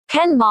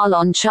Ken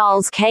Marlon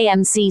Charles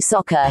KMC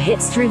Soca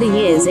Hits through the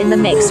years in the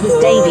mix with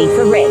Davey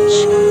for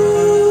Rich.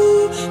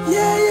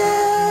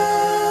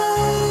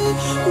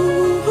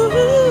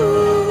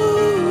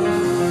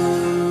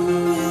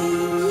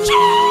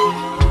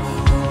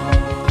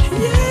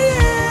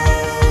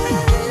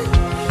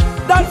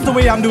 That's the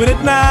way I'm doing it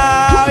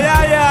now.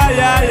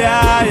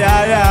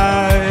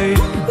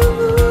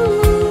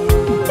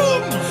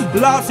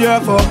 Last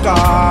year for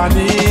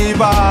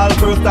Carnival,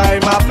 first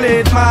time I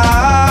played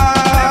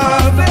man.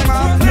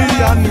 Me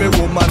and me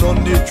woman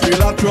on the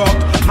trailer truck,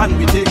 and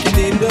we taking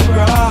in the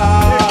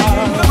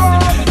ground.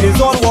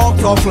 It's all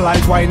walks of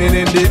life whining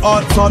in the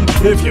hot sun.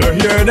 If you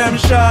hear them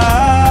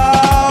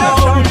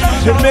shout,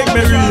 it make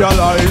me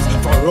realize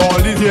for all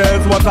these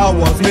years what I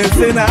was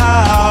missing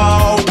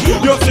out.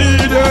 You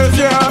see this,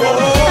 yeah,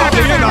 I'm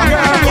playing again,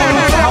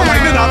 I'm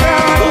whining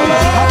again,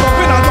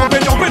 I'm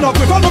jumping up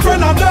with all my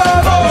friends I'm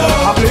dead.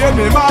 I'm playing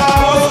me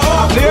mouse,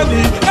 I'm playing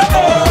the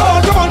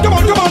come on,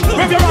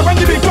 if you're rapping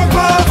the big truck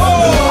man.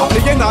 I'm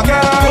playing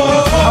again,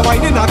 I'm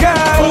whining again,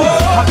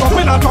 I'm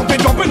jumping up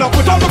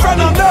with all my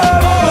friends I'm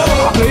dead.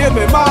 I'm playing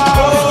me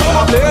mouse,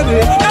 I'm playing the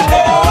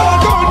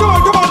come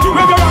on,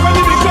 if you're rapping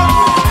the big truck.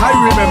 I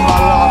remember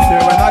last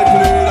year when I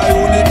played, I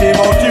only came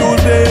out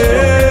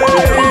Tuesday.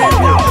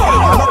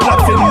 I'm not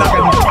laughing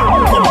again,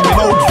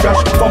 coming out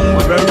fresh from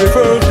the very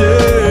first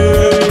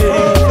day.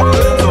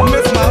 So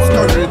Miss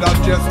Masquerade, I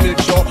just make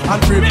sure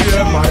and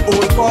prepare my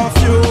old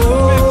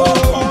perfume.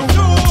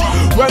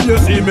 When you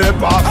see me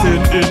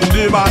passing in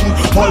the van,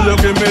 all you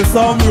give me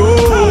some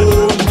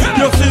room.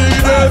 You see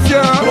this,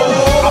 yeah,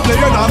 I'm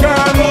playing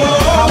again,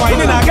 I'm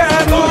whining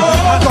again,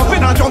 I'm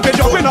jumping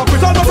up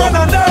with all my friends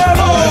and them.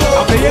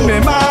 I'm playing me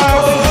man,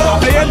 I'm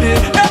playing the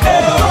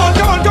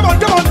come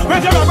on, when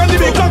you're rapping the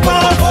big clock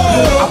man.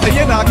 I'm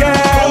playing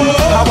again,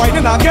 I'm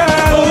whining again,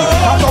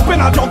 I'm jumping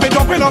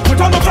up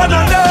with all my friends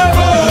and them.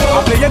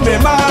 I'm playing me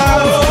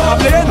man, I'm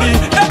playing the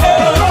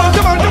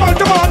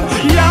come on,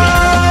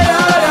 yeah.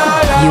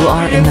 You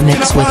are in the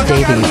mix with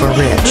Davey for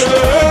Rich.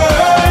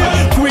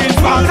 Queen's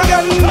back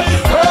again,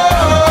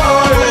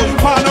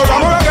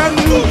 Panorama again,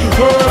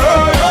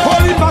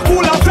 Holy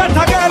Bakula set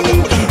again,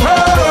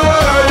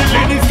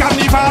 Ladies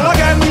Carnival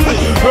again,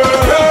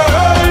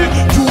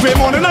 Juve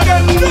morning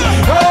again,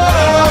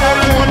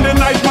 Monday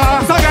night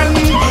mass again,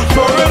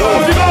 burning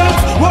off the bells,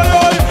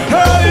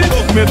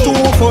 me 2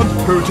 foot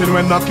hurting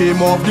when I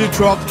came off the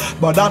truck,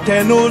 but that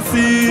ain't no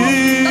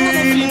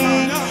scene.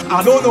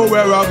 I don't know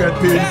where I get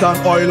paint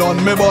and oil on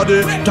my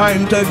body.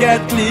 Time to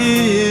get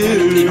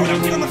clean.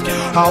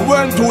 I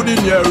went to the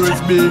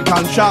nearest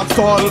bacon shop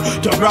stall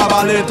to grab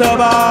a little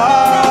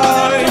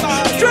bite.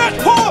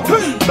 Straight hop!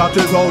 That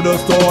is how the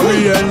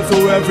story ends.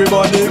 So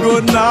everybody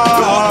good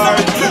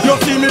night. You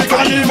see me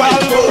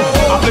carnival,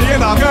 I'm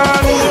playing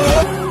again.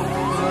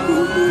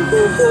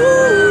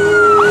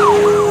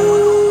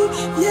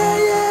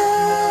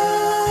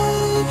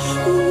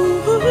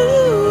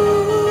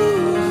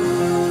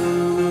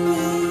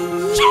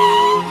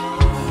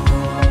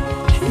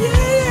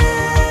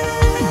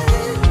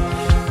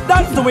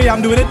 That's the way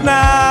I'm doing it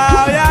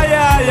now.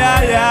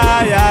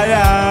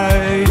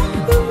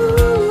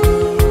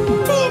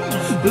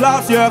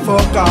 Last year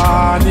for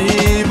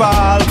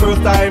Carnival,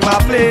 first time I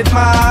played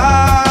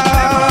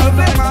man.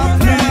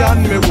 Me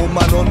and me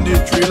woman on the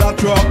trailer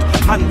truck,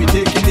 and we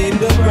taking in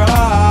the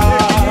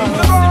ground.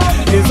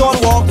 It's all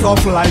walks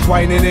of life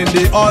whining in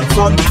the hot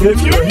sun.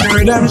 If you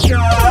hear them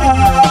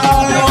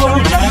shout,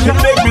 it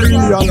make me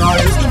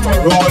realize for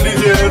all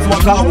these years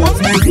what I was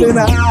missing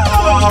out.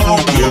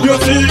 You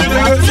see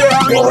this,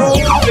 yeah,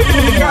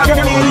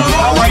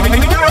 I'm whining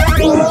again,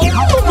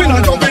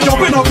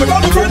 jumping up with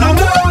all the friends I'm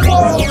there.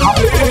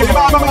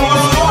 Come on,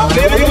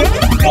 if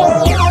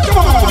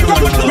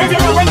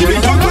you're rapping the big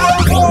truck man.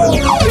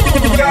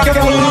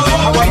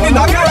 I'm whining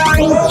again,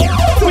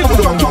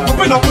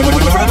 jumping up with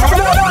the friends I'm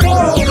there.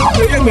 I'm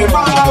playing me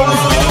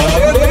mouse.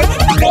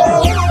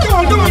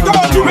 Come on, if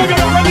you're rapping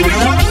the big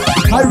truck.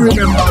 I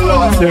remember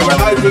last year when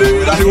I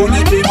played, I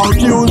only came out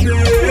Tuesday.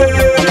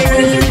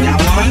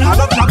 I'm not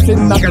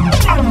laughing again,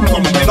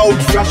 coming out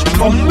fresh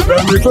from the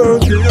very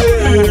first day.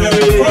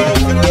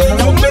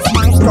 So Miss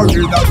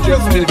Masquerade, I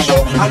just make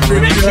sure and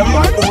prepare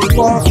my old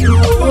perfume.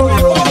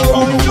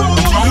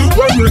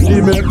 When you see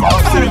me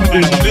passing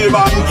in the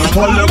van,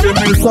 all you give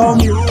me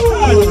some room.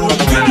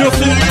 You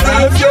see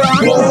this, yeah,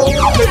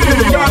 I'm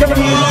playing again,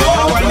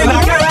 I'm whining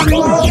again,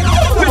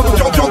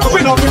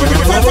 jumping up with the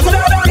friends I'm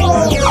dead.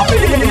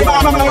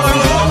 Come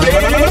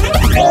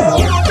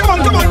on,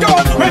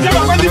 when you're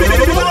rapping the big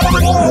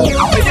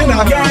I'm playing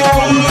again,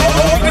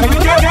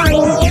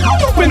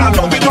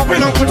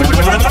 jumping up with the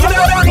friends I'm dead.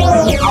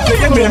 I'm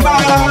playing me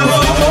man.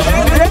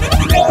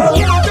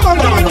 Come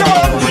on,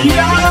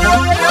 yeah.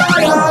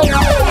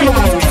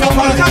 Come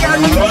back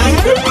again,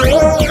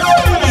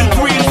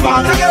 Queen's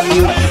back again,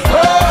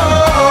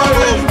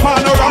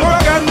 Panorama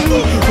again,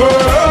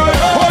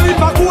 Holy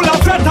Bakula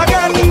set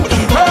again,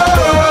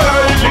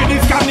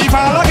 Ladies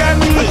Carnival again,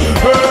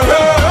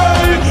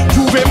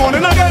 Juve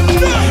morning again,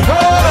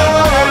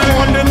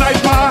 Monday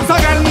night mass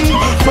again,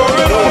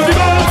 burning off the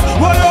bells,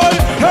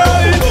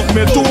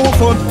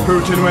 foot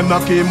hurting when I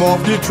came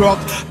off the truck,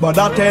 but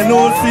that ain't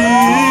no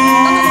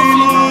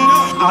scene.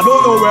 I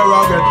don't know where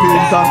I get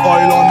paint and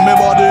oil on my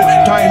body.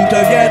 Time to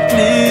get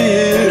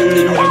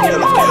clean.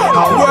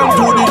 I went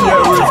to the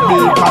nearest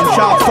bacon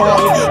shop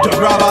stall to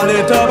grab a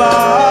little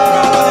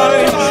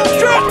bite.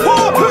 Straight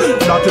up.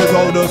 That is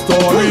how the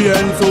story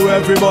ends. So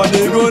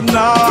everybody good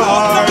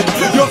night.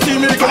 You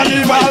see me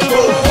carnival,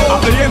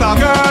 I'm playing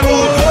again,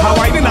 I'm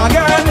whining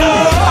again,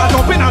 I'm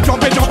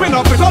jumping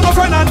up with all my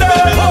friends and them.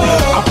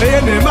 I'm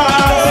playing the man,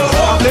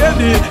 I'm playing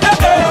the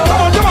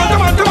come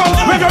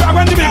on, make your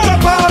when the big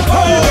club pass.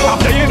 I'm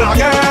playing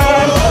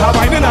again, I'm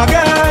whining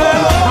again,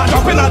 I'm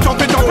jumping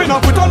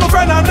up with all my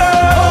friends and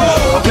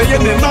them. I'm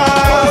playing the man,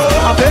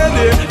 I'm playing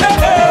the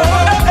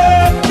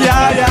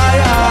yeah.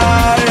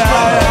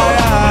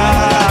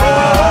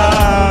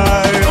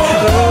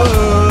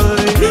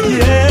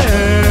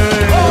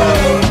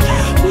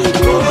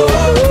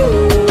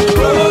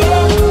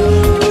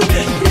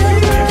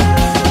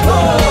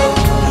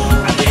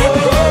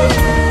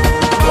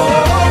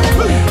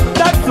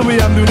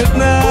 I'm doing it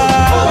now.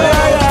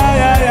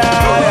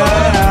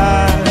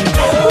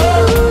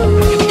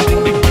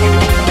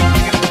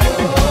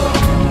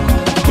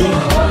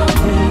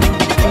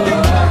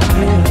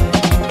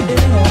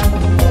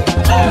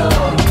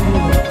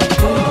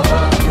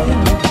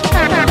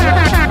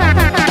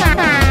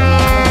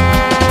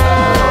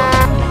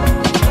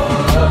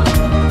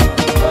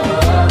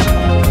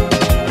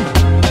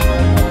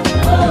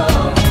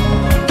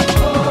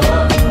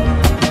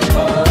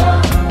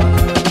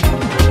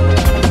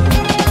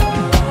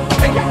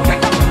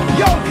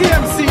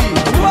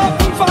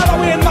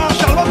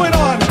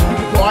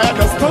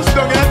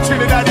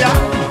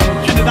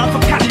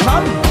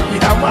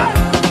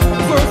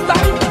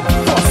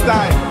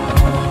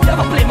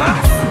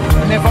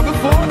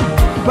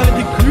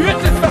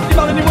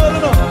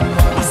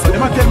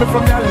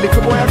 From that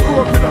little boy I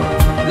grew up with them.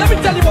 Let me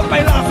tell you about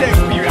my last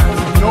experience.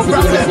 No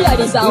problem.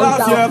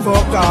 Last year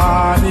for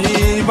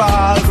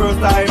Carnival, first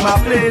time I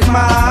played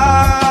my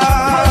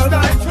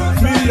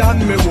me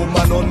and me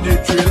woman on the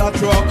trailer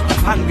truck,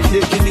 and we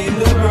taking in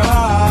the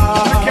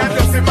grass. I can't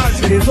just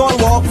imagine. It's all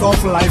walks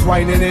of life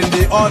whining in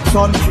the hot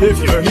sun.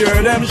 If you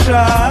hear them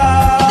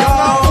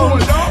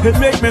shout, it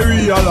make me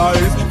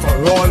realize for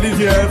all these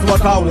years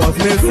what I was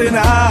missing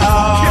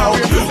out.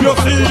 You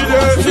see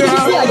this,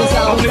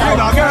 I'm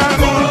playing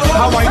again,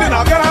 I'm whining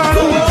again,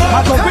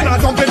 I'm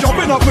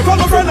jumping up with all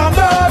my friends and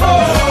them.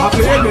 I'm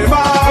playing me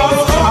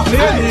mouse, I'm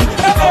playing me.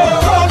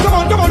 Come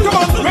on,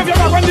 wave your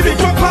back when the big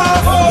truck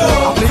pass.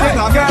 I'm playing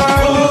again,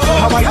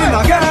 I'm whining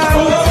again,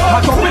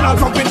 I'm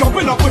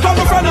jumping up with all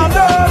my friends and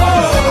them.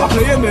 I'm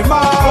playing me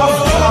mouse,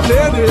 I'm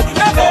playing me.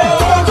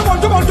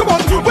 Come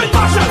on, wait,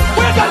 Marshall,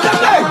 where's that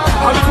leg?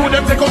 How the crew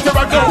them take out your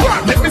back now?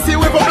 Let me see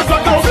wave up the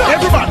flag now.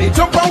 Everybody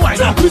jump and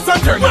whine and twist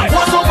and turn and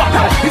what's over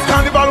now? It's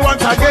carnival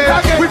once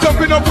again. We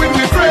jumping up with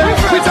friends,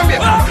 with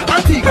Jamaica,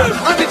 Antigua,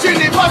 and the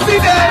Trinidad party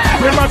there.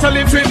 We're Marshall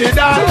in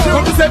Trinidad,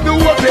 come to set the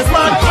whole place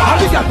man. And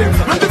we got them,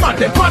 and the man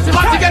them party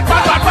get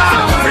bad.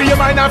 Free your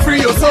mind and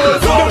free your soul.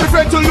 Don't be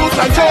afraid to lose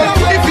control.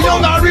 If you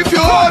young or if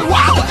you old,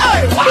 wow,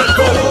 hey, wow.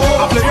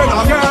 I'm playing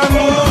again,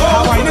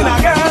 I'm whining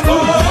again,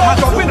 I'm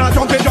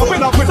jumping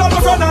up with all my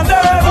friends and them.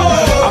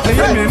 I'm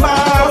playing me man,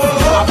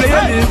 I'm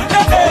playing me.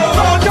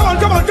 Come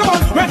on,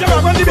 where's your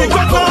back when the big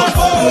cat pass?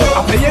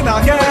 I'm playing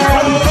again,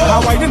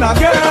 I'm whining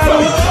again,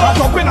 I'm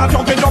jumping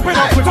up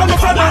with all my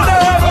friends and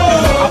them.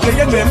 I'm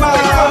playing me man,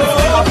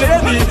 I'm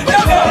playing me.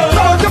 Come on.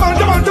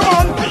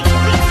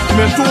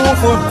 Me too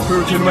for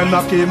hurting when I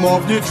came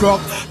off the truck,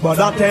 but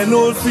that ain't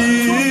no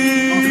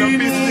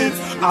scene.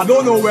 I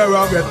don't know where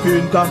I get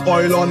paint and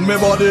oil on my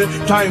body.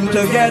 Time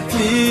to get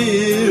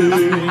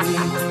clean.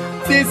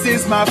 This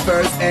is my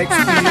first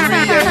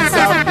experience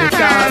of the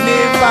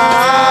carnival,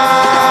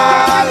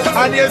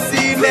 and you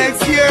see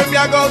next year me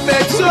I go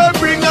make sure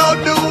bring out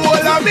the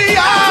whole of me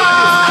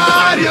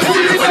heart. You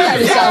see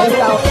me?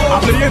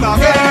 I'm playing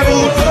again,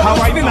 I'm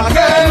whining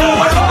again,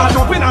 I'm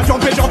jumping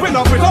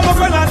up with all my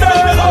friends and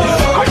them.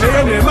 I'm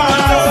playing the man,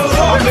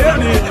 I'm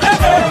playing the.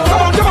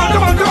 Come on,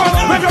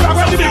 make your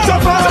back the big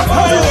jumper.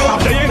 I'm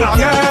playing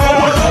again,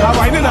 I'm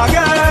whining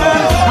again,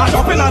 I'm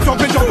jumping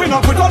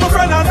up with all my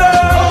friends and them.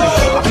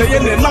 I'm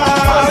playing the man,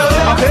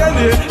 I'm playing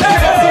the.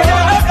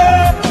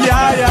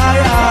 Yeah.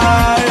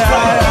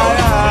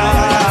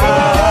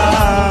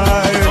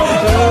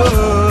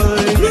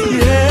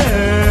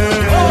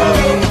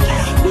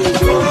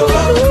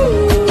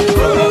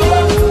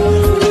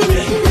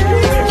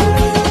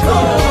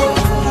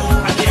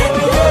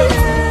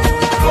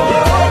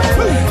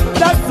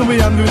 That's the way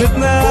I'm doing it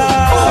now.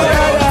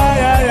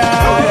 Yeah.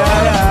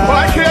 Well,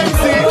 I can't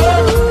see.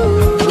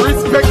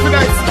 Respect for the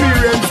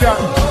experience, yeah.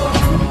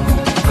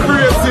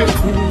 Crazy.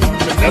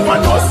 Never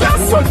know that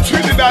some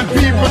Trinidad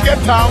people get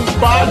down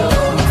bad.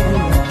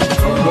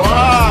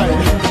 Why?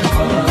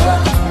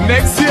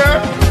 Next year,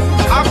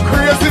 I'm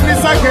crazy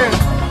this again.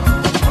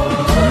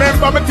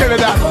 Remember me tell you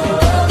that.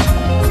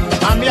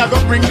 And me I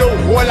gonna bring the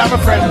whole of my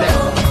friend there.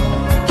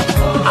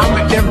 And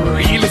make them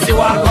really see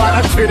what I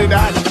got at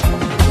Trinidad.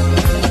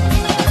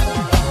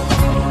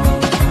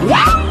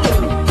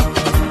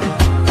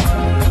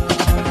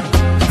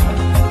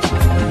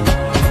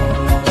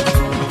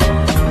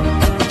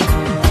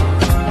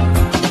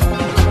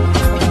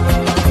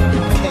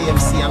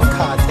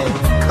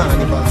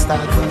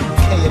 start well.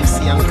 KMC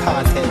and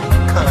Kartel,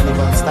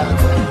 Carnival start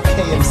well.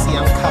 KMC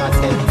and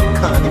Kartel,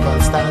 Carnival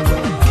start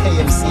well.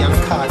 KMC and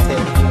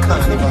Kartel,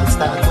 Carnival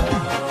start well.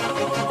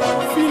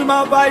 Feel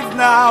my vibe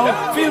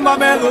now, feel my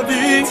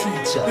melody.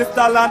 This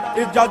talent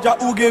is Jaja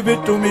who gave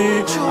it to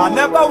me. I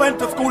never went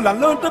to school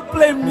and learned to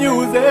play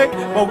music,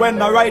 but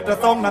when I write a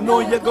song I know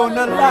you're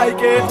gonna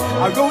like it.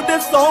 I wrote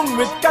this song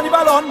with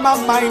carnival on my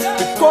mind,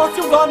 with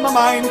costumes on my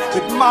mind,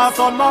 with mass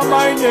on my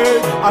mind,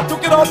 yeah. I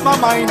took it off my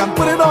mind and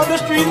put it on the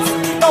streets.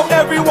 Now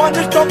everyone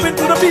is jumping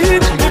to the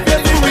beat. If you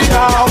see me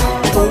now,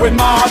 going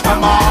mad,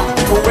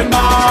 going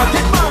mad.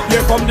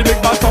 Here come the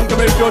big bad song to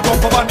make you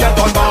jump up and get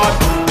on mad.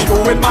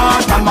 Going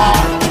mad,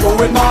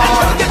 going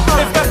mad.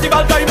 It's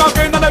festival time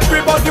again and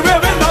everybody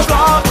waving the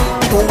flag.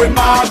 Going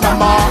mad,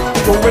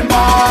 going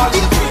mad.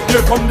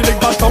 Here come the big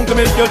bad song to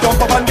make you jump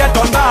up and get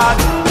on mad.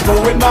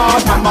 Going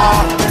mad,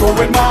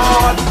 going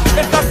mad.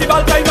 It's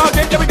festival time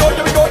again. Here we go,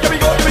 here we go, here we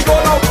go, here we go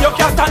now. You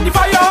can't stand the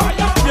fire,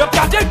 you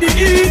can't take the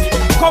heat.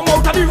 Come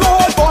out of the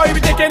road, boy, we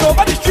taking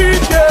over the street,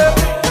 yeah.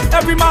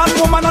 Every man,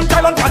 woman and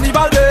child on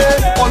carnival day.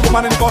 All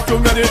woman in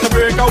costume ready to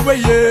break away,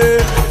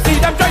 yeah. See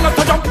them trying not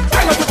to jump,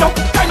 trying not to jump,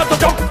 trying not to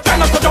jump, trying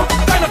not to jump,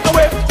 trying not to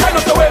wave, trying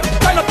not to wave,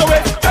 trying not to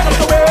wave, trying not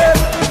to wave.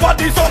 But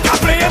these songs are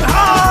playing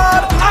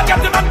hard. I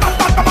get them and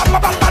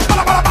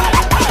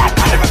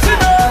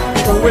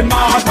going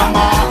mad,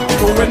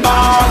 going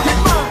mad.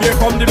 Here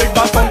come the big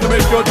bad song to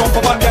make you jump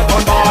up and get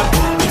on board.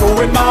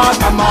 Going mad,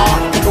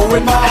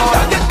 going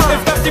mad.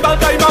 It's festival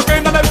time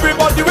again and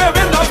everybody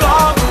waving the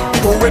flag.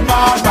 Going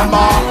mad,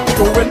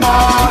 going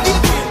mad.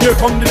 Here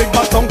come the big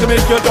bad song to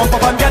make you jump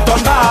up and get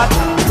on that.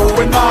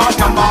 Going mad,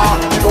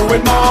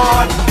 going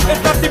mad. It's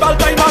festival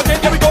time again.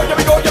 Here we go, here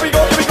we go, here we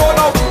go, here we go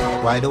now.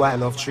 Why do I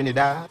love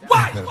Trinidad?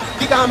 Why?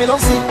 Because me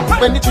love see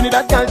when the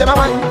Trinidad girl them a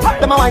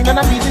wine and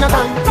a beat in a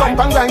time. Jump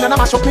and grind and a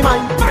mash up me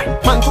mind.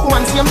 Man to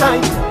woman same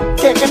time.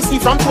 KMC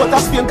from Total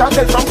Spain,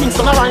 Kartel from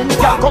Kingston a rhyme.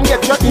 Girl come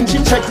get your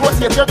engine check,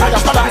 rotate your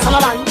tires, balance on a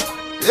line.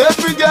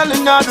 Every girl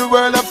in the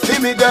world a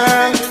feel me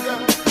girl,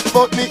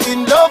 but me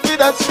in love with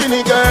that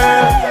Trini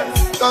girl.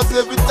 Cause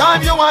every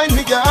time you whine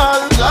me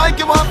girl, like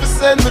you want to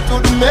send me to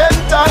the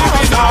mental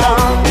hospital.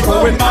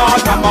 Going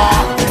mad,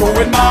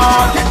 going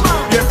mad.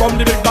 Here come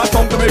the big bad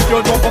song to make you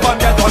jump up and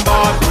get on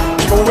board.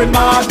 Going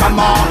mad,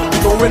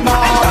 going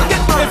mad.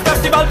 It's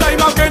festival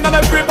time again and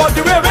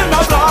everybody waving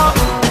the flag.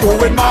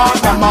 Going mad,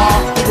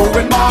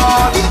 going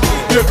mad.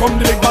 Here come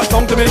the big bad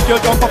song to make you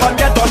jump up and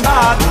get on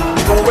that.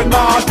 Going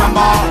mad,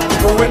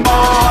 going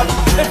mad.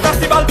 It's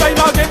festival time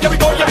again. Here we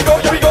go, here we go,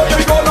 here we go, here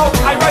we go now.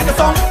 I write the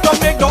song to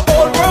make the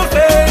whole world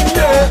sing,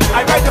 yeah.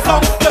 I write the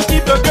song to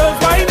keep the girls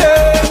whining,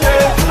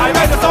 yeah. I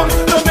write the song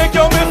to make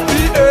you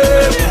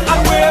misbehave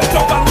and wave,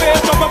 jump and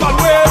wave, jump up and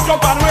wave,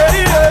 jump and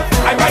wave, yeah.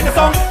 I write the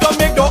song to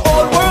make the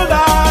whole world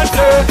dance,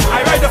 yeah. I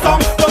write the song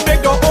to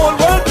make the whole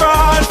world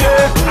dance,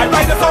 yeah. I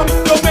write the song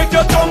to make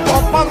you jump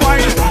up and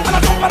whine, and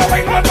I jump and I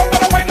whine, and I jump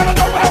and I whine, and I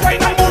jump and I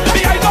whine, and move to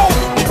the eye now.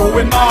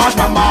 Going mad,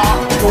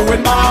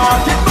 going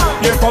mad.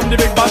 Here come the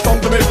big bad song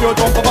to make you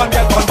jump up and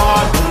get on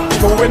mad.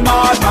 Going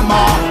mad,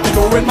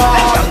 going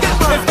mad.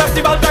 It's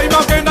festival time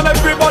again and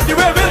everybody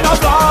waving the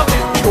flag.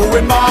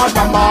 Going mad,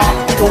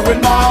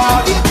 going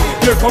mad.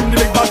 Here come the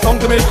big bad song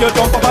to make you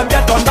jump up and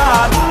get on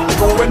that.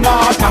 Going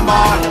mad,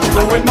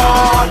 going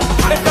mad.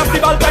 It's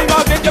festival time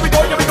again. Here we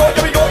go, here we go,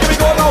 here we go, here we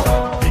go now.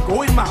 We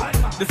going mad.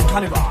 This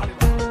carnival.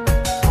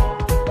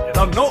 You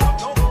don't know.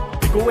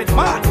 We going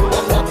mad.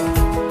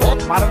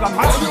 Madder than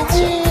mad.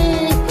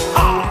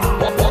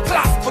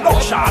 Class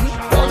production.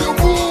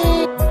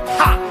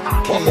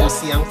 KMC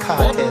and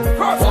Kartel.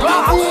 First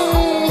class.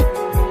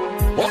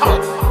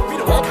 We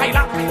don't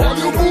Skylock.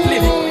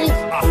 Living.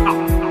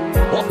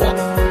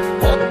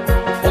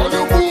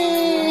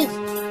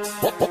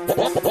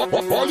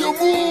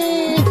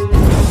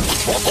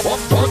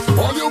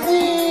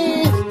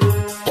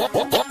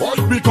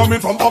 We coming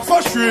from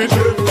Oxford Street.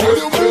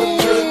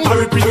 I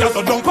repeat that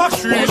the Dunbar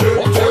Street.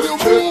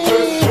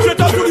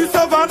 Straight up to the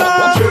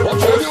Savannah.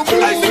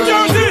 Hey,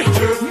 security,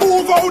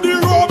 move out the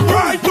road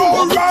right,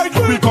 all right.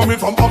 We coming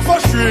from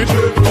Oxford Street.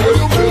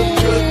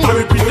 I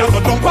repeat that the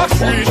Dunbar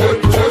Street.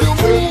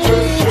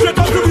 Straight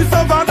up to the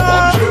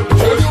Savannah.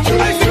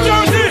 Hey,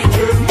 security,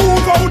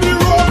 move out the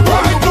road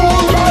right,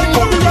 all right.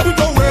 Come be ready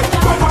to wait.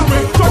 Jump and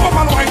wait, jump up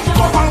and wine,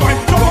 jump and wine,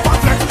 jump up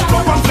and flex,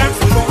 jump and flex.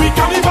 We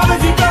carnival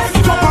is the best.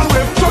 Jump and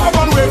wave, jump up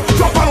and wave,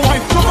 jump and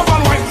wine, jump up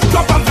and wine,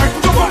 jump and flex,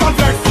 jump up and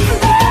flex.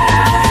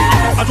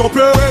 I jump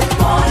it,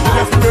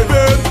 yes we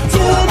waving. 2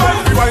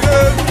 miles we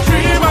riding,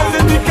 3 miles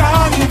in the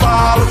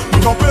carnival. We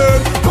jump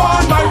it,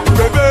 1 mile we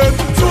waving,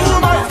 2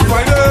 miles we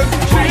riding,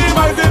 3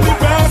 miles in the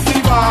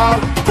festival.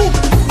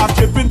 I'm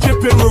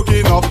chipping,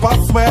 working up a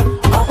sweat.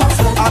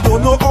 I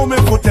don't know how my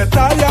foot is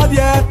tired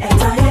yet.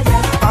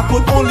 I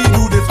could only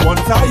do this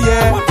once a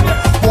year.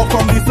 Walk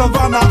from the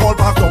Savannah all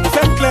past down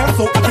St. Clair.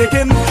 So I'm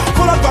taking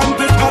full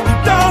advantage of the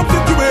damn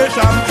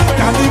situation.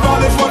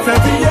 Carnival is once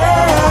every year.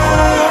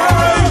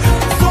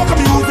 Soca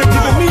music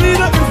giving me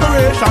the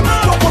inspiration.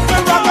 So put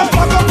them rock and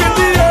rock up in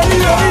the air.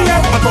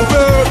 I go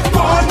bird,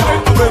 1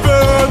 night I live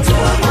it.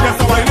 Yes,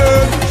 I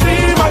live.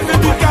 3 miles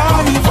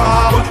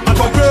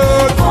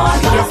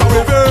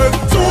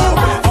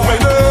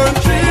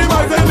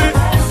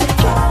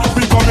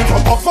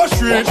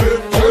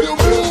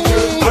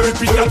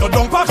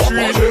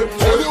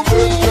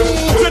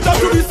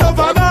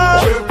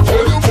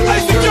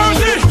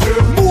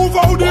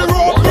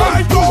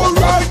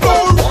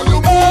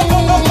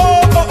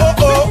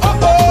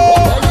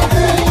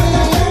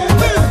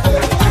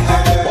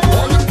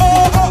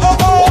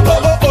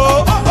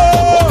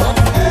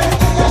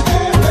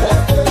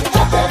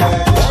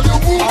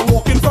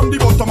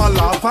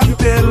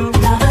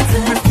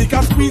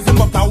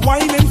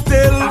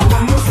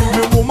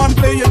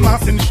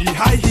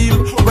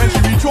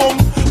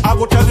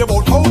go tell you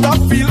about how that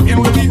feel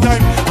in the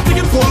meantime. I'm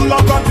taking full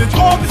advantage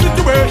of the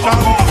situation.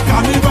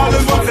 Carnival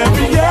is what's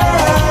every year.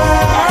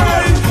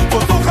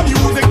 For soca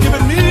music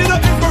giving me the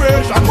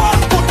inspiration.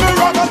 Put me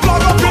rock and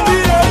flag up in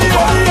the air.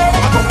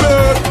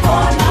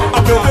 I'm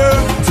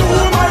building 2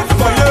 miles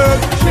for you,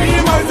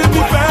 3 miles in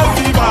the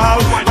festival.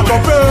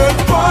 I'm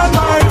building 1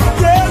 mile,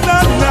 yeah,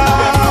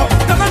 now.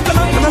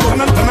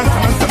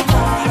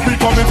 We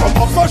coming from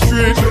Oxford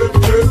Street.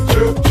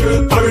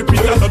 I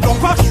repeat that the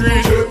Dumper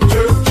Street.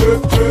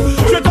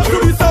 Straight up to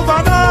the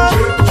Savannah.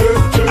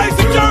 Hey,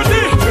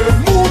 security,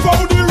 move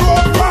out the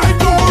road, right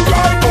now,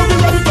 the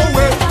ready to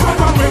wait. Jump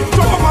and wait,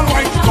 jump and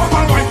wait, jump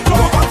and wait,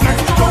 jump and flex,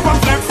 jump and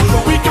flex.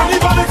 We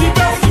carnival is the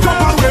best.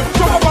 Jump and wait,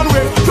 jump and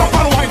wait, jump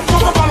and wait,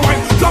 jump and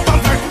wait, jump and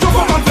flex, jump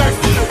and flex.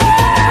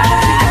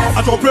 I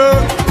jump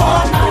in,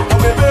 I'm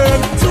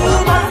waving, 2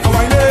 miles, I'm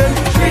whining,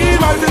 3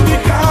 miles in the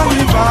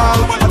carnival.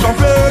 I jump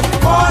in,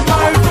 1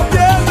 mile,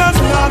 yeah, na.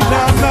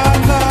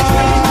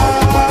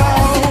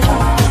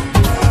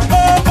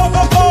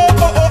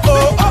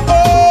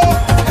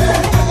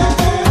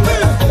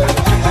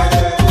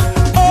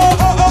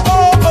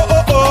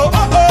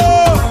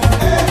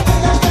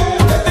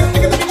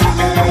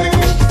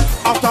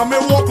 After me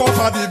walk off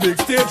at the big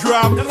stage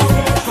ramp,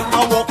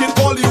 I'm walking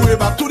all the way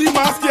back to the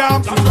mass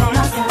camp.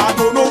 I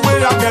don't know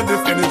where I get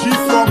this energy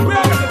from.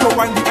 So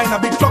when behind a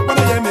big truck, when I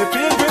hear my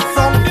favorite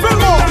song,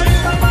 fill up.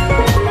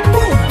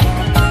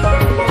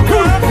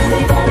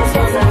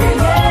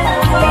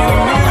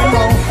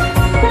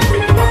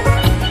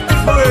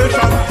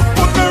 Inspiration,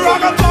 put me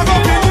rock and flag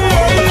up in the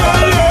air.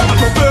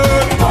 I'm open,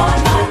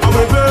 I'm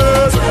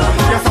waving,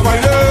 yes I'm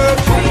waiting.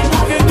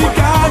 In the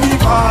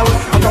carnival,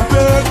 I'm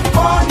open,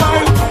 1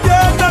 mile,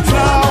 yeah that's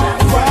now.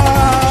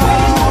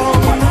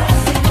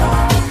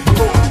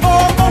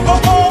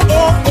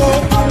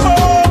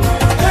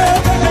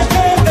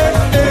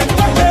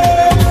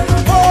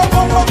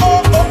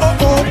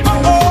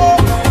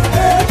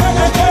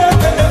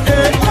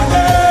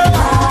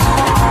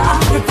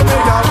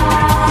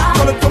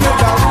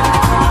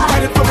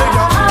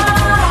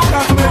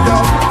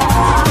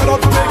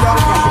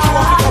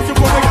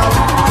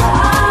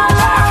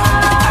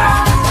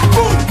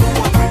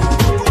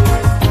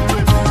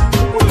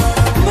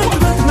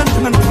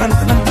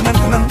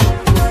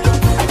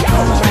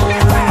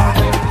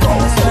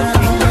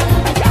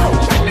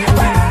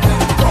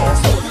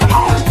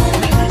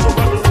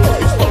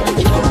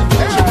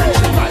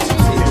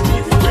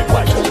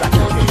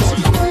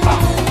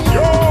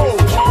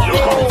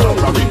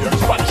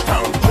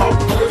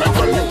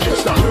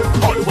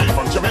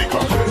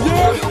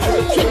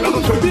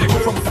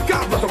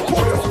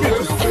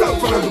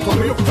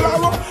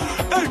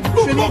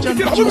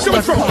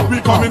 We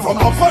coming from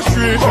Oxford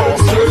Street. I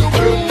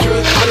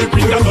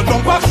repeat that the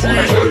Dumper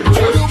Street.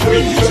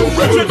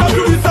 Straight up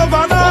to the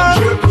Savannah.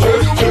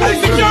 Hey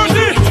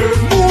security,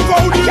 move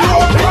out the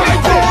road.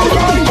 Right now,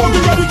 we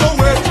ready to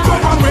wait.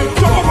 Jump and wait,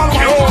 jump and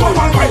wait, jump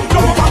and wait,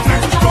 jump and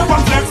flex, jump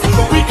and flex.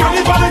 We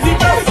carnival is the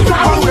best.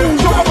 Jump and wait,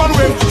 jump and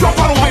wait, jump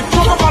and wait,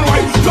 jump and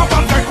wait, jump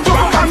and flex,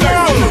 jump and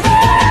flex.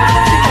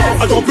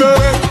 I jump in,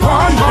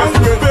 1 mile,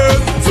 baby,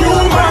 2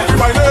 miles,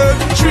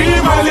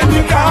 3 miles in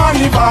the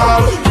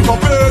carnival. We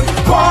jump in,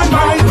 1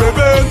 mile,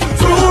 baby,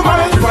 2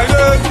 miles,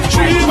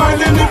 3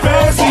 miles in the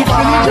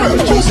festival.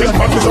 Juicy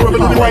man, this a rebel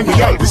with the wine, the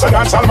girl. This a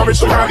dance all marriage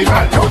to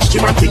carnival. Couch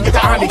Jim and think it's a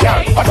honey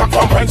girl. Attack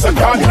from friends and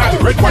carnival.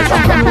 Red, white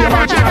and black, we are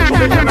marginal.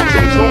 Jamaican and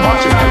change, no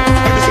marginal.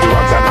 And the city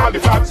runs and all the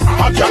facts.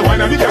 Hot girl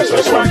wine and the girls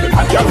just run.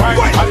 Hot girl wine,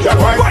 hot girl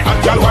wine, hot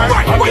girl wine,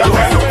 hot girl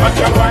wine, hot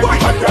girl wine,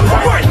 hot girl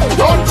wine.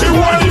 Don't you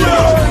worry,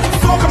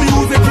 soca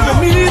music giving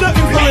me the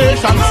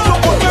inspiration. So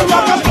put me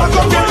rock and flag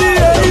up in the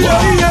air.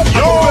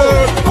 Yo,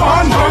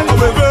 1 mile, I'm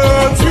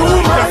waving, 2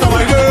 miles, I'm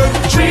waving,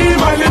 3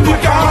 miles in the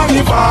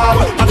carnival.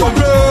 I don't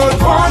good,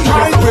 1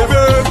 mile, I'm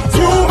waving,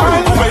 2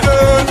 miles, I'm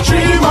waving,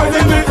 3 miles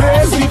in the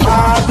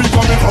festival. We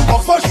coming from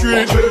Oxford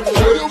Street.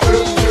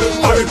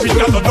 I repeat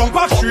that the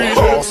Dumper Street.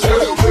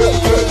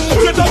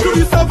 Straight up to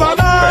the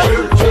Savannah.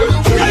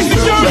 Hey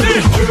security,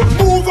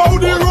 move out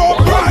the road,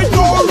 right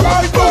now,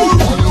 right now.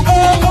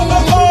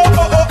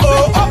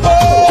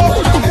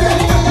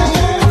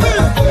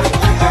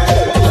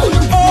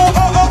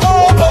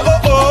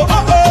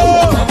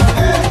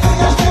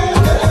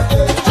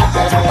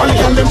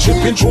 them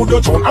chipping through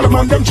the town, all the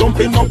man them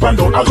jumping up and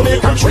down. All the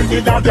Jamaican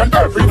Trinidad and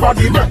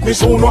everybody make me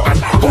so no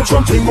and put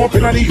something up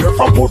in the air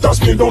from put a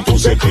spin down to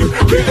set him.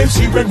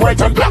 KMC red,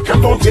 white and black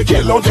and don't take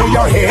yellow to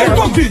your hair. Hey,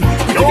 we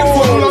can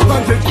full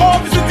advantage of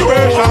the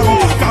situation.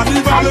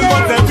 Carnival is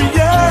what every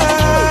year.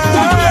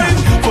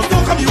 For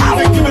soca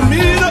music giving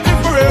me the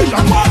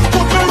inspiration.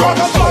 Put me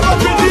rock and flag up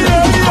in the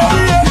air.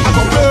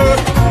 I'm a bird,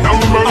 I'm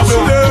a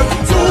bird.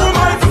 2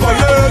 miles for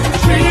you,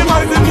 3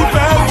 miles in the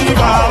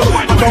festival.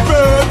 I'm a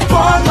bird,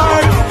 1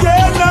 mile,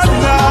 yeah,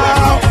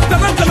 now.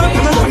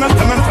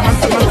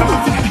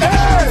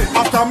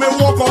 After me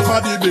walk off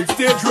at the big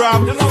stage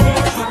ramp,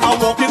 I'm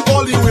walking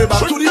all the way back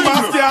to the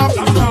mass camp.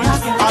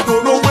 I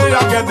don't know where I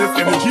get this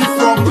energy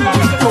from.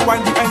 So when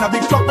behind a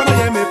big truck when I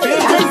hear me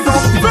favorite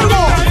song, fill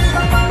up.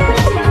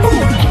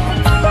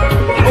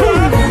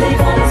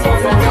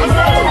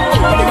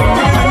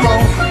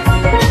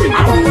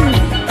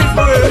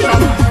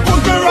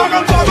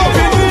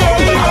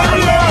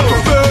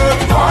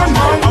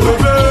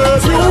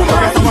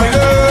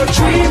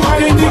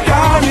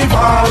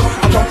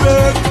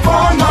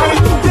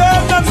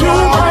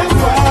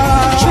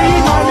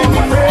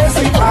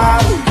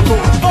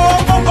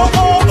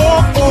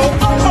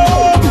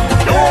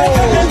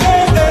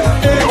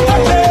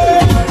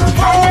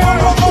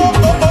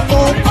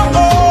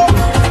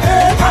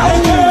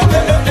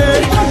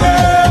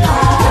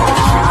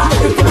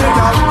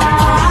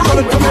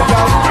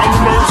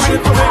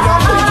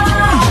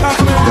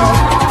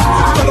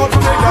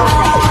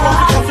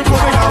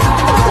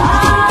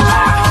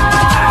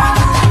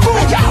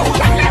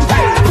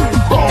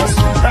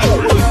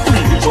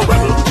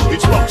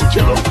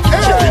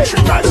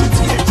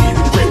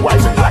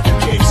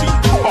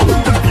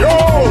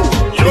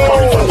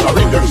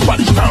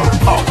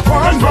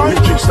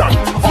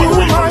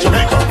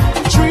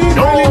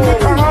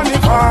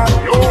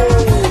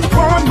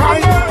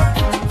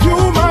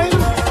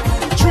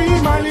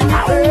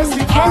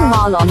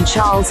 Marlon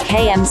Charles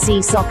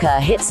KMC Soca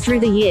Hits through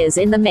the years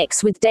in the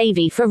mix with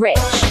Davey for Rich.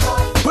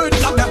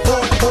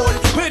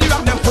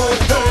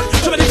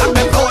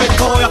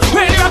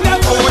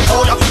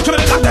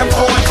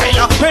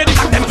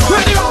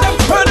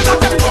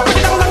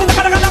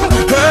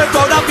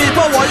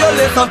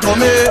 Listen to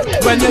me.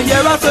 When you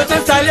hear a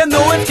certain style, you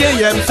know it's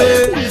KMC.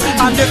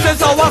 And this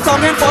is our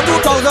song in for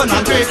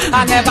 2003.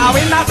 I never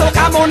win a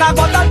soca mona,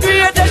 but I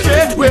create the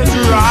shit with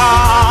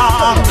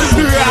rock,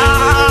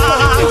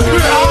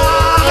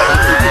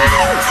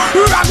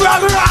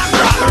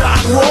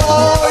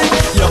 boy.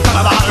 You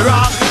cannot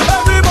rock.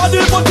 Everybody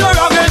put your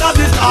rock in at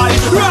this eye.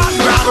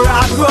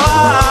 Rock, boy.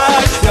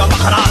 You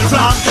cannot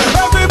rock.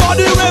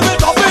 Everybody wave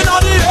it up in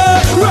the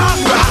air. Rock,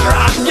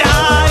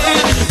 yeah.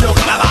 You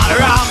cannot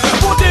rock.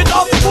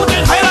 Put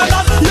it higher than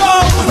that, yo.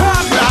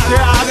 Rock,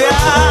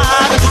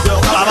 yo,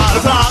 Calabar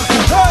flag.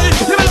 Hey,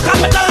 you will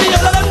come and tell me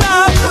all of them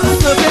now.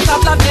 Surface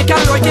Atlantic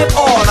and rock it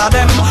all of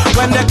them.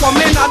 When they come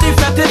in at the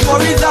fetish for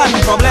reason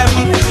problem.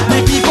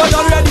 The people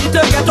don't ready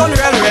to get on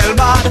real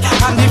bad.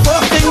 And the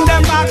first thing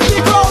them back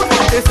the crowd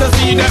is to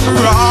see them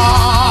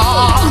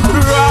rock,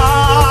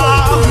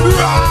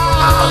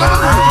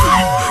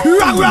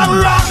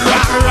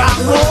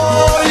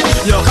 boy.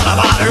 Yo,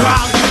 Calabar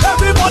rock.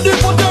 Everybody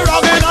put the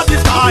rock in at the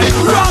sky.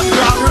 Rock,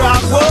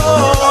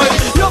 boy.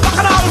 Yo,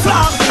 Bacchanal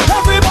flag.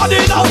 Everybody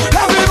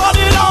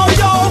now,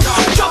 yo.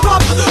 Jump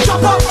up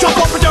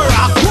with your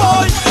rock,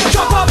 boy.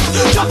 Jump up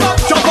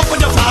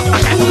with your flag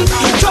again.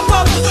 Jump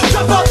up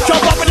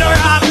with your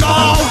rock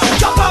now.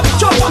 Jump up,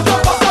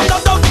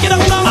 get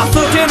up now. A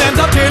certain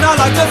entertainer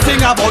like to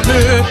sing about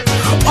me.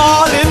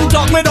 All in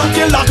talk, me don't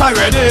kill that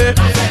already.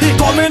 He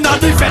come in at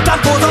the fete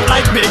and pose up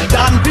like Big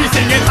Dan. He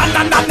singing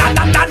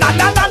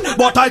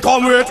but I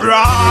come with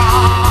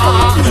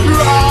rock, boy.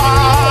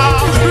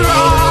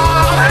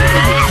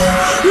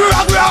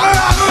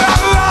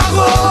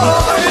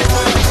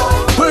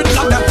 Put it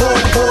on them,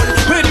 boy.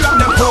 Put it on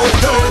them, boy.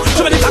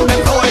 Put it on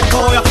them, boy.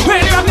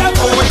 Put it on them,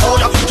 boy.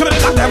 Put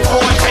it on them,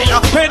 boy.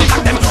 Put it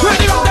on them.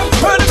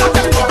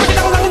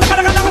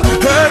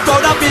 Hey,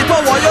 crowd of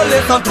people, why you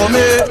listen to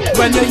me?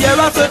 When you hear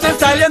a certain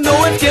style, you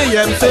know it's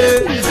KMC.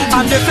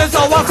 And this is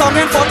our song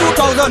in for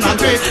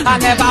 2003. I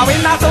never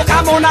win a soca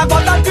mona,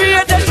 but I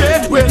create the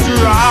shit with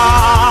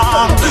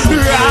rock,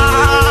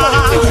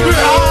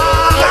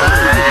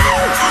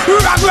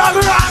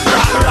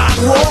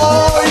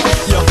 boy.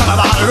 You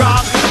cannot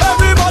rock.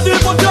 Everybody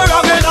put your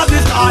rock in at the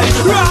sky.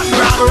 Rock,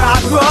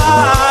 boy.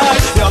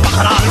 You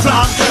cannot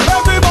rock.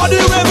 Everybody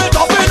wave it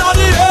up in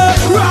the air.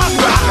 Rock,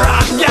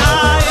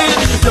 yeah.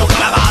 You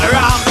cannot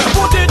rock.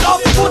 Put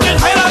it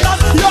higher than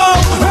that, yo.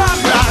 Rock,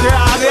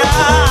 yeah.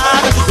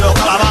 You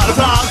cannot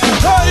rock.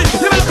 Hey,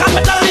 you will come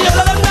and tell me all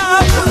of them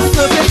now.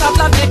 Surface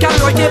Atlantic and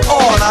rock it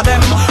all of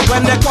them.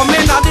 When they come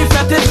in at the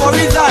fetish for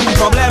reason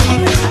problem.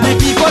 The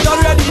people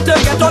don't ready to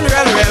get on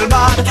real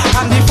bad.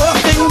 And the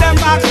first thing them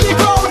ask the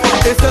crowd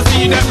is to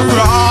see them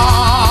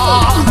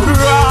rock,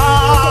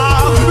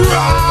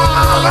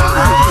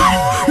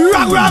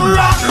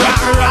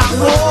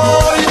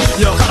 boy.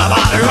 You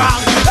cannot rock.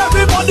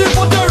 Everybody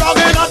put the rock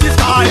in at the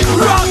sky.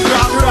 Rock,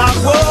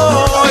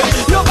 boy.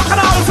 You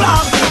Bacchanal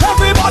flag.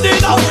 Everybody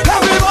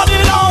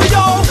now,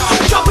 yo.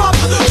 Jump up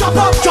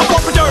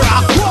with your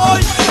rock, boy.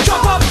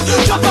 Jump up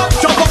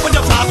with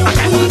your flag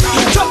again.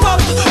 Jump up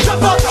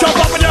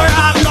with your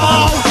rock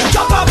now.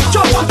 Jump up,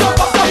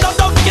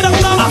 get up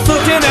now. A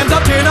certain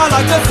entertainer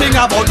like to sing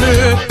about me.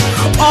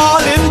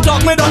 All in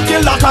talk, me don't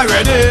kill that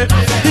already.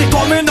 He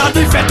come in at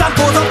the fete and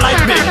pose up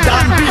like Big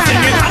Dan. He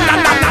singing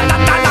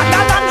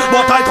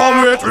but I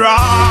come with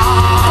rock,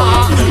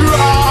 boy.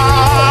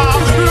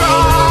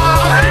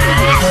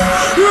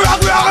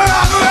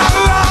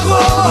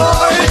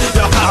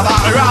 You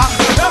cannot rock.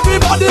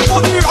 Everybody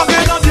put the rock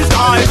in the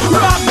sky.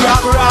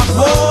 Rock,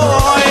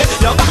 boy.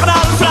 You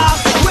Bacchanal flag.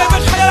 Wave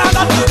it higher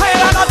than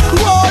that,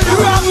 boy.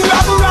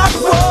 Rock,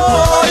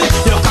 boy.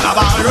 You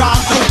cannot rock.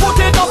 Put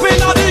it up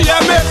in the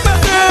air, make me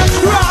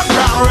sing.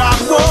 Rock,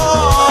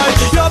 boy.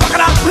 You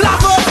Bacchanal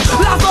laugh up.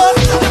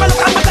 You will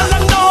look at me, tell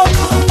them no.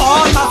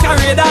 All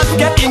masqueraders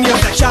get in your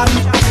section.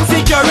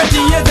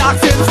 Security is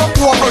asking for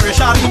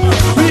cooperation.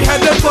 We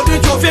headed for the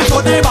trophy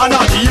for the man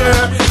of the year.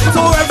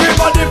 So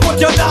everybody put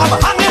your damn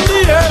hand in the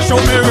air. Show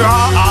me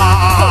rock,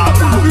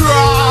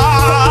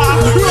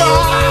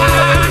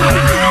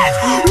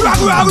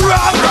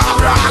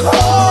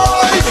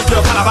 boy. You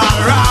cannot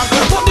rock.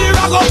 Put the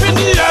rock up in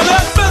the air,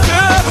 let's be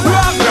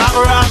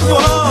rock,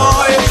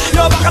 boy.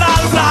 You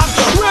Bacchanal flag.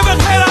 Wave it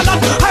higher than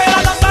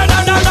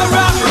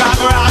that,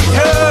 rock,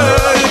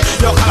 hey.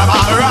 You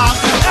cannot rock.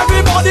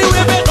 Everybody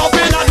wave it up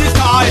in the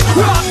sky.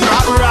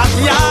 Rock,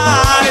 yeah.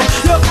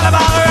 You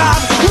cannot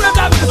rock. Wave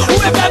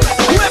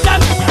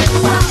them.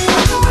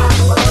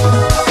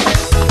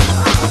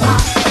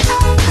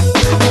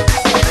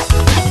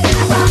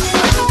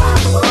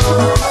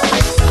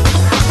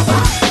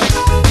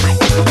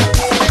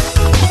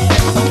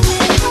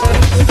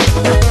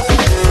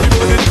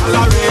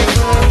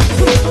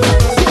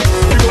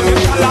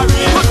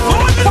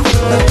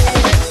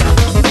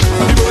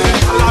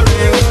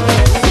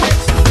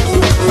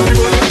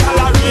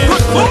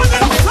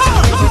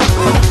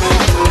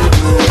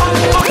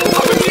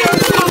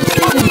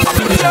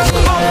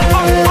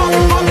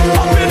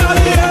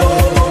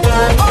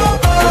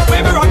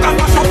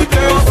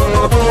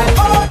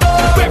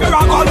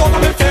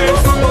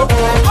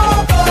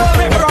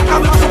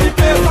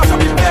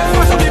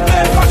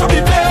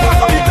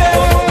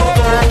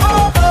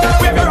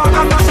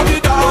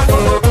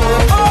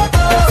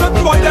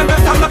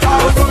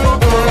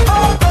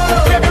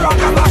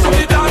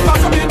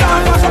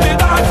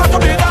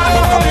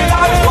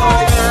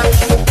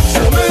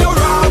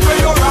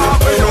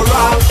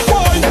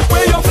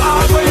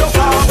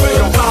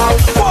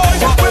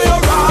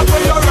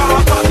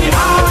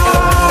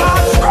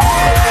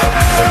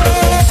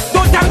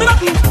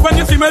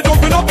 me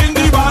jumping up in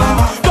the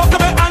van. Talk to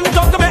me and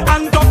talk to me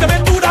and talk to me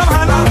to them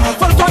hand.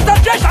 Full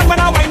concentration when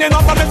I'm winding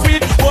up on the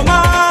sweet woman.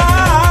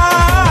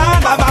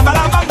 Bam, bam,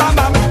 bam, bam, bam,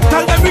 bam.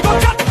 Tell them we go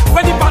chat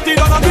when the party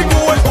done and we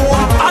going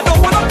home. I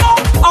don't wanna know,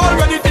 I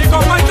already take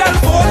off my cell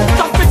phone.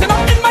 Stop pissing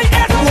up in my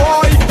head,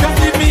 boy. Just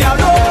leave me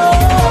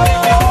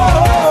alone.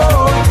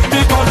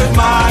 Because it's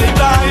my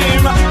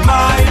time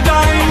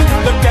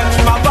to catch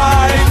my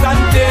vibes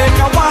and take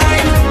a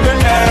wine. The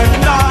end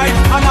night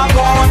and I'm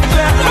going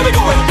to let me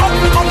go up, up,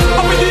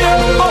 up in the air,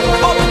 up,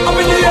 up, up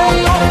in the air,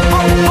 up,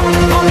 up, up,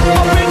 up,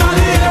 up in the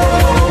air.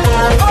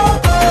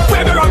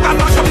 Wave the rock and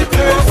mash up the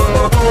place.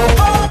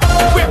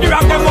 Wave the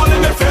rock and all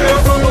in the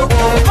face.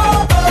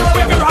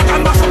 Wave the rock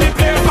and mash up the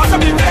place, mash up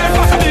the place,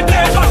 mash up the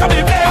place, mash up the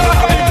place,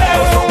 mash up the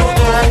place.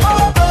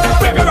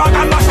 Wave the rock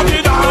and mash up the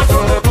dance.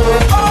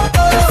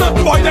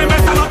 Certain boy they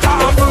mess and a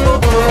chance.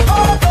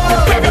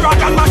 Wave the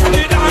rock and mash up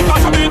the dance,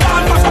 mash up the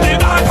dance, mash up the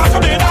dance, mash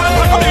up the dance,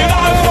 mash up the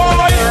dance,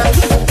 boy.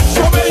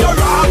 Show me your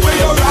rock, where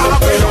you rock,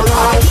 where you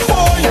rock,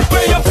 boy.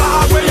 Where you fly,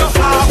 where you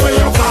fly, where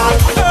you fly.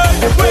 Hey,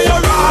 where you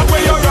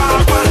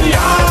rock, on the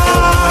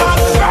yard.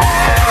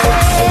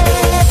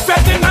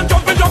 Sweating and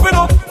jumping, jumping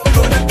up.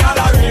 Golden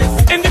calories.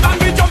 In the band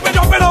we jumping,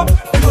 jumping up.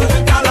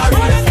 Golden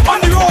calories. On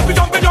the road we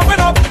jumping,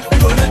 jumping up.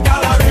 Golden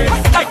calories.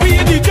 Like we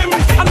in the gym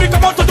and we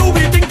come out to do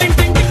we ting, ting,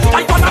 ting.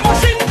 Like on a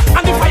machine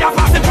and the fire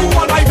passing through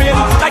all my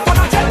veins. Like on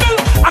a treadmill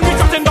and we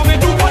shutting down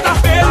into water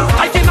space.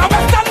 Like in a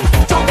western,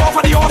 jump off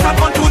of the horse and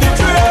onto the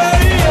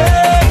train.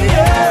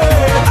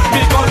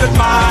 Because it's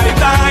my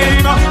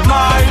time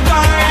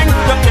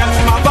to catch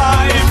my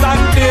vibes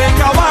and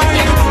take a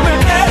wine.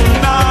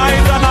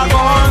 Midnight and I'm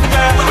on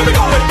there. Let me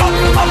go up,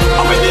 up,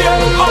 up in the air,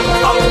 up,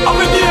 up, up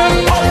in the air,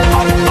 up,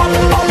 up, up,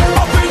 up,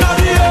 up in the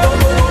air.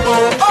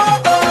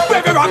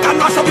 Wave the rock and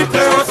mash up the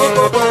place.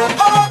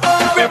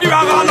 Wave the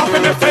rock and up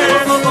in the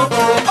face.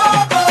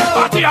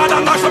 Party hard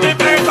and mash up the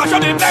place, mash up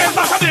the place,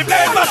 mash up the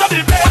place, mash up the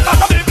place,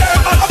 mash up the place,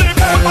 mash up the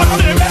place, mash up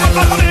the place, mash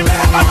up the place,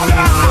 mash up the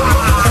place.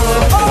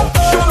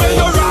 Show me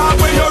your rock,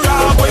 where you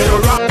rock, where you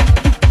rock.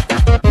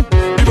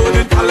 The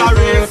golden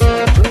calories. The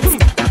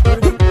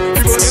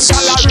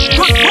golden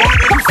calories.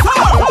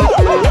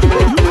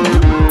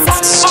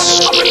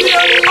 Up in the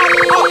air,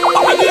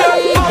 up in the air,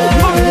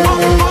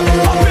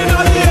 up in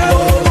the air.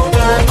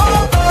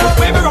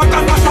 Wave the rock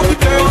and mash up the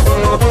place.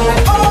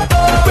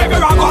 Wave the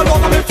rock all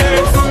over the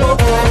place.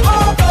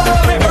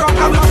 Wave the rock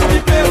and mash up the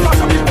place,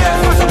 mash up the place,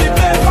 mash up the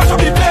place, mash up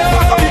the place,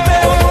 mash up the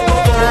place.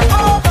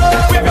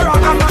 Wave the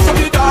rock and mash up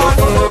the dance.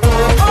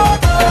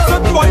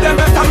 Certain boy them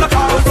best and the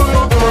chance.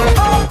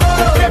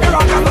 Wave the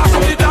rock and mash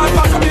up the dance,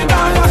 mash up the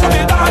dance, mash up the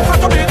dance,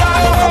 mash up the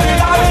dance, mash up the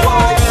dance,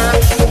 boy.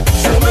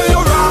 Show me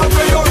your rock,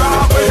 where you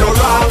rock, where you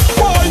rock,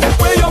 boy.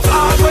 Where you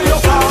fly, where you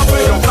fly,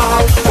 where you fly,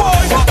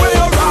 boy. Where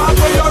you rock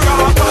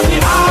on the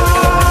heart.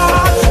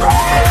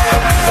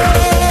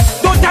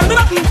 Don't tell me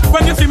nothing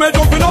when you see me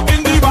jumping up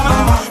in the van.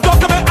 Talk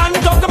to me and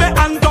talk to me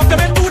and talk to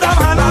me to them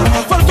hand.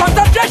 Full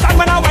concentration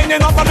when I'm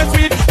winding up on the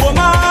sweet woman.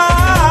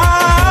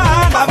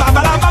 Bam, bam,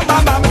 bam, bam,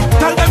 bam, bam.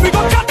 Tell them we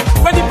go chat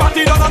when the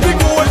party done and we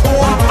going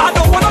home. I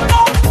don't wanna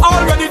know, I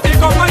already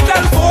take off my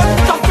cell phone.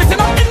 Stop pissing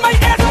up in my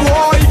head,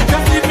 boy.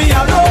 Just leave me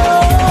alone.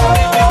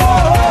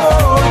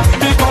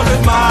 Because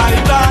it's my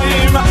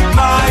time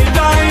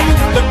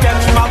to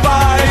catch my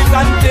vibes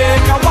and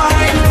take a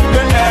wine.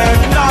 The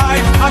end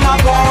night and I'm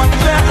going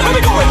to let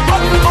me go up,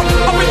 up,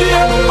 up in the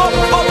air, up,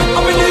 up,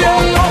 up in the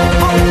air, up,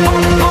 up, up,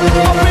 up,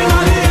 up in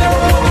the air.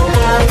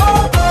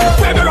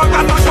 Wave the rock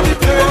and mash up the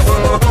place.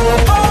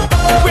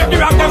 Wave the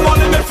rock and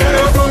all in the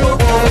face.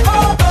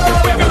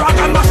 Wave the rock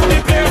and mash up the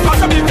place,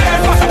 mash up the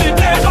place, mash up the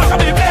place, mash up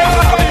the place,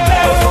 mash up the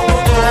place.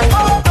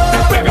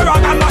 Wave the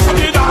rock and mash up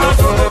the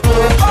dance.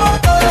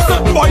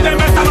 Certain boy they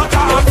mess and a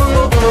chance.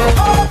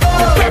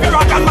 Wave the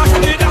rock and mash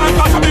up the dance,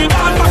 mash up the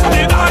dance, mash up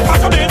the dance,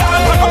 mash up the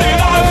dance, mash up the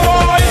dance,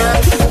 boy.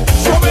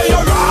 Show me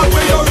your rock,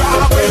 where you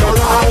rock, where you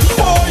rock,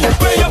 boy.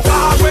 Where you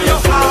fly, where you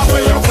fly,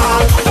 where you fly.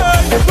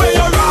 Hey, where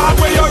you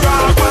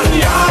rock on the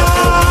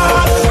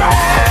yard.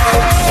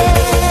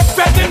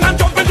 Sweating and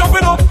jumping,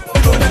 jumping up.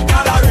 Golden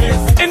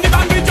calories. In the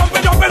band we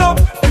jumping, jumping up.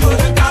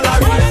 Golden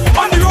calories.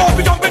 On the road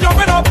we jumping,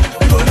 jumping up.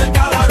 Golden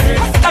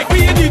calories. Like we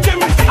in the gym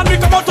and we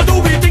come out to do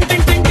we ting,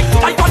 ting, ting.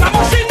 Like on a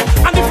machine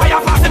and the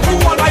fire passing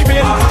through all my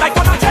veins. Like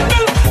on a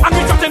treadmill and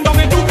we shutting down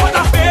into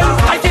water space.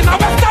 Like in a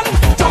western,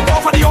 jump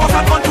off of the horse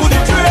and onto the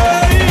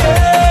train.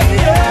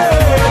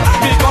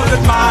 Because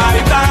it's my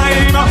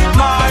time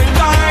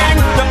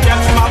to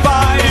catch my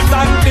vibes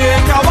and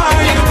take a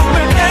wine.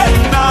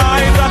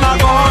 Midnight and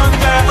I'm on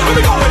there. Let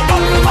me go up,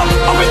 up,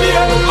 up in the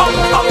air, up,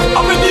 up,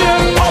 up in the air,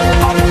 up,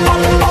 up,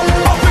 up, up,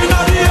 up in the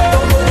air.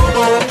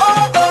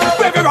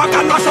 Wave the rock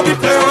and mash up the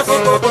place.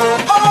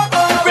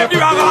 Wave the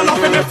rock all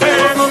up in the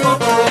face.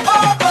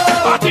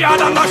 Party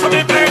hard and mash up the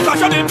place,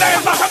 mash up the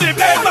place, mash up the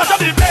place, mash up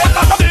the place,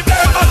 mash up the place,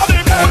 mash up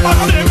the place, mash up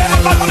the place, mash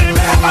up the place,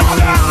 mash up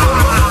the place.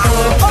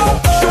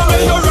 Show me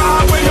your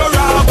rock, where you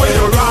rock, where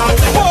you rock,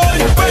 boy.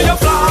 Where you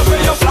fly,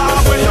 where you fly,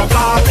 where you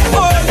fly,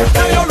 boy.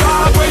 Where you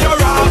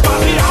rock on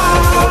the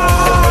heart.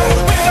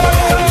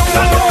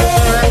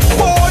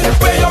 Boy,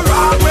 where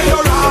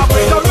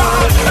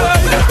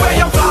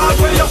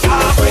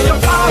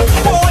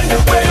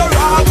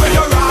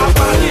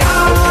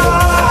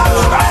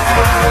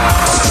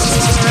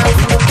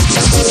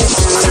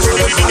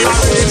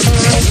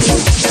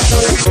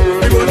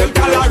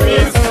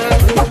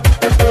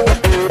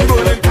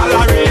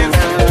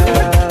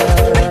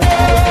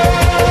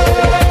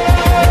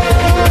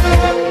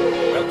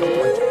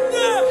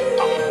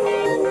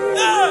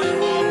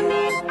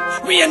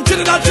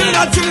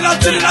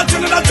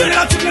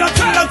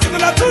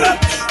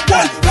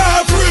Well,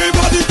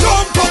 everybody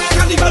jump up,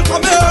 carnival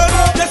come in.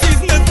 The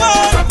season is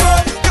mine.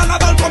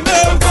 Carnival come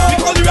in.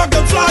 Because we are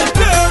gonna fly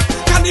here.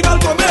 Carnival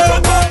come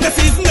in. The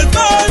season is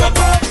mine.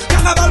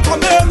 Carnival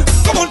come in.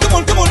 Come on, come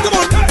on, come on, come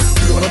on.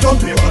 Do you wanna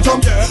jump? Do you wanna jump?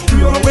 Do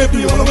you wanna wave? Do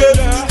you wanna wave?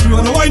 Do you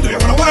wanna whine? Do you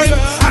wanna whine?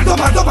 Hands up,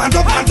 hands up, hands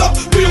up, hands up.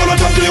 Do you wanna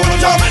jump? Do you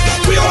wanna jump?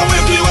 Do you wanna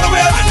wave? Do you wanna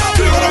wave?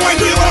 Do you wanna whine?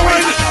 Do you wanna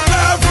whine?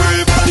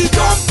 Everybody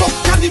jump up,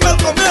 carnival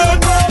come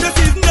in. The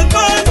season is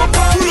mine.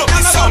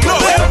 Carnival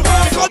come in.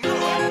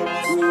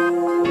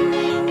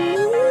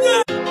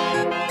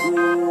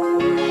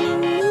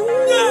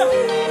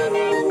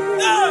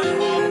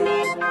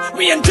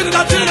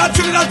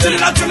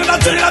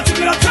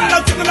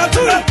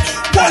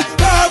 Well,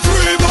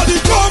 everybody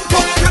jump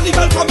up,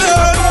 carnival come in.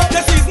 The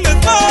season is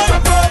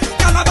mine.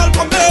 Carnival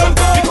come in.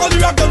 Because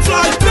we are gonna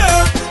fly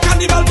here.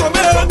 Carnival come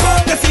in.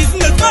 The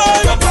season is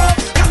mine.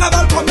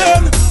 Carnival come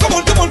in. Come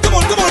on, come on, come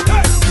on, come on.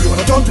 Do you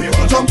wanna jump? Do you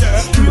wanna jump? Do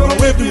you wanna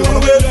wave? Do you wanna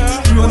wave?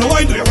 Do you wanna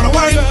whine? Do you wanna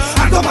whine?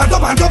 Hands up, hands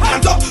up, hands up,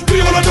 hands up. Do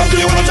you wanna jump? Do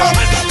you wanna jump?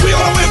 Do you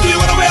wanna wave? Do you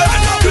wanna wave?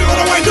 Do you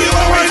wanna whine? Do you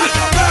wanna whine?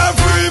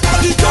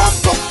 Everybody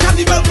jump up,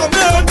 carnival come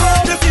in.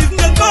 The season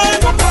is mine.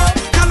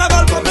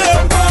 Carnival come in.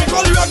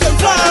 Because we are gonna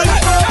fly.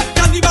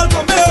 Carnival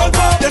come in.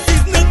 The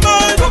season is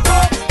mine.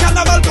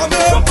 Carnival come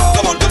in.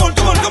 Come on, come on,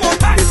 come on, come on.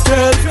 It's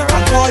girls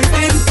and boys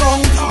in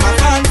song. My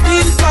hands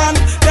in plan.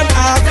 Them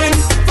having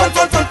fun,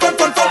 fun, fun, fun,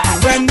 fun, fun. And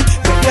when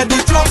they get the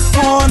drop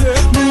on,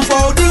 move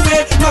out the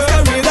way.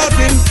 Masquerade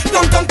in.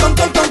 Dum, dum, dum,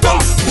 dum, dum, dum.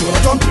 Do you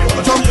wanna jump? Do you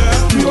wanna jump?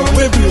 Do you wanna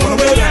wave? Do you wanna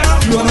wave?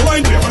 Do you wanna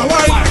whine? Do you wanna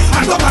whine?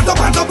 Hands up, hands up,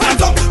 hands up,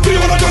 hands up. Do you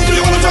wanna jump? Do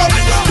you wanna jump?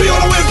 Do you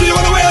wanna wave? Do you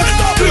wanna wave?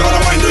 Do you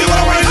wanna whine? Do you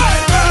wanna whine?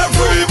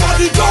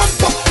 Everybody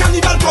jump up,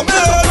 carnival come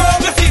in.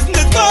 The season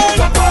is mine.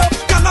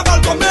 Carnival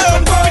come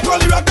in.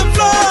 Because we rock the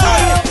fly.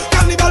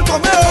 Carnival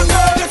come in.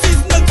 The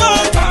season is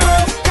mine.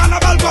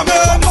 Carnival come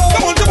in.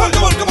 Come on, come on,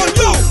 come on, come on,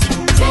 you.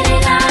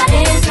 Trinidad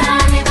is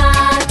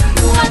carnival.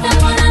 What I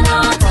wanna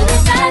know to the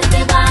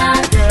festival.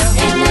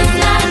 In this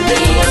land we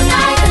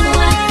unite as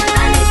one.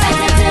 And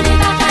excited till the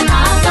back and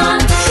all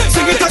done.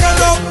 Sing it again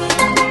now.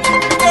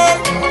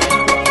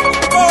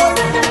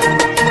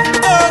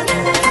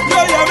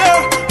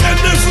 In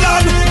this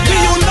land we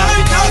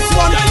unite as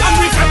one. And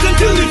we fight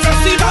until the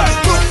festival.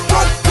 Good,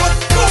 good, good,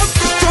 good.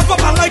 Jump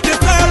up and like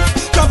yourself.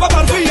 Jump up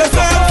and free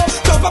yourself.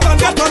 Jump up and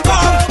get on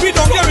board. We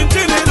don't care in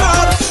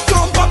Trinidad.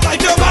 Jump up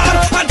like your man.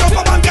 And jump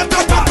up and get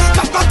on board.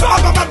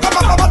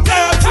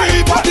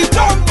 Everybody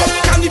jump up.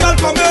 Carnival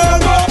come in.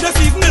 The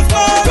season is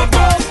mine.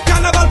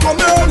 Carnival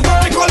come in.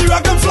 They call you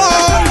rock and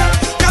fly.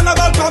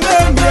 Carnival come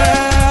in.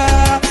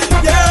 Yeah,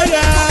 yeah,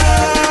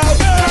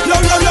 yeah. Yo,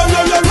 yo, yo,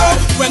 yo, yo, yo.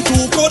 When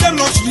two go them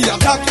launch the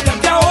attack, them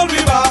can't hold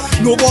me back.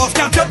 No boss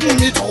can threaten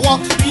me to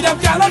walk. We them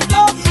cannot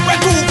stop. When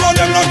two go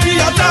them launch the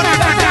attack,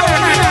 them can't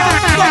hold me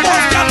back. No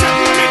boss can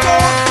threaten me to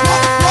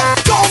walk.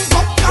 Jump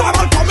up,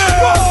 carnival come in.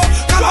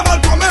 Carnival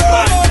come in.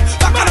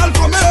 Carnival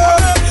come in.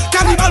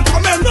 Carnival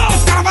come in.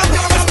 Carnival,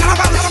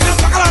 carnival, carnival,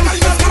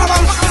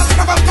 carnival,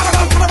 carnival,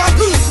 carnival,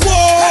 carnival.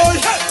 Whoa.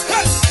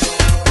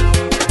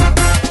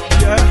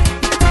 Yeah,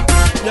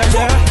 yeah,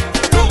 yeah, yeah.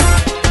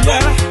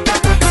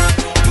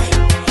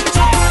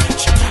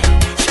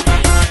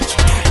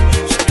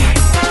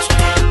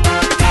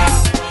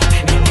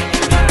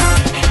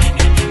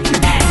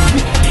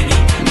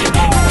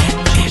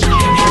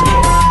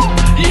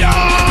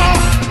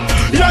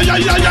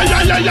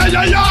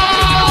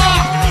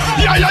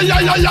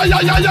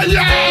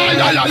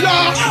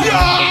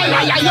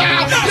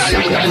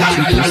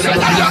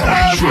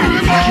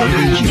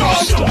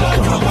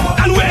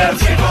 And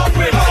wave,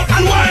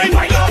 and wine,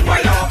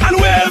 and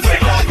wave.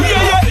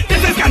 Yeah, yeah.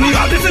 This is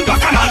carnival, this is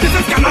bacchanal, this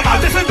is carnival,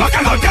 this is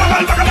bacchanal,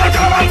 carnival, bacchanal,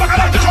 carnival,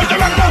 bacchanal. This is the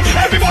rock.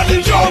 Everybody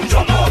jump,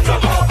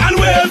 and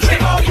wave,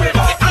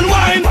 and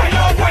wine,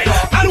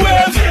 and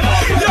wave.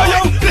 Yo, yo.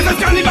 This is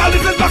carnival,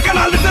 this is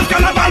bacchanal, this is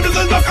carnival, this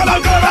is bacchanal,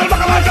 carnival,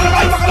 bacchanal,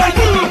 carnival, bacchanal.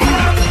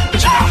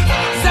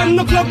 7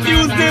 o'clock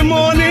Tuesday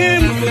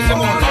morning,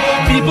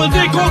 people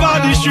take over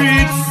the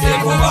streets.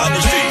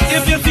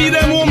 If you see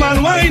them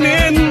woman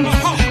whining,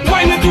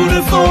 whining to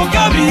the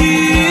soca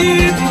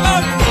beat.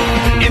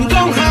 In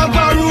don't have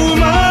a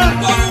rumor,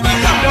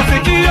 the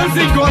KMC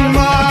gone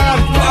mad.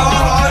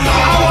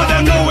 I wanna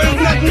know it's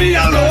not me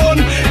alone,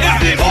 it's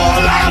the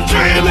whole of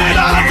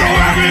Trinidad. So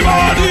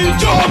everybody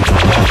jump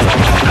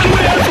and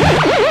wave.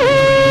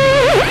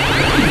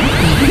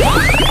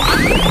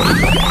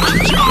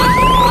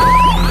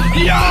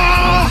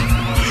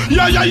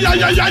 Yeah, yeah, yeah,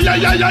 yeah, yeah, yeah,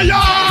 yeah, yeah,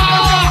 yeah.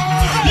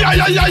 Yeah,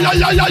 yeah, yeah, yeah,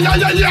 yeah, yeah, yeah,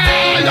 yeah, yeah,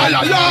 yeah,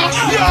 yeah, yeah.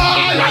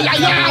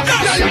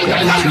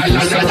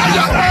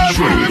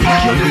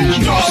 Everybody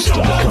just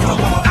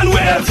and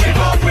wave,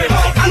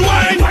 and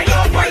wine,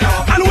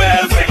 and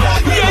wave.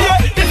 Yeah, yeah.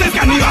 This is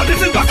carnival,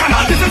 this is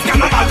bacchanal, this is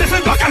carnival, this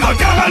is bacchanal,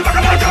 carnival,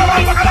 bacchanal,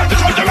 carnival, bacchanal.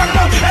 This is the rock.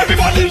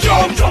 Everybody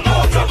jump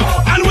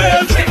and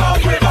wave,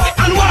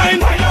 and wine,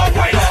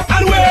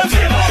 and wave.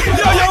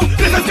 Yo, yo.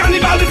 This is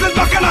carnival, this is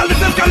bacchanal,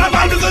 this is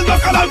carnival, this is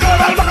bacchanal,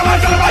 carnival, bacchanal,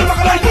 carnival,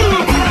 bacchanal.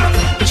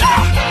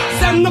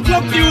 7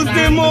 o'clock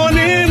Tuesday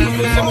morning,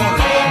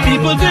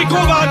 people take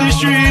over the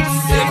streets.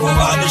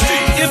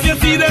 If you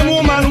see them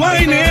woman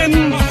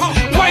whining,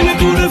 whining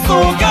to the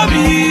soca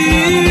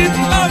beat.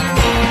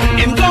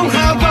 Him don't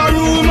have a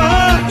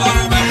rumor,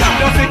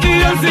 just a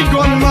KMC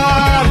gone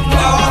mad.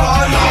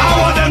 I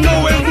want them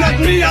know it's not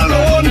me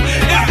alone.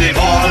 It's the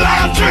whole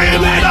lot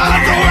dreaming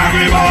out. So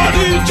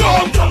everybody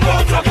jump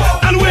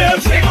and wave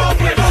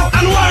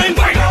and whine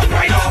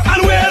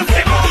and wave.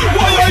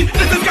 Why?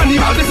 This is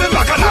carnival, this is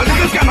bacchanal, this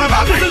is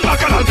carnival, this is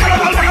bacchanal,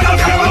 carnival, bacchanal,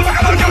 carnival,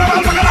 bacchanal,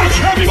 carnival, bacchanal.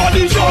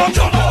 Everybody jump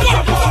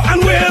and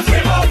wave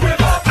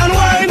and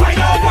whine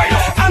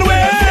and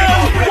wave.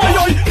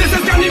 Why? This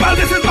is carnival,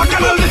 this is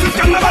bacchanal, this is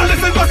carnival,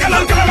 this is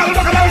bacchanal, carnival,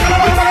 bacchanal,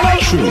 carnival, bacchanal.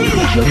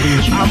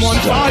 I'm on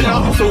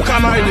fire, so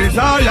come my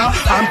desire.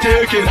 I'm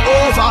taking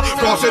over,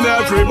 crossing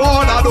every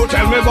border. Don't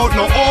tell me about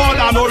no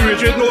order, no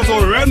rigid, no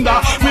surrender.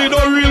 Me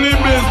don't really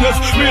business,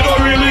 me don't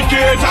really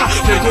cater.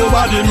 Take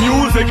over the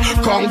music,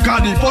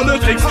 conquer the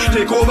politics.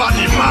 Take over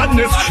the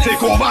madness,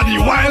 take over the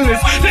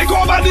wildness. Take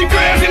over the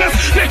craziness,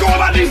 take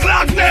over the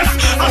slackness.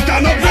 I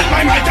stand up with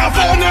my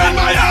microphone in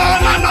my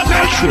hand and I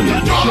tell you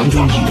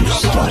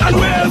and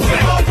wave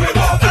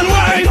and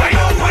whine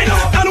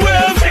and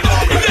wave.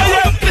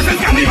 This is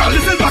carnival,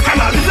 this is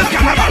bacchanal, this is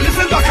carnival, this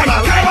is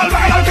bacchanal, carnival,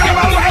 bacchanal,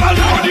 carnival, bacchanal.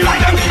 Everybody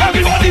like them,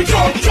 everybody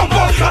jump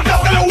up, I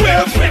tell you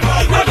wave,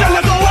 I tell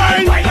you to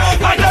whine,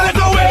 I tell you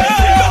to wave.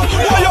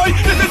 Oi,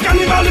 this is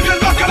carnival, this is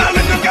bacchanal,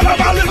 this is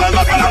carnival, this is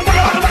bacchanal,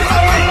 bacchanal,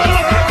 bacchanal.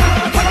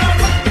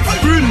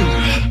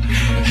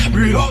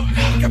 Breathe out,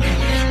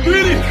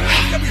 breathe in,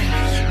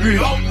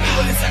 breathe out,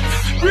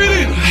 breathe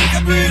in,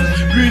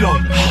 breathe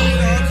out,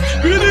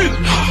 breathe in.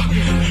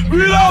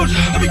 Breathe out.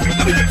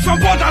 From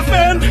Port of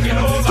Spain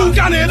to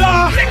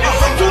Canada,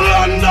 to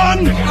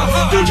London,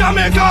 to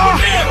Jamaica,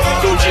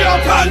 to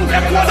Japan,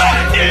 Ecuador,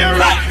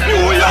 Iraq,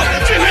 New York,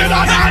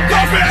 Trinidad and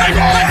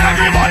Tobago.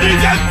 Everybody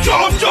just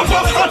jump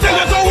up. I tell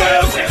you to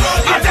wave,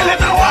 I tell you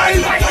to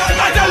whine,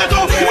 I tell you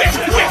to whip.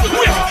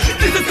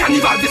 This is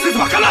carnival, this is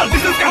bacchanal,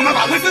 this is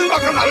carnival, this is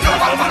bacchanal,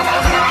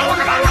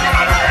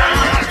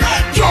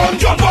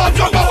 jump up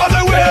on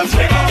the waves.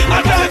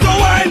 I tell you to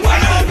whine,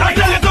 I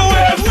tell you to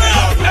wave.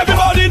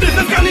 Everybody, this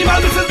is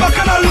carnival, this is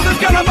bacchanal, this is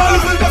carnival,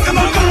 this is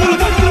bacchanal.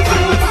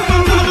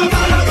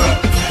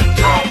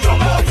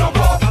 Jump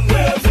up and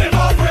wave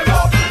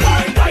up,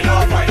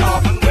 wind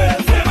up and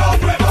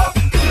wave up.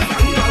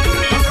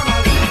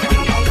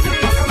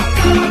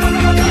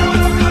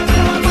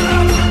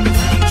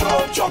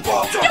 Jump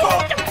up.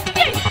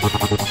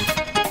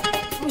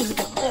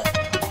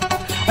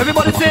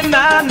 Everybody say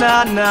na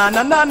na na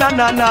na na na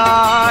na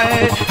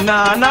na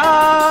na.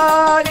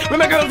 With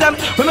my girls them.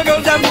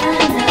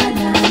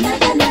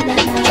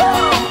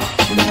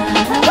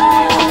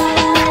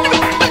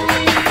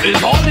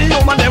 It's all the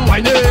woman them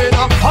whining,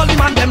 all the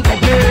man them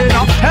talking,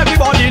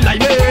 everybody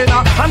lining,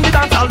 and the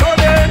dance all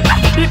rolling.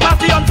 The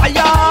party on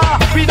fire,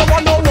 we don't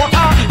want no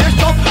water. Just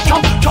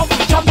jump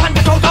and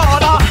get out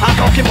order. I'm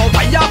talking about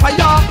fire,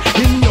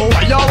 in your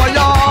wire.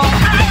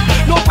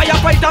 No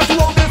firefighters who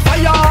out the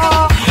fire.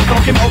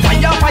 Talking about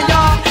fire,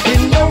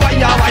 in your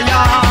wire.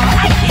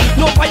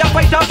 No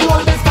firefighters who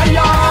out the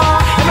fire.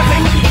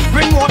 Everything,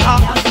 bring water,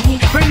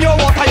 bring your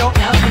water, yo.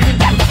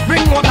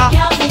 Bring water,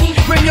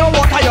 bring your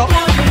water, yo.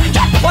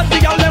 What the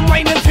girl them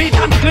whining feet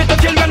and little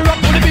children rock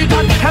to the beat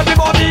and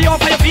everybody on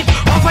fire feet,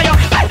 on fire.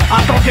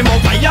 I'm talking about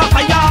fire,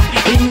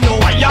 in your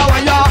wire.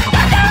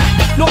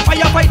 No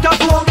firefighters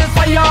who out the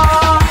fire.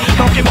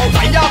 Talking about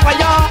fire,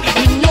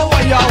 in your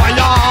wire.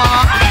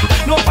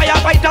 No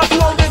firefighters who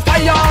out the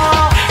fire.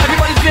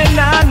 Everybody say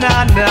na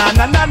na na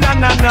na na na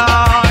na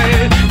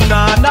na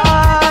na.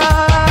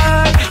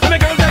 Let me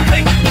girls them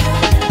sing.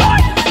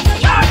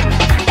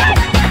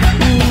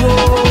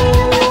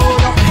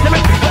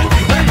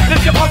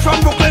 If you come from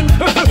Brooklyn,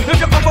 if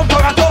you come from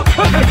Toronto,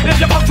 if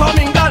you come from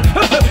England,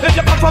 if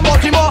you come from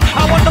Baltimore,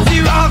 I want to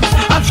see rocks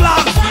and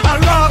flags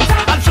and rocks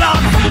and flags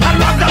and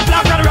rocks and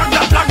flags and rocks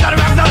and flags and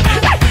rocks and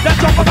then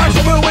jump up and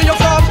show me where you're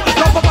from.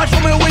 Jump up and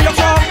show me where you're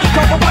from.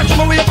 Jump up and show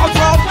me where you come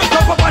from.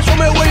 Jump up and show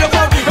me where you're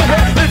from.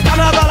 It's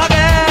carnival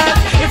again.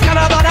 It's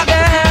carnival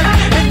again.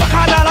 It's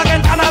bacchanal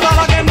again. Carnival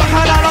again.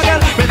 Bacchanal again.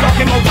 We're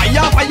talking about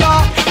fire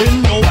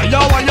in your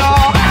wire.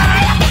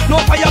 No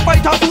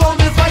firefighter to hold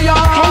this fire.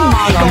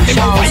 Marlon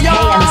Charles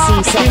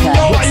KMC Soca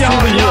Hits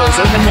through the years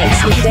in the mix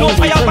with No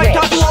Davey for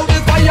firefighter to Rich. hold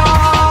this fire.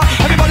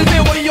 Everybody say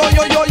yo yo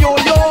yo yo yo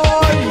yo.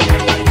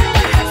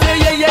 Say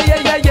yeah.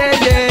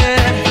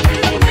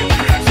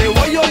 Say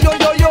yo yo yo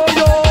yo yo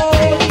yo.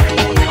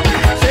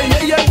 Say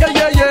yeah.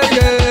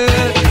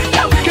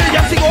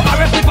 KMC go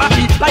arrest the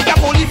party like a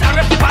police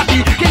arrest the party.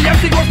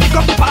 KMC go stick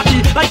up the party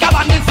like a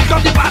bandit stick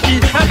up the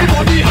party.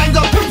 Everybody hands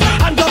up.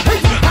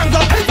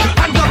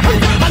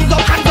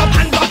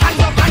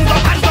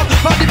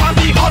 But the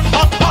party hot.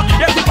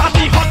 Yes, the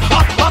party hot.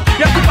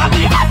 Yes, the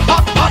party hot.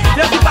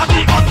 Yes, the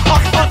party hot.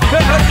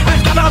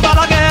 It's carnival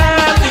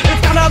again.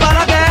 It's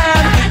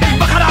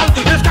bacchanal.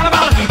 It's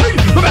carnival.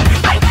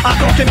 I'm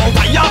talking about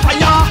fire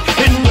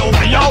in your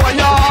wire.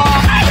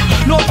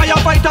 No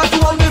firefighter to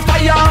hold this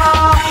fire.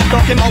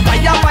 Talking about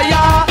fire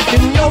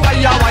in your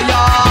wire.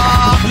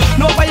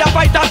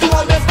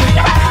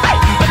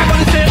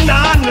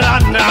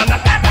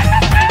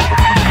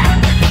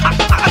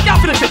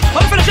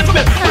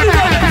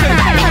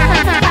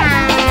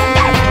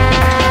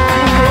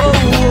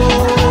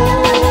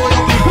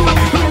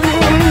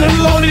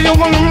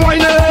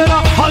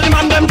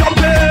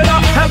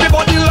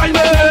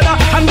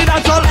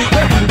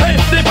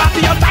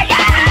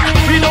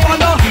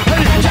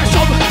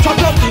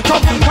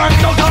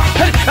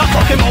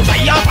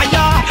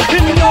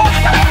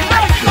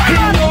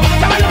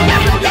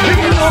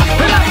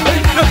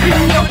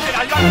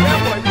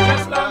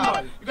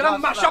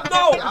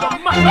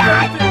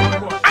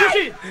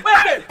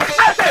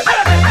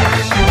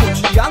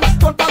 Gucci and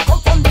stunt back up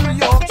from New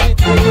York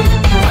City.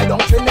 I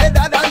don't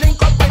Trinidad and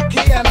link up with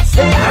KMC.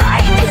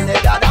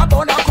 Trinidad and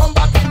gonna come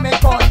back in my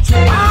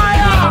country.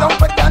 Don't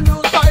put the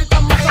new style to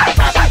my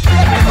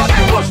everybody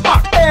push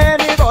back.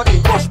 Anybody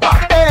push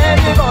back.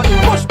 Anybody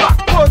push back.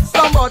 Put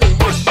somebody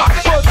push back.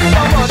 Put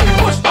somebody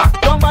push back.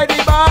 Down by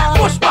the bar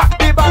push back.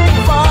 The back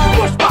too far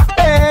push back.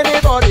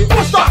 Anybody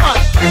push back.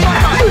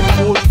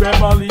 Push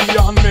Beverly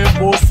and me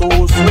post so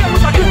sweet.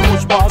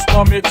 Push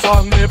Master Mix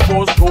and me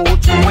post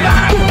Gucci.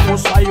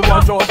 Push Iowa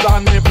George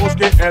and me post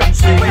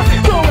KMC.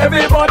 So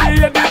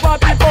everybody in the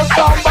party push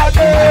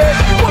somebody.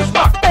 Push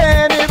back.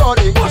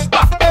 Anybody push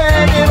back.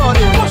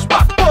 Anybody push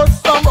back. Put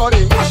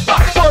somebody push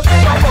back. Put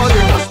somebody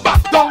push back.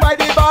 Down by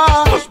the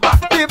bar push back.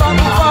 The back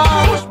too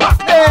far push back.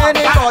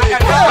 Anybody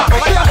push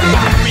back.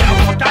 We have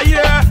water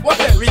here. What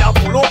else? We have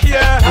polo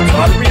here.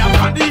 We have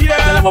candy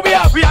here.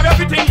 We have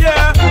everything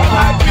here.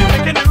 We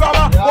making the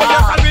rubber. Oh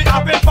yes, and we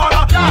have it for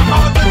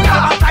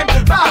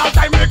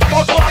time we come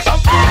out to have some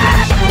fun.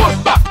 Push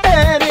back.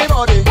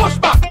 Anybody push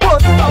back.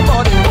 Put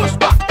somebody push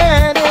back.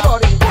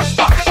 Anybody push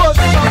back. Put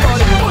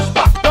somebody push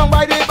back. Down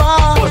by the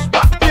bar push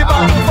back. The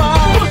back too far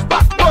push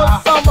back. Put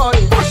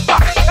somebody push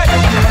back.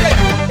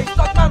 Hey,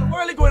 stop man, what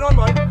really going on,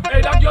 man?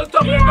 Hey, that girl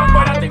stop me,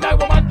 boy, that thing that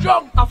woman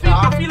drunk. I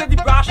feel like the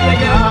brash there,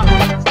 yeah.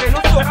 Hey, no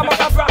talk about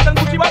that brash and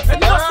Gucci, but it's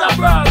not that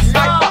brash.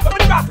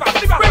 Bring the brash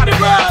back, bring the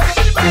brash.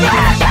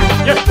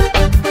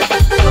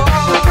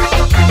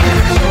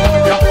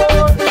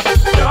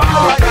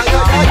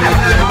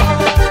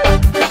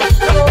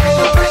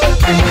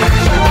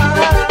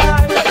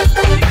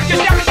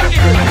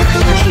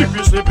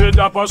 Sippy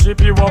dapper,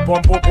 sippy wap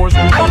on popos.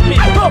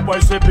 Boy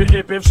sippy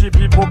hip hip,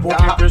 sippy popo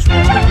hip hip.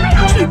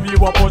 Sippy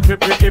wap on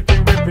pippy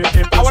hipping whippy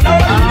hip.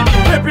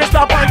 Pippy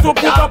stop and to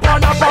put up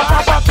on a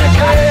papa.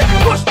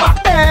 Push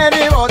back.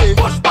 Anybody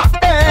push back.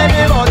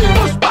 Anybody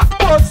push back.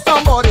 Put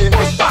somebody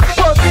push back.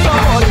 Put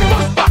somebody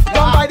push back.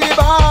 Down by the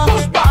bar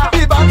push back.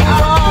 The back too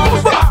far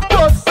push back.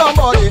 Put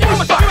somebody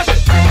push back.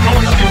 I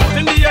want to see foot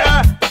in the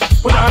air.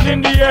 Put hand in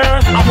the air.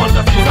 I want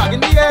to see flag in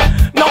the air.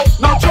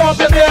 No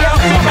trouble there.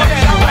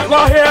 Go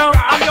here.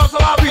 I'm just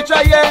a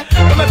preacher, yeah.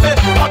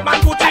 Hot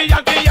man Gucci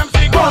and KMC.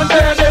 Go on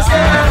there this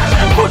year.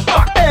 Push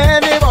back.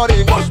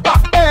 Anybody push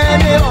back.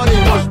 Anybody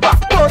push back.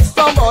 Put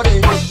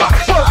somebody push back.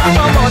 Put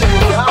somebody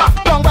push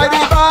back. Down by the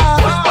bar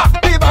push back.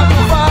 The back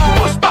too far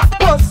push back.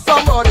 Put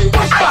somebody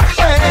push back.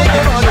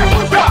 Anybody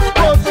push back.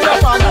 Put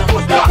somebody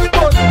push back.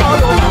 Put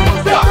all over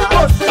push back.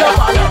 Put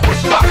somebody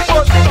push back.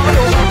 Put all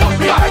over push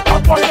back. Be like the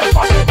push it.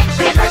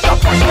 Be like the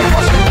push it.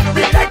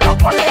 Be like the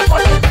push it.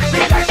 Be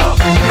like the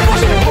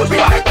push it. Be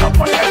like the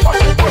push it.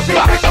 Be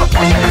like the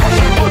push it.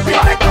 Be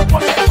like the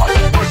push it.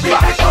 Be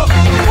like the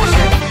push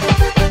it.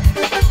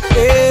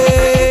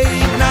 Hey,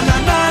 na na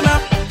na na,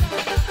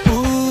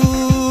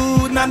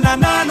 ooh na na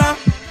na na,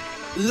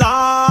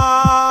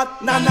 Lord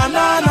na na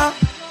na na.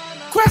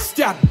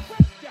 Question: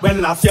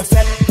 when last you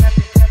set?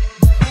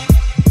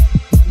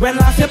 When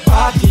last you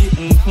party?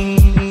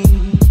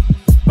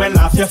 When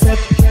last you set?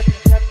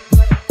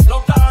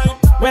 Long time.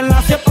 When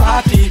last you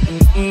party?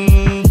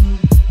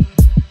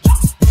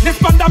 This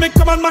pandemic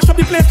come and mash up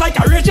the place like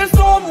a raging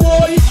storm,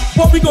 boy.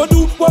 What we go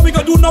do? What we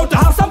go do now to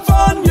have some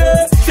fun,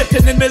 yeah?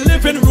 Sitting in my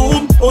living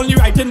room, only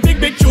writing big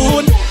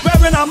tune.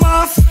 Wearing a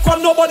mask,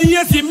 from nobody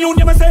is immune.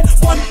 You may say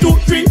 1, 2,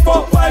 3,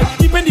 4, 5.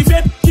 Keeping the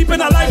faith,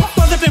 keeping alive.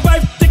 Positive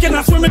vibe, taking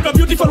a swim with a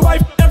beautiful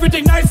wife.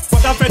 Everything nice,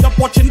 but I'm fed up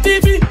watching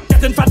TV.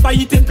 Getting fat by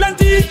eating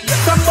plenty.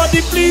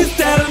 Somebody please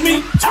tell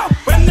me,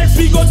 when next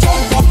we go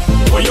jump up?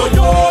 Boy yo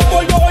yo,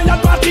 boy yo, your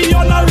party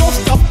on a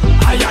rooftop.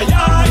 Ay ay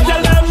ay,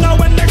 tell them now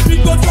when next we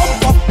go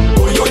jump up.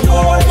 Boy yo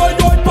yo,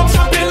 pop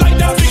champagne like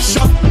the big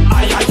shot.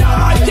 Ay ay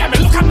ay, yeah me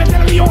look at me,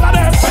 tell me all of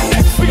them. When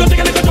next we go take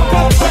a little jump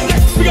up? When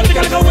next we go take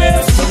a little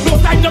waste? No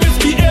time to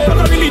misbehave, but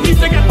I really need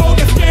to get out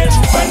the stage.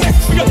 When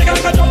next we go take a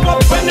little jump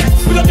up? When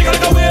next we go take a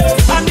little waste?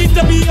 I need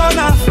to be on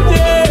a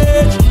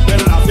stage.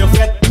 When last you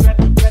fet?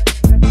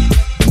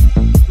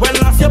 When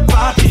last you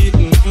party?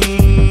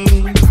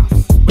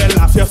 When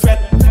last you fet?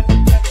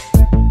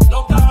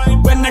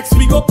 When next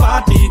we go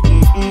party?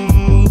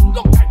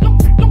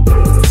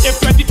 If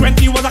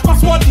 2020 was a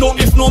crossword, no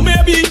if, no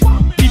maybe.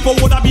 People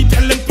would have been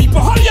telling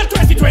people, hurry up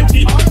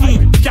 2020.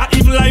 Can't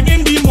even line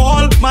in the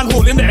mall, man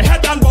holding their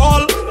head and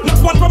ball.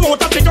 Not one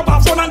promoter take up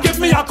a phone and give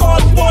me a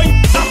call, boy.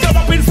 After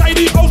up inside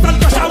the house and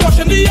pressure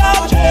washing the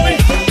yard, boy.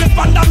 This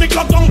pandemic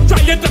lockdown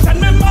trying to send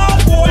me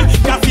mad, boy.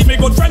 Can't see me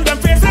good friend them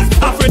faces,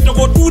 afraid to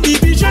go to the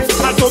beaches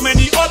and so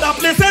many other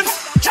places.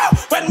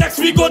 When next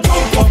we go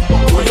jump up?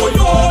 Boy yo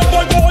yo,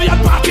 boy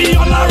and party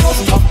on a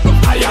rooftop.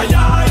 Ay ay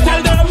ay,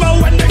 tell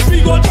them when next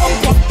we go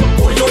jump up?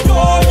 Boy yo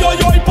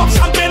yo, pop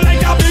champagne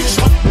like a big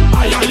shot.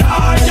 Ay ay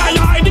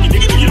ay,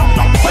 diggy up.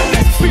 When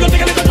next we go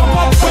take a little jump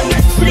up? When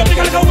next we go take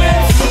a little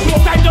waste? No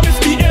time to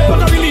misbehave, but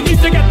I really need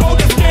to get out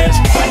the stage.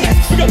 When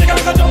next we go take a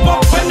little jump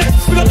up? When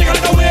next we go take a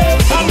little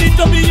waste? I need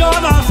to be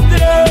on a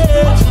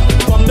stage.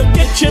 From the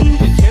kitchen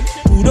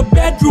to the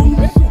bedroom,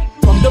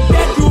 from the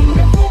bedroom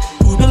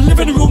to the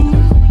living room,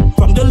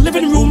 from the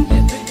living room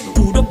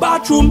to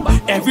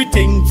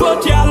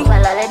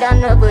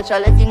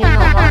spiritual thing, you know,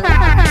 man.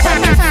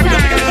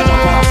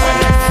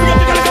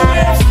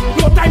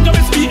 No time to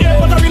misbehave,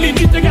 but I really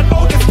need to get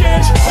out the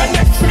stage. When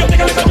next we gonna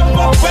take a little jump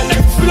off, when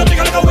next we gonna take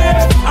a little wave,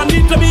 I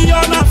need to be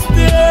on a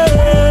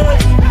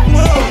stage.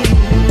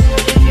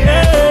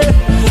 Yeah,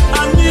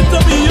 I need to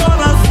be on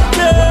a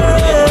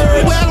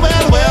stage. Well.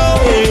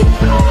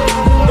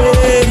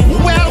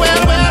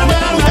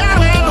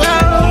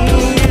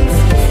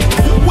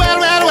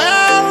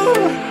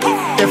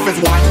 If it's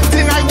one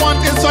thing I want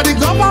is for the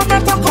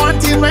government to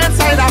continue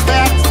inside of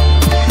it.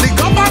 The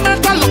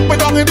government to look me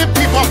down in the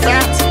people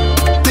fat.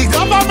 The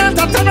government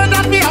to tell me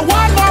that me a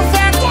one more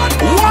fat,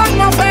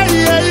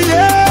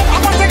 yeah. I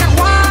want to get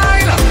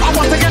wild, I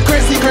want to get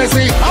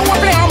crazy. I want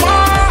to play a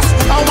mask,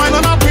 I want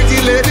on a pretty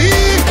lady.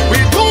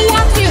 We do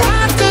what we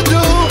have to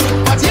do,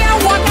 but yeah,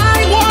 what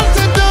I want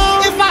to do.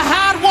 If I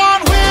had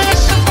one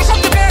wish, mash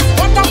up the place,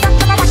 one more fat,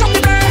 mash up the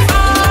place.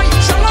 I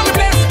shall love the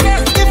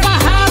place. If I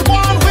had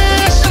one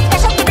wish,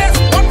 mash up the place,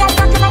 one more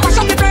fat, mash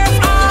up the place.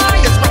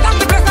 I it's my time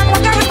to place, I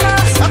want the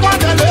place. I want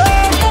the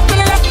love. Move to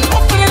the left,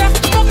 move to the left,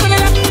 move to the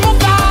left, move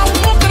down,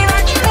 move to the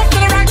right, move to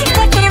the right,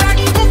 move to the right,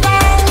 move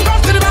down, run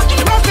to the back,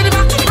 run to the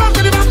back, run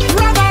to the back,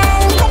 run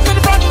down, come to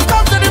the front,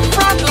 come to the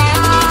front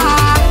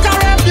line.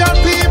 Caribbean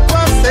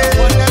people say,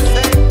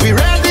 we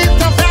ready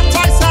to fight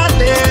twice a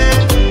day.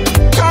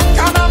 Come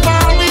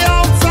carnival, we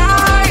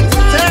outside.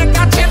 Take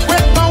a trip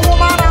with my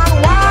woman and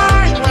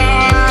wine.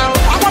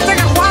 I want to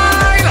get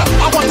wild,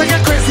 I want to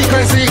get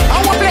crazy. I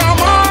want to play a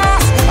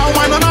mask, I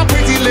want on a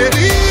pretty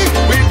lady.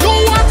 We do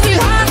what we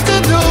have to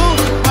do,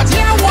 but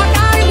yeah, what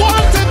I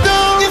want to do.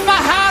 If I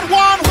had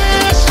one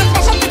wish,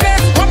 mash up the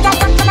place, one more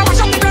fat,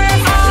 mash up the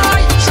place.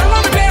 I shall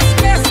love the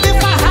place.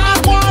 If I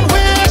had one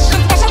wish,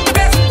 mash up the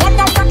place, one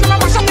more fat,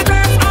 mash up the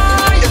place.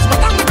 I it's my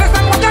time to place,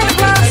 I want the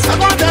place. I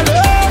want the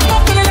love.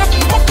 Move to the left,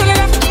 move to the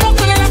left, move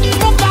to the left,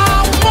 move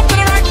down, move to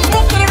the right,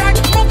 move to the right,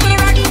 move to the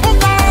right, move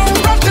down,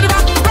 run to the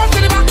back, run to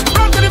the back,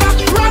 run to the back,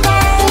 run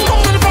down,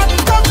 come to the front,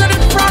 come to the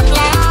front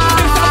line.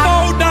 It's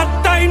about that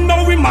time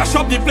now we mash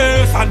up the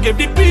place and give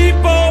the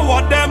people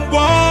what them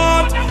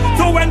want.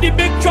 So when the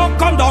big truck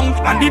come down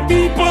and the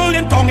people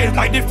in town, it's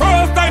like the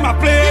first time I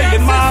play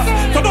in mass.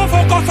 So don't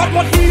focus on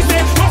what he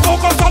say, don't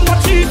focus on what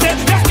she say.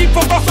 Let's keep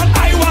focus on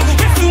Iowa.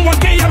 Listen what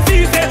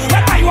KMC say.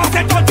 When Iowa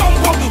said to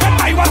jump up, when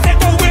Iowa said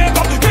to wave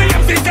up,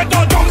 KMC said to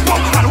jump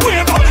up and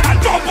wave up and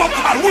jump up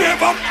and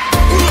wave up.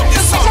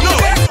 This song now.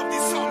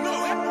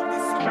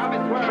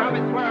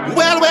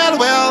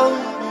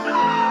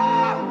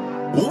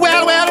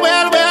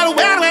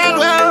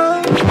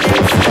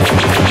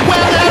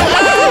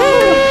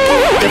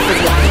 If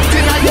it's one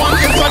thing I want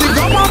is for the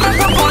government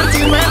to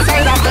continue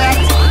inside of it.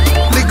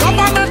 The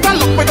government to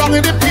look me down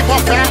in the people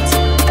fat.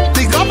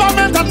 The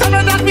government to tell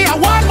me that me a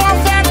one more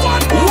fat,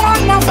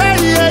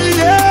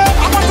 yeah.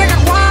 I want to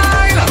get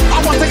wild, I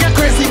want to get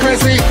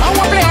crazy. I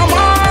want to play a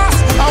mask,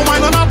 I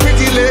want on a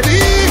pretty lady.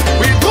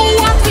 We do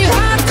what we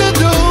have to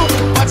do,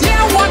 but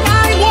yeah, what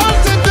I want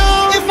to do.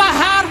 If I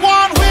had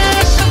one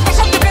wish, mash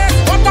up the place,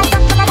 one more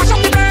fat, mash up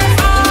the place.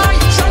 I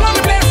shall love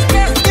the place.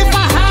 If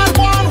I had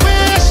one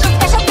wish,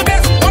 mash up the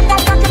place, one more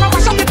fat,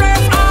 mash up the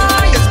place.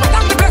 I it's my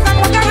time to place, I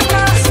want the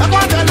place. I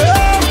want the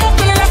love. Move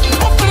to the left,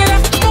 move to the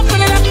left, move to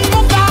the left,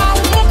 move down,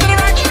 move to the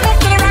right, move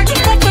to the right,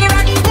 move to the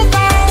right, move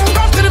down,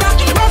 run to the back,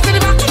 run to the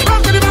back,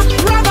 run to the back,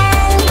 run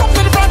down,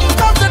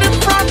 come to the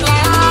front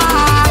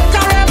line.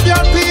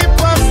 Caribbean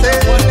people say,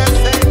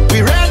 we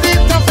ready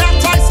to fight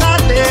twice a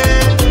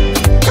day.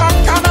 Come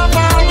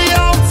carnival, we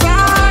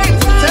outside.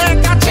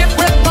 Take a trip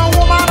with my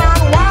woman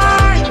and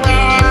wine.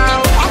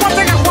 I want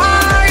to get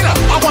wild,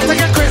 I want to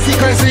get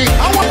crazy.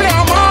 I want to play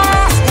a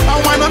mask, I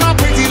want on a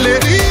pretty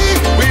lady.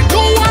 We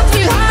do what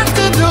we have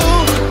to do,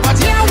 but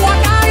yeah, what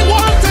I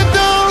want to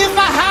do. If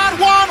I had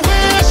one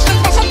wish,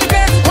 mash up the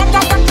place, one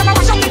more fat,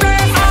 mash up the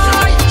place.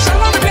 I shall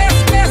love the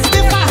place.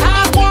 If I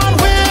had one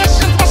wish,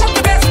 mash up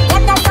the place,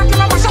 one more fat,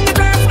 mash up the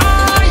place.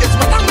 I it's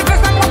my time to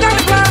place, I want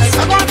the place.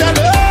 I want the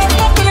love.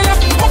 Move to the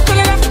left, move to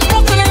the left,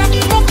 move to the left,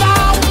 move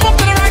down, move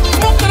to the right,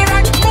 move to the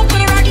right, move to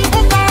the right,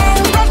 move down,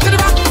 run to the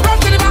back, run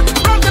to the back,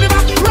 run to the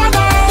back, run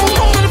down,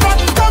 come to the front,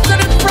 come to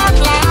the front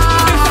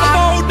line. It's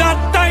about that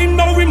time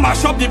now we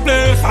mash up the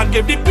place and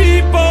give the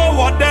people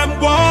what them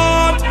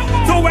want.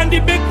 So when the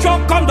big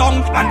truck come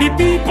down and the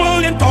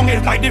people in town,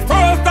 it's like the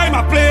first time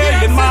I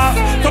play in mass.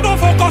 So don't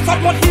focus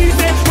on what he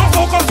say, don't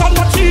focus on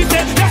what she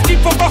say. Let's keep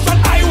focus on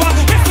Iowa.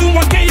 Listen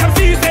what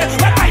KMC say.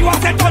 When Iowa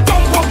said to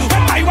jump up,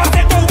 when Iowa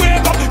said to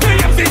wave up,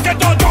 KMC said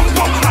to jump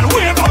up and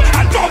wave up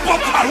and jump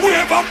up and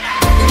wave up.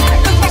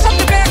 Mash up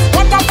the place,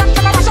 one more fat,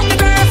 mash up the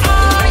place.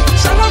 I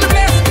shall love the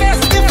place.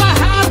 If I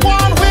had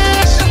one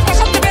wish,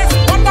 mash up the place,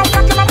 one more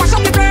fat, mash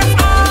up the place.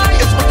 I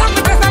it's my time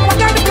to place, I want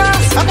the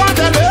place. I want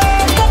the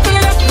love. Move to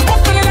the left,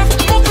 move to the left,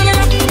 move to the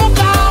left, move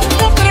down,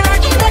 move to the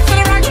right, move to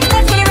the right,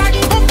 move to the right,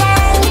 move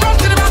down, run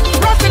to the back,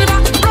 run to the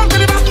back, run to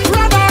the back,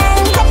 run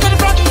down,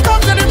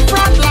 come to the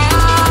front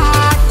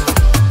line.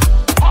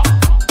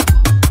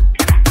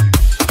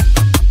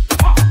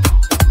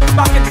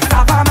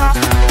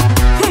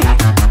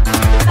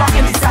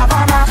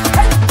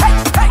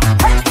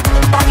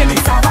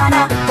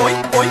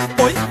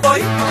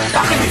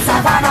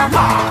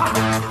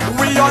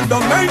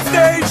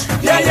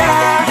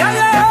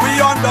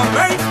 the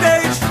main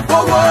stage.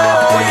 Whoa,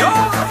 whoa,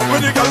 yeah. When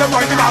the girl them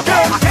winding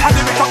again, and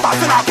the makeup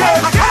passing again,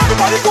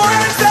 everybody go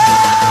and say,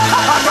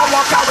 I don't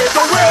walk away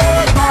the way.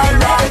 My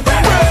right,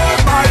 way,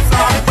 my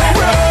side,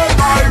 way,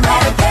 my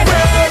right,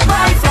 way,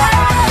 my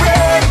side,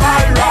 way,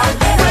 my right,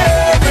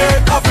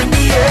 way, up in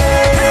the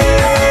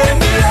air.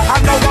 I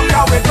don't walk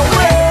away the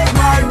way.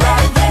 My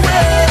right,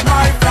 way,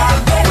 my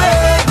side, way,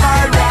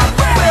 my right,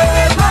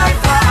 way, my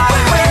side,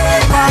 way,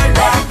 my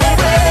right,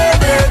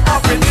 way,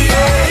 up in the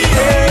air.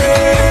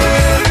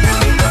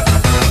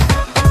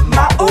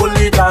 My old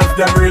leaders,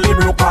 them really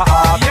broke my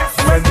heart.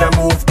 When they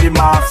moved the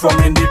mass from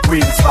in the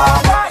Queen's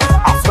Park,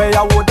 I swear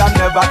I would have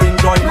never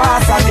enjoyed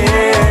mass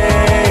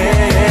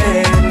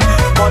again.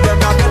 But them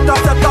now get a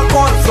set of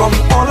calls from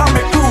all of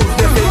my crews.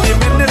 They say the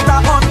minister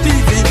on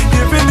TV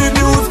giving the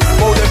news.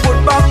 Oh, they put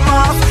back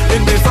mass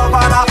in the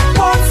savannah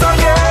once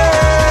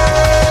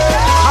again.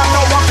 I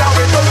know what I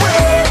will do.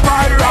 Way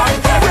my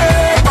right,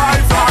 way my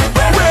side,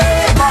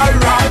 way my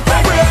right,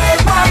 way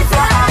my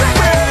side,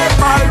 way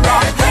my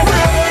right,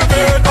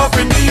 way up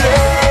in the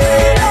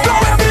air. So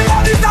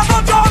everybody's have a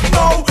job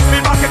now. We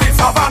back in the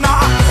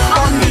savannah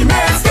on the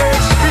main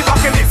stage. We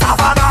back in the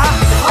savannah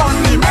on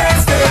the main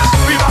stage.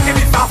 We back in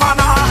the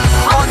savannah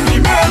on the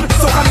main.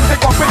 So can you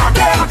take up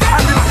again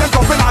and we back and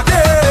jumping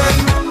again.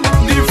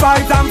 The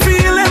fight I'm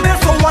feeling is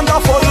so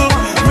wonderful.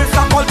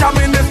 Mr. Culture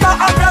Minister,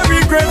 I'm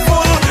very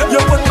grateful. You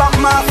put back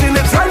mass in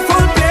its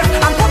rightful place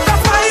and put the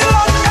smile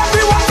on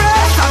everyone's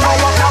face. And now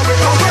what can we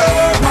do? Way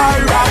my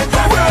right,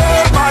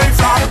 way my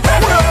side,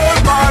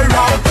 way my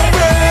right,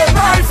 way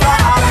my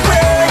side,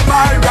 way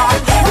my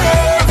right,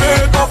 way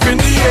up in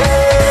the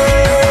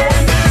air.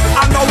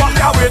 And now what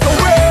can we do?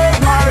 Way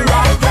my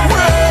right,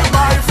 way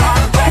my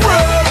side,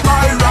 way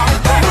my right,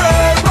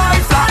 way my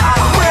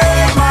side, way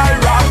my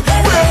right,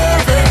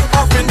 way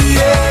up in the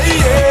air.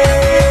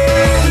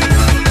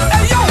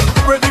 Hey yo,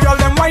 where the girl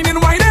them whining,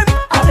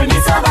 Up in the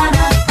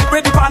savannah,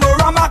 where the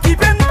panorama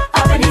keeping.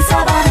 up in the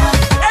savannah,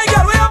 Hey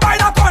girl, where you buy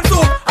that one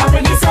too? up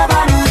in the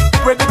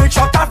savannah, Where the big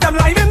shot have them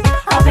lining.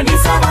 up in the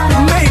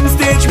savannah. Main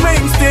stage,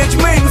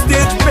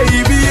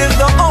 baby, is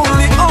the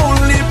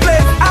only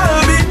place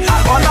I'll be.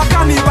 On a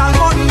carnival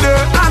Monday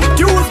and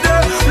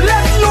Tuesday,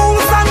 let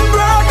loose and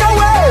break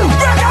away,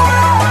 break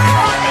away.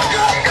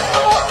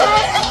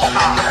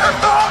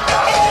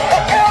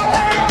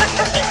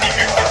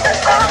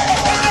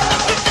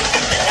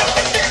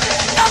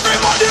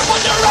 Everybody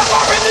put your rock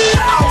up in the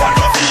air. I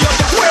wanna see you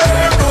get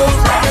where goes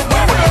rock,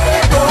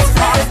 where goes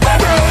rock,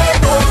 where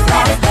goes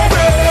rock,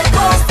 where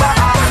goes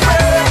rock,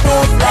 where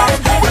goes rock,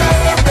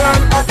 where them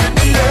up in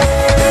the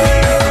air.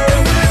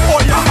 Oh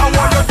yeah, I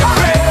wanna get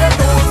where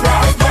goes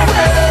rock,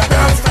 where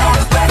them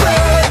rock,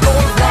 where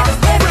goes rock,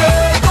 where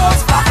goes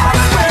rock,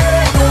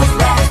 where goes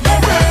rock,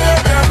 where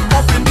them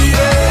up in the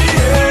air.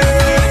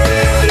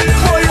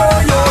 Oh yo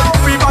yo,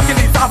 we back in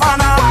the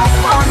savannah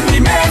on the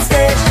main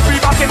stage. We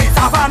back in the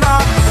savannah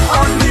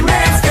on the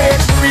main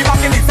stage. We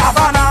back in the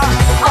savannah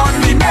on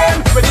the main.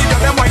 We need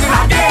them whining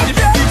again,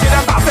 DJ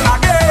them passing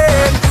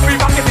again. We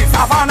back in the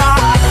savannah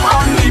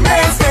on the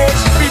main stage.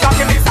 We back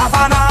in the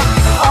savannah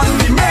on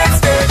the main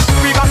stage.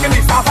 We back in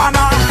the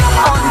savannah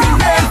on the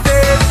main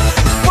stage.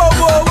 Whoa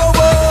whoa whoa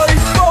whoa,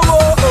 whoa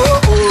whoa whoa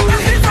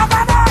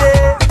whoa.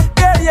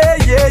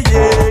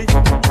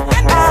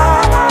 Yeah.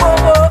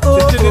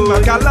 Sitting in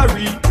my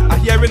gallery, I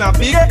hearing a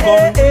big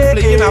bong,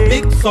 playing a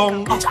big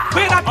song.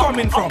 Where that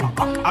coming from?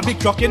 A big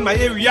truck in my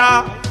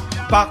area.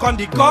 Back on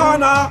the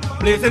corner,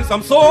 blazing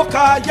some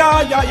soca,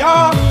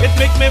 yeah. It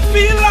makes me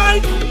feel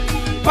like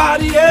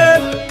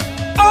partying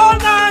all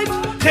night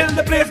till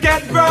the place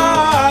get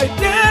bright.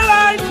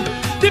 Daylight,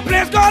 the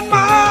place gone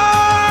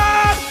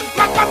mad.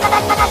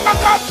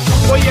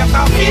 Oh yes,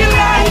 I feel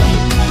like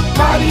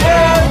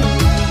partying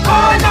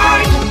all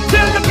night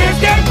till the place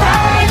get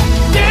bright.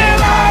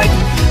 Daylight,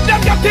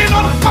 them getting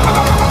on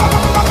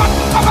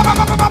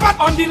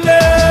the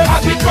left, I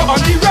did draw on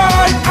the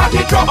right, I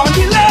did draw on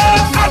the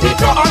left, I did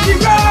draw on the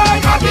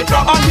right, I did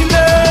draw on the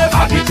left,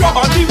 I did draw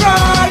on the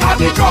right, I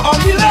did draw on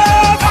the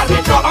left, I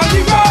did draw on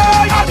the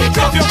right, I did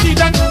draw. You see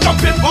them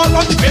jumping all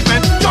on the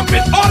pavement,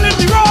 jumping all in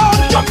the road,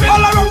 jumping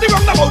all around the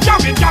roundabout,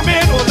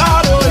 jamming, oh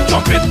lord, oh,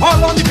 jumping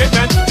all on the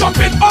pavement,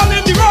 jumping all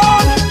in the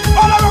road,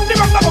 all around the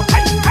roundabout.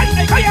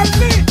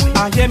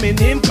 I hear me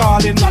name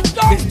calling.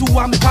 This two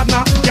are my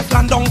partner. Just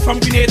land down from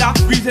Grenada,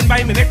 reason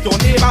by me next door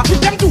neighbor.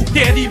 Them two,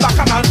 they're the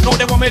bacchanal. Now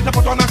they want me to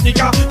put on a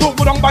sneaker. Don't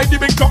go down by the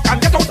big truck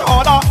and get out the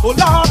order. Oh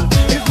lord,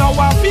 it's now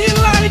I feel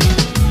like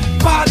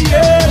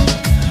partying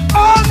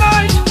all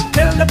night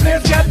till the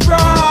place get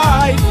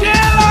bright.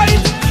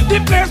 Daylight, the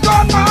place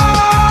gone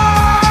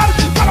mad.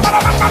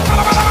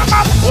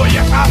 Oh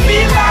yes, I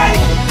feel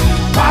like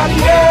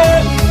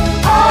partying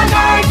all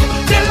night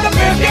till the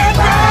place get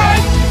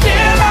bright.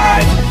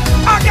 Daylight,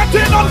 I get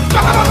it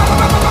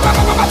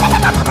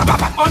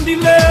on the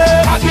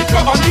left, I did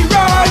draw on the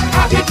right,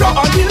 I did draw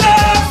on the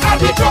left, I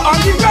did draw on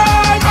the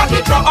right, I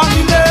did draw on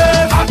the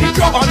left, I did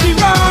draw on the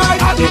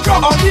right, I did draw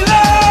on the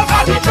left,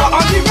 I did draw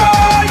on the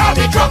right, I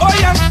did draw. Oh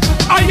yes,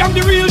 I am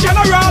the real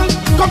general.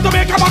 come to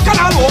make a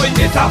bacchanal, boy.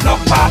 It's a block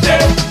party,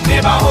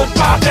 neighborhood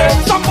party.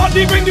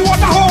 Somebody bring the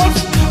water hose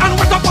and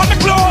wet up on the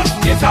clothes.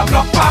 It's a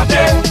block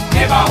party,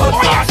 neighborhood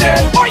party.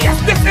 Oh yes,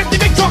 this is the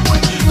big truck.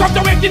 Come to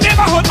wake the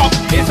neighborhood up.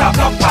 It's a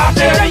block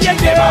party,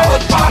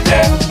 neighborhood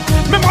party.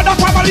 My mother,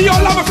 family,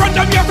 all of my friends,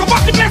 them here to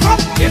back the place up.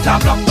 It's a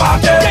block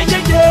party,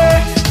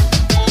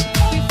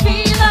 We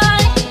feel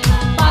like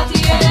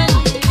partying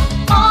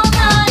all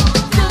night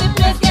till the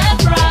place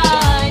gets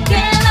right.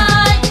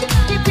 Daylight,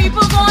 the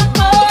people going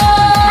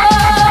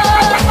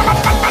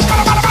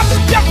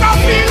Yes, I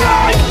feel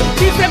like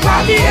it's a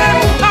party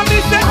and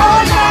this is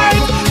all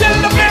night till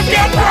the place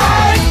gets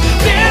right.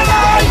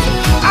 Daylight,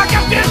 I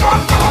got this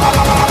one.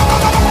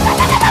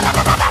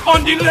 On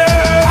the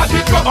left, I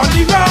did drop on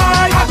the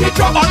right, I did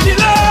drop on the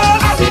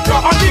left, I did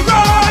drop on the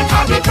right,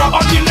 I did drop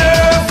on the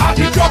left, I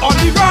did drop on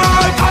the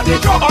right, I did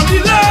drop on the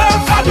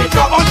left, I did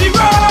drop on the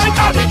right,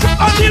 I did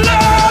drop on the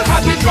left, I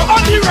did drop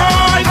on the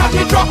right, I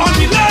did drop on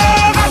the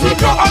left, I did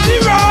drop on the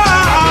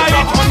right,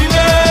 on the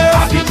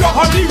left, I did drop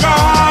on the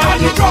right, I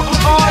did drop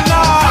all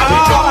night, I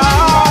did drop on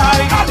the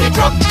right, I did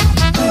drop.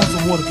 Have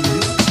some water,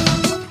 please.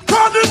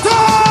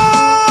 Condition,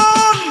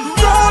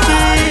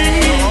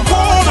 running,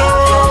 water,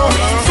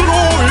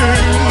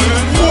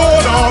 flowing,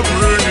 water,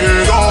 bring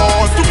it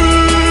on to me,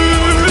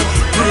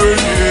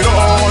 bring it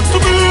on to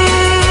me.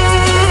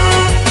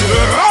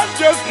 Yeah, I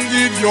just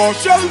need your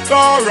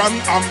shelter and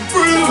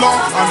umbrella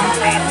and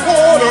clean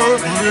water.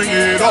 Bring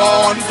it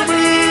on to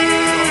me,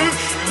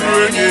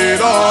 bring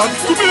it on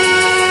to me.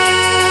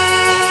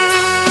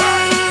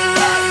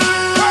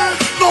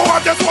 No, I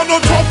just wanna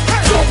jump,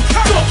 jump,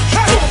 jump, jump,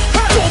 jump,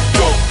 jump,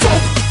 jump,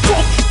 jump,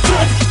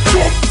 jump,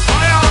 jump,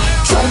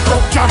 jump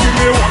up, just give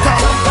me water,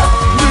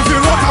 give me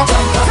water,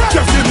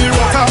 just give me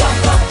water,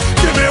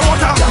 give me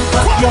water,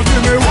 Lord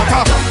give me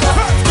water,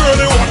 stir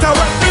the water,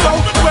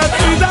 wet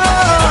me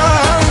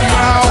down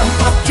now,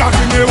 just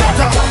give me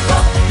water,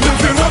 give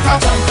me water,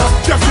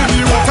 just give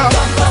me water,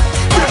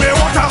 give me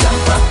water,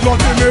 Lord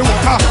give me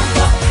water,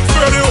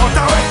 stir the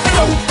water, wet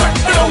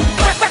me down.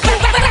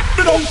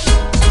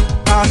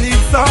 I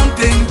need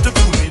something to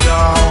cool me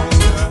down.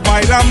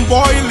 While I'm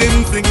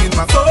boiling, singing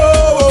my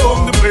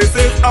song. The place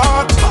is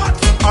hot,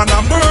 and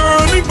I'm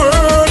burning,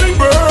 burning,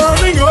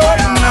 burning up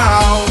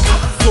now.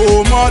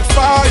 So much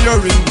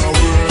fire in my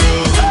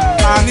world.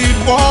 I need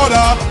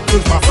water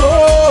with my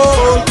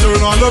soul.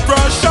 Turn on the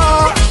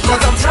pressure,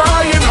 cause I'm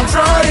trying, I'm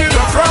trying,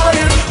 I'm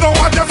trying. No,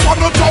 I just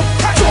wanna jump,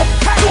 jump,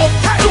 jump,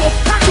 jump,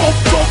 jump,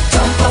 jump,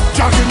 jump up.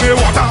 Just give me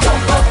water,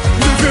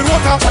 live in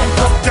water.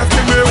 Just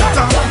give me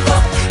water.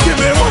 Give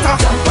me water,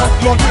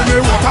 Lord give me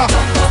water.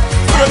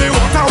 Stir the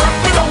water, wet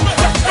me down,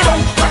 wet me down,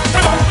 wet me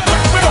down,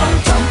 wet me down.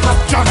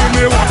 Just give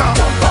me water,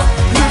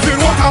 live in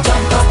water.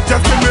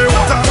 Just give me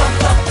water,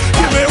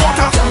 give me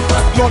water,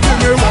 Lord give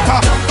me water.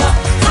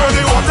 Stir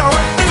the water,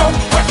 wet me down,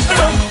 wet me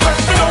down, wet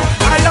me down.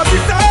 I have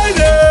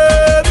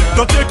decided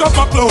to take off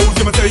my clothes.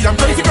 You may say I'm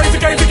crazy, crazy,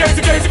 crazy,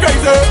 crazy, crazy,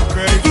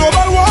 crazy.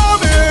 Global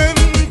warming,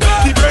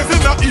 keep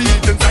raising the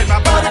heat inside my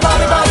body,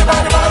 body, body,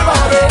 body, body,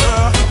 body.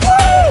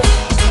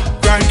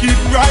 Crime keep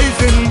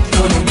rising,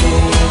 oh no no.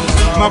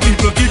 My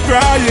people keep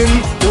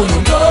crying, oh no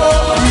no.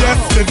 Yes,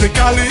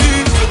 physically,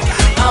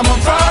 I'm on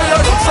fire,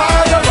 on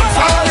fire, on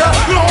fire.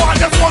 No, I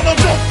just wanna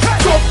jump,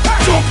 jump,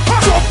 jump,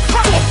 jump,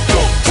 jump,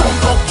 jump,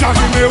 jump up. Just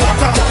give me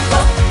water,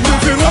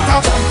 live in water.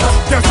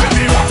 Just give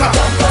me water,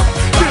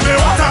 give me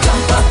water,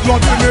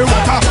 Lord give me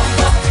water.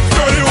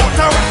 Stir the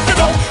water,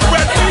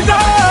 wet me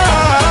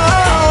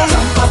down.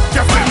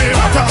 Just give me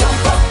water,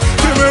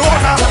 give me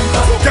water,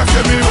 just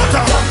give me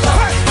water.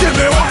 Give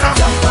me water,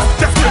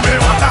 just give me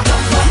water.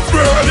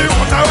 Burn the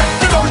water, wet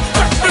me down,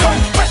 wet me down,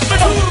 wet me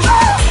down.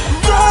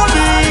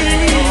 Running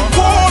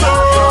water,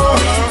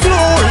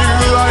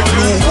 flowing like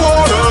blue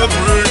water.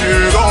 Bring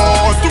it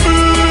on to me,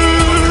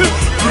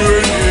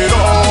 bring it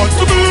on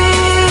to me.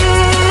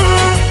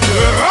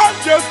 Yeah, I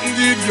just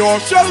need your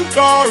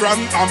shelter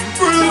and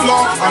umbrella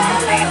and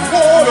clean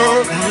water.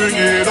 Bring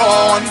it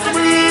on to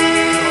me,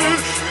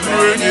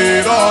 bring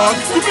it on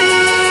to me.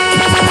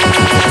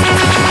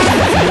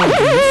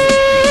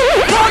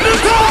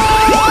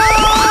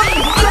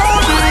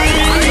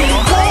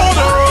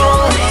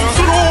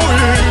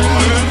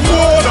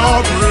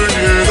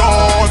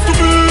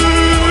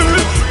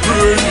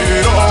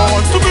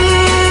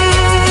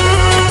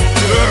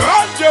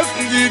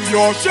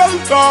 Your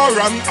shelter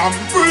and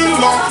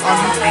umbrella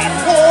and clean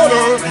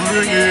water.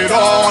 Bring it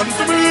on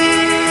to me,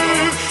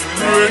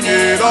 bring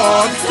it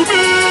on to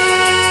me.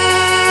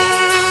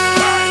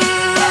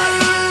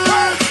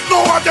 No,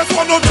 I just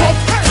wanna jump,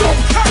 jump, jump,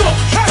 jump,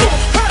 jump,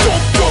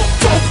 jump, jump,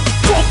 jump,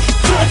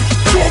 jump,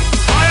 jump.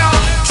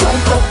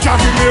 Jump up,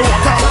 just give me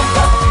water,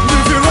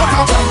 live in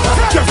water.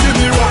 Just give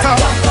me water,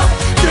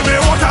 give me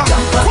water,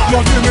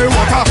 Lord give me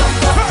water.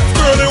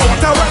 Stir the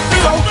water, wet me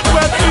down,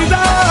 wet me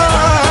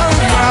down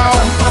now.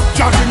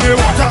 Just give me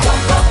water,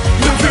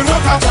 live in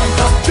water.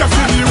 Just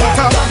give me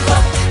water,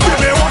 give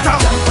me water,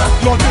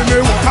 Lord give me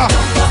water.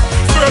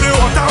 Stir the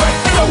water, wet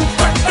me down,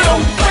 wet me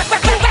down,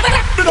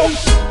 wet me down.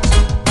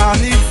 I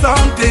need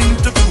something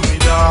to cool me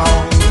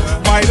down.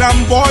 While I'm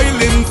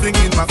boiling,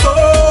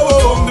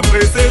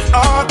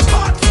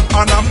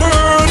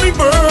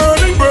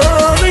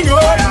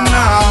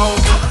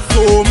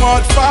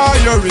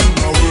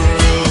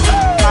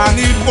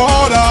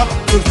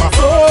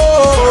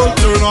 soul.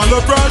 Turn on the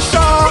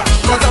pressure,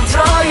 cause I'm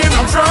trying.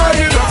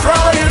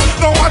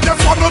 No, I just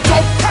wanna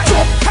jump.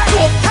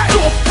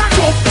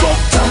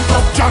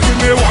 Just give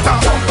me water,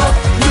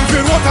 live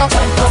in water.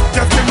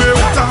 Just give me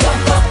water,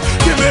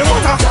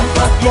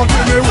 Lord,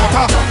 give me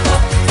water.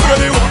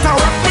 Really water,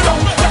 wet me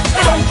down.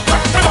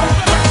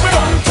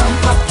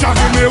 Just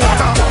give me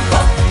water,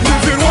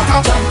 live in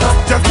water.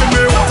 Just give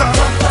me water,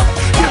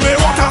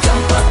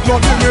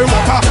 Lord, give me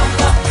water.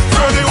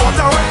 Really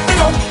water, wet me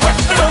down.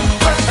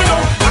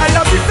 I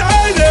have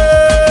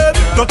decided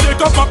to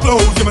take off my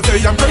clothes. You may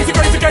say I'm crazy.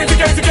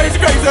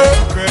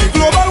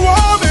 Global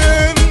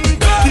warming,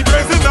 keep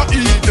raising the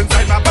heat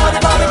inside my body.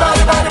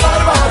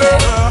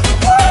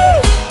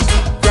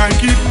 Crime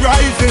keep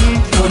rising.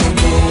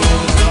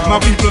 My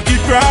people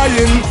keep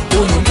crying.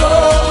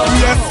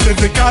 Yes,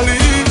 physically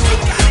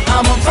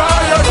I'm on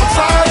fire.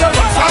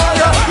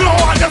 No, I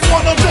just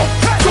wanna jump.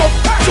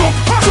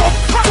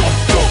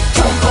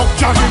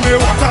 Just give me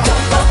water,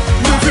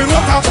 live in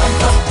water.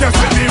 Just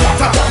give me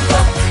water,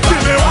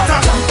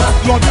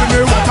 Lord, give me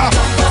water.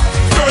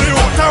 Dirty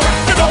water,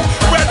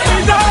 wet me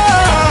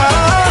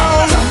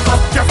down.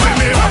 Just give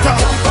me water,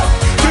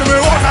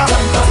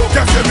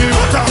 just give me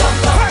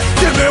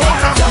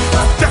water.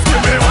 Just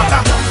give me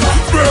water,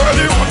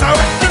 dirty water,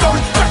 wet me down.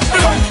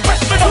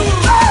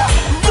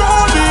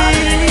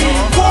 Rolling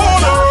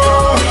water,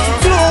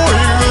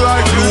 flowing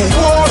like blue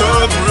water.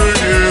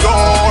 Bring it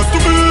on to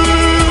me.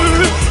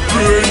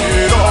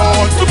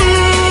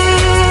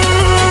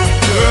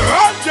 I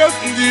just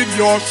need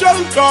your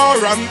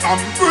shelter and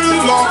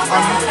umbrella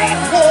and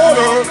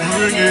water.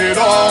 Bring it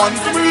on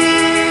to me.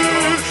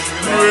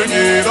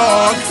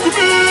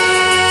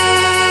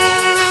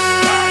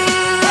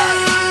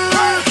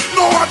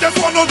 No, I just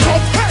wanna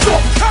jump.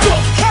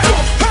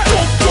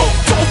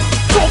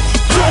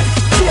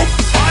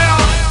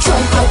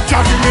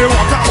 Just give me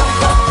water,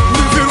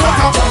 live in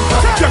water.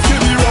 Just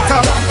give me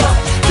water,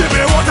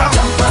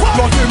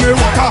 Lord, give me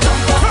water.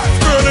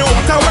 Dirty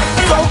water,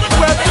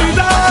 wet me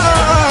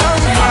down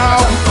now.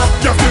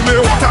 Just give me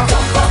water,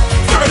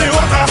 dirty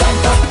water.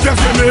 Just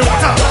give me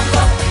water,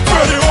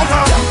 dirty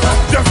water.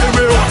 Just give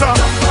me water,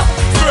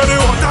 dirty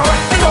water,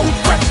 wet me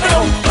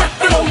down.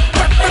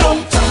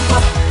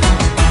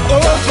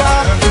 Oh,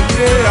 Jah,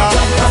 yeah.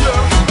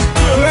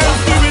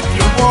 Cleanse me with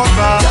your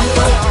water.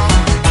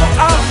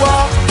 Aqua,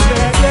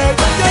 yeah.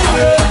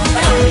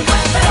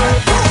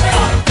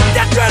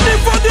 Get ready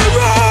for the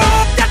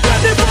road. Get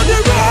ready for the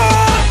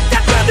road.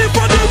 Get ready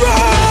for the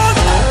road.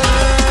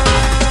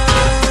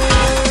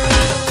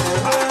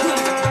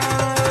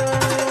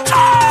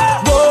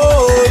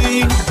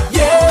 Boy,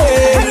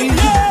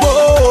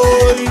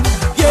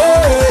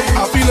 yeah.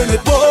 I'm feeling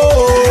it,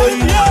 boy.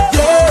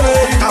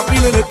 Yeah, I'm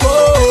feeling it,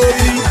 boy.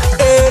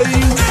 Hey.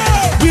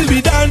 We'll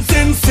be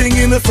dancing,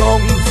 singing a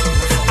song,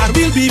 and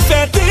we'll be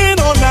fetting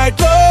all night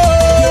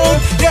long.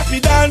 Yes, we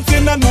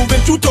dancing and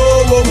moving to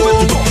toe.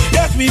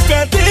 Yes, we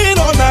fetting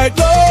all night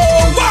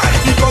long. Why?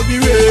 Because we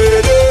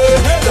ready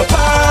to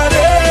party.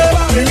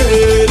 We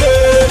ready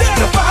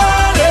to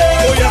party.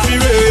 Oh yes, we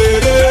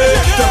ready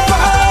to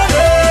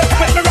party.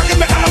 Make me rockin'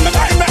 me hand, me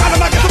get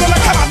to the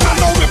like come on.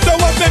 Now if you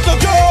want me to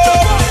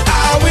jump, I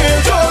will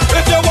jump.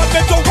 If you want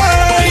me to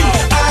whine,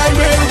 I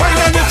will whine.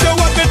 And if you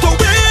want me to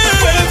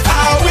wave, I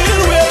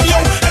will wave. Yo,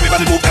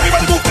 everybody move,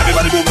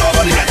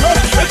 nobody get hurt.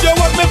 If you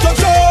want me to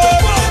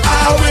jump, I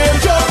will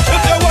jump.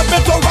 If you want me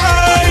to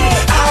whine,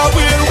 I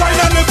will whine.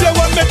 And if you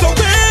want me to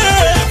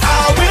wave, I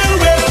will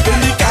wave. In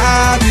the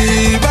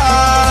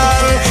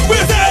carnival, we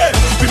say,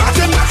 we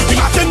marching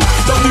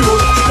down the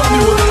road. We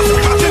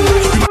marching.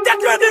 Get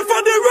ready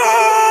for the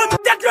road.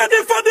 Get ready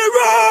for the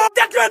road.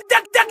 Get ready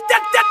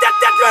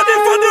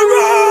for the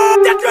road.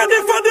 Get ready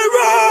for the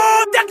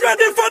road. Get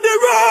ready for the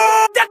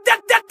road. Get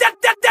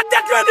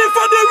ready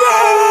for the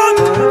road.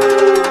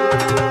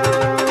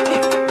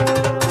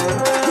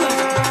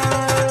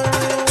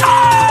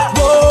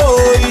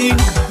 Boy,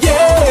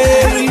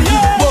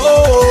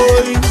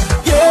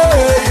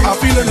 yeah. I'm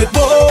feeling it,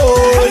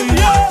 boy.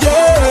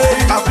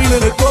 Yeah, I'm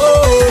feeling it,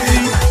 boy.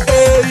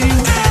 Hey.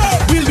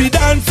 We'll be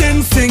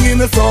dancing,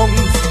 singing a song,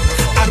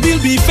 and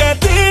we'll be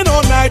fetting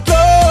all night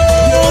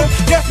long.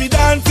 Yes, we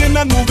dancing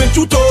and moving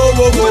to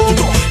toe.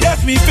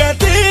 Yes, we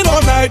fetting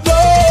all night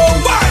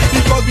long. Why?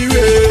 Because we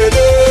ready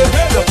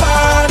to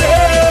party.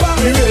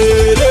 We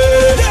ready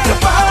to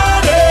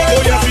party.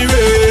 Oh yes, we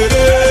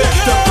ready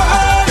to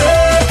party.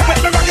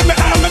 Make me rockin' me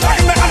hand, and I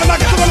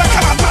get to the like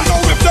come on.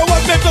 Now if you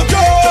want me to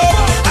jump,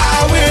 I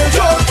will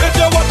jump. If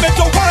you want me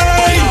to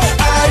whine,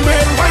 I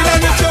will whine.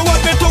 And if you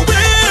want me to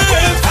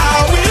wave, I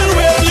will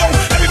wave. Yo,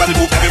 everybody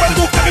move,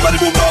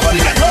 nobody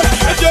get hurt.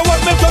 If you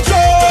want me to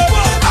jump,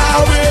 I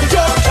will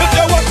jump. If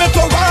you want me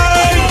to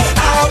whine,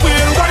 I will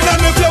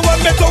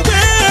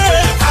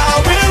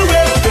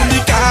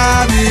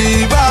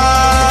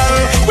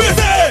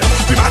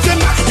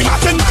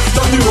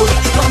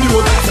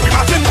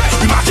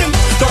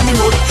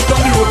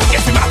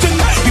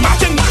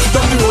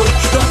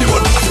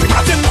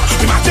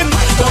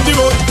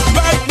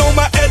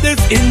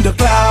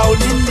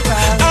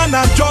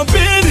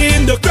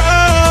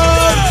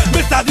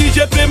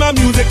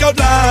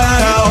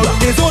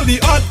There's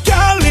only hot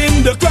gal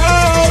in the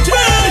crowd.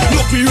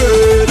 Look, we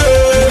ready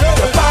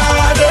to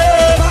party.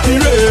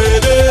 We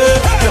ready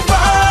to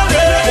party.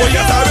 Oh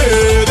yes, I'm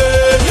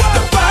ready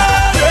to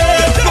party.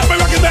 Look, me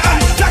rocking the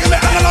hand, jacking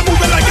the hand, and I'm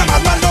moving like a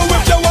madman. Now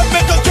if you want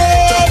me to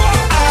jump,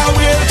 I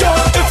will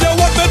jump. If you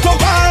want me to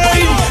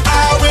whine,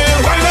 I will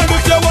whine. And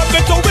if you want me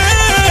to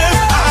wave,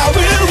 I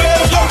will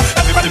wave. Yo,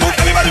 everybody move,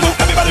 everybody move,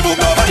 everybody move.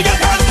 Nobody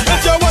get mad.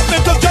 If you want me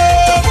to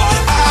jump,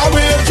 I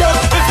will jump.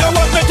 If you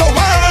want me to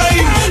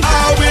whine,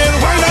 I will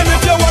whine. And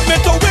if you want me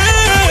to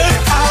wave,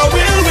 I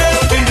will wave.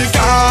 In the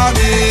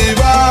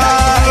carnival,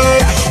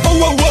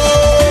 oh oh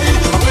oh,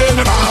 play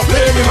me ma,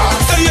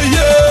 say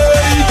yeah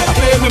yeah,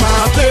 play me ma,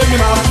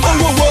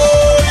 oh oh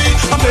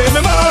oh, play me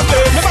ma,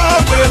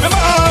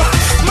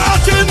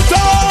 marching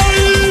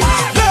time.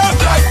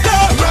 Left, right,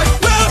 left, right,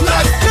 left,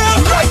 right,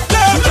 left, right,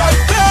 left, right,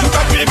 left.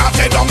 Got me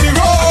marching down the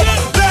road.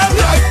 Left,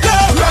 right,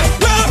 left, right,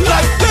 left,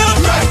 right, left,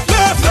 right,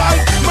 left, right,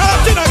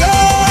 marching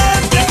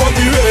again. Because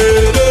we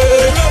ready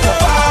to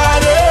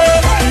party,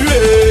 we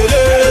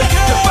ready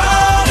to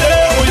party.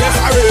 Oh yes,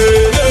 I'm ready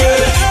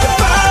to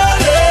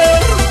party.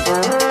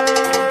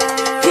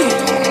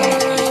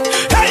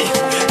 Hey,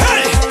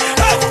 hey,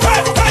 hey,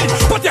 hey, hey,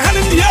 put your hand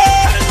in the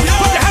air,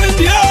 put your hand in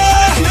the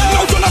air.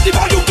 Now turn up the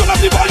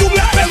volume,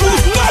 let me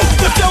loose now.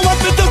 If you want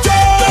me to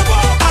jump,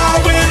 I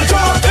will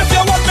jump. If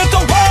you want me to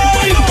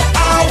whine,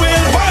 I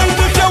will whine.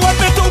 If you want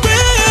me to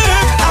wave,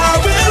 I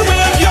will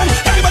wave. Yo,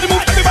 everybody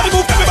move, everybody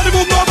move, everybody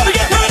move. Nobody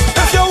get hurt.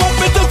 If you want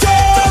me to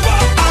jump,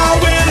 I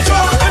will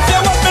jump. If you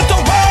want me to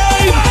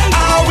whine,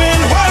 I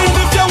will whine.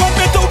 If you want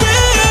me to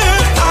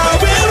wave, I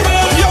will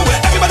wave. Yo,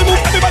 everybody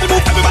move, everybody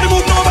move, everybody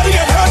move. Nobody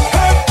get hurt.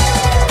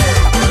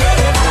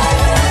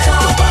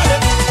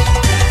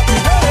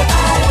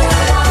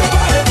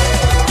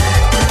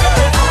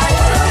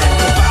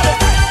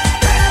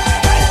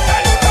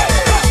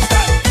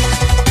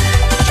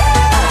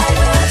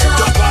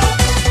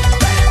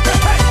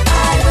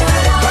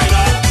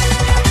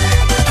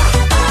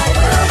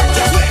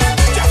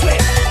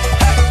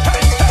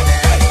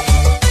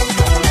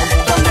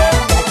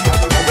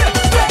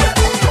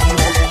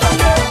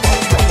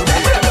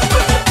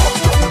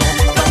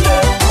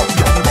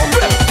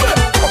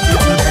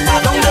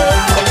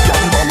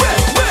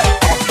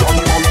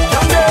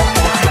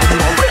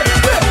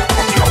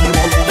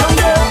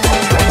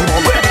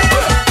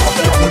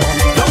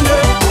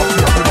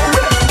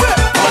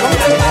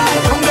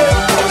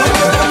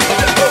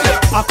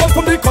 I come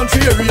from the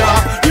country area,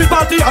 we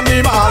party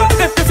animal.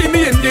 If you see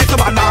me in the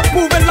savannah,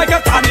 moving like a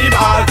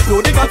carnival.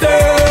 Do the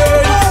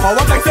contain, how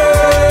I'm like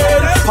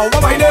saying, how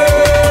I'm whining,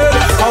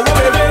 how I'm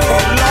waving.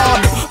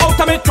 Lord, out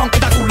of me trunk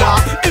with a cooler,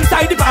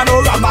 inside the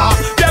panorama.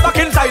 They're back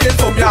inside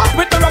insomnia,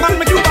 with the rum and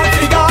my Cuban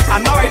cigar.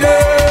 And now whining,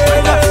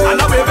 and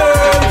now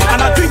waving,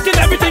 and I'm drinking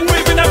everything,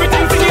 waving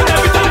everything, singing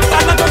everything.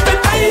 And I'm jumping,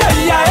 ay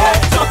ay ay,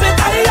 jumping,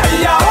 ay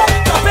ay ay,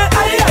 jumping,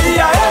 ay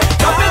ay ay,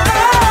 jumping,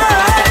 ay.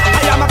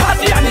 I am a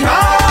party animal.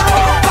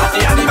 Party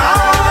animal,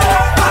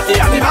 party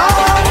animal,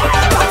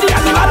 party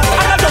animal.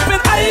 And I'm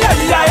jumping, ay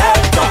ay ay,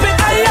 jumping,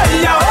 ay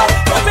ay ay,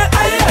 jumping,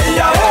 ay ay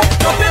ay,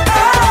 jumping,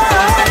 ay.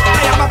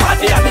 I am a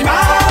party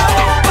animal,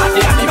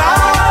 party animal,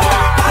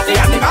 party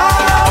animal,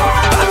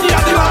 party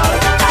animal.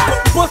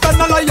 Most of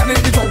the lion in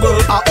the jungle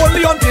are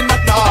only hunting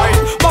at night.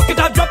 Bucket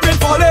a drop rain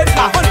falling,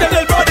 a hunting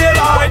till broad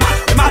daylight.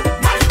 Me mad,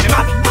 me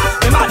mad,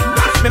 me mad,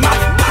 me mad,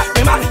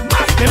 me mad,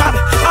 me mad.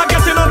 I'm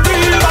getting on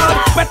real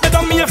bad. Wet me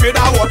down, me afraid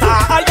of water.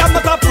 I am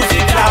not a pussy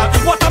cat.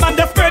 Waterman,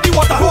 they spray the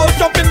water hose,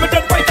 jumping me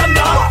dead right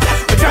under.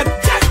 Me jet,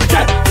 me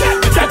jet,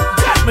 me jet,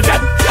 me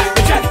jet,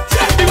 me jet.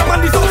 The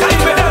woman is so kind,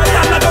 me head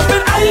and I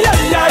jumping, ay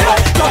ay ay,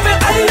 jumping,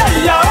 ay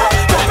ay ay,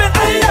 jumping,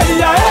 ay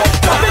ay ay,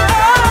 jumping,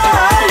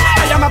 ay.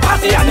 I am a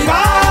party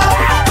animal,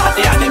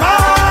 party animal,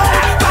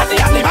 party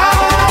animal,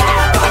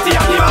 party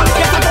animal.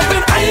 Yes, I'm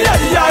jumping, ay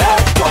ay ay,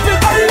 jumping,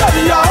 ay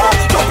ay ay,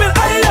 jumping,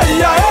 ay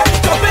ay ay,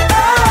 jumping,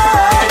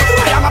 ay.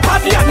 I am a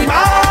party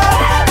animal,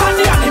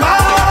 party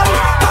animal,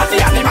 party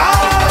animal,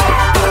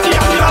 party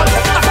animal.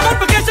 Someone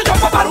forget to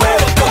jump up and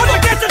wave. Someone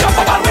forget to jump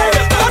up and wave.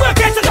 Someone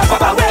forget to jump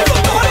up and wave.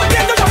 Someone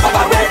forget to jump up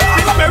and wave.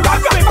 Pick up a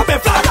rock, pick up a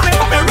flag, pick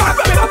up a rock,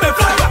 pick up a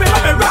flag, pick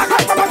up a rock.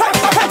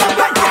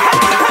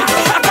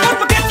 Someone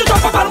forget to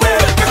jump up and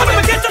wave. Someone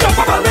forget to jump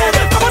up and wave.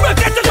 Someone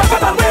forget to jump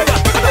up and wave.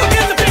 Someone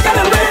forget to pick up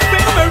a wave.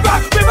 Pick up a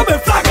rock, pick up a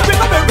flag, pick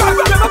up a rock,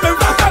 pick up a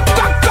rock.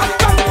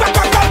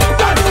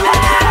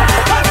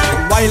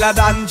 While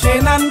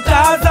dancing and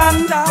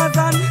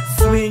Tarzan,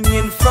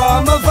 swinging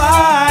from a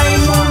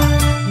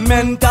vine.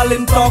 Mental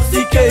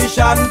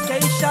intoxication,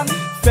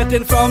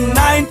 fitting from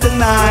 9 to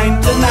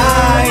 9 to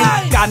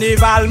 9.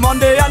 Carnival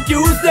Monday and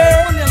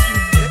Tuesday.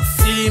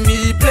 See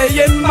me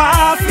playing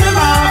mass,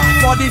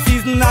 for the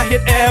season I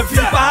hit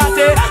every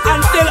party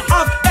and still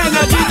have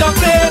energy to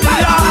play the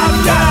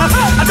last.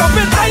 I jump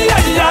it, ay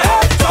ay ay,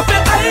 jump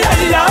it, ay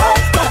ay ay,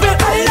 jump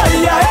it, ay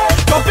ay ay,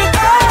 jump it,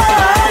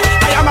 ay.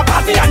 I am a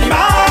party animal,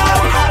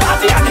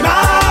 party animal,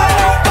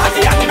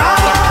 party animal,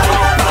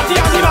 party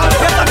animal.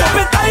 Yes, I jump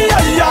it, ay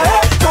ay ay,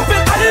 jump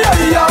it, ay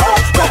ay ay,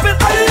 jump it,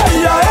 ay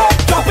ay ay,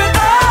 jump it,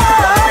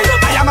 ay.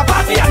 I am a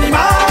party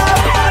animal.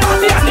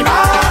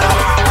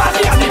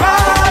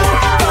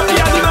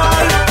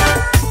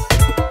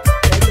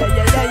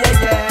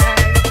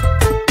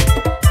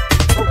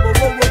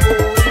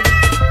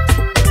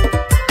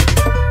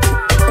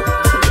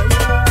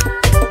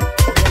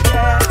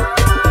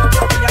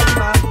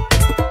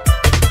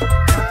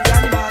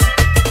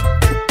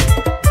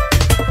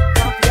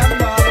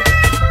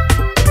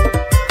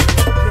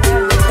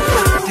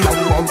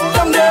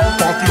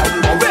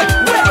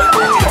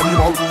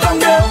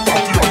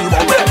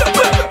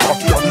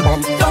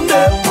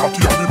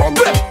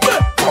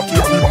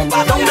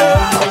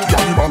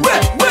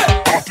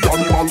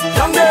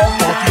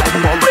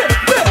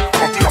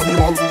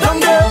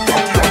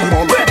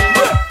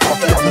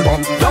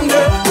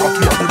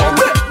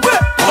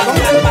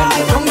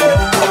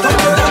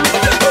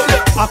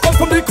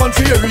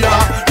 country area,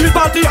 real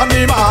party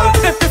animal.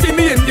 If you see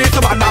me in the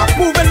savannah,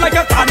 moving like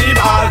a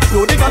carnival.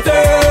 No they can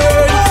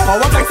say, how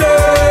I'm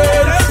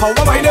flexing, how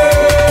I'm whining,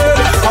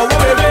 how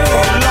I'm waving.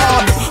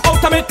 Lord,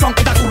 out of me trunk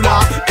in a cooler,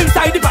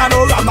 inside the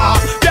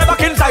panorama. Yeah,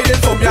 back inside the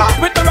Somia,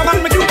 with the rum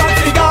and my Cuban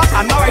cigar.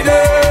 And now I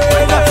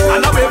did,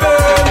 and I'm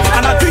waving,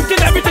 and I'm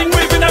drinking everything,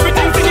 waving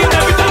everything, singing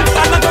everything.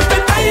 And I'm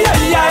jumping, ay,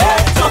 ay, ay,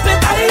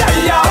 jumping, ay,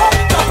 ay, ay,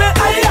 jumping,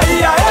 ay,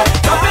 ay, ay,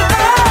 jumping,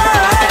 ay.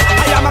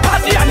 I am a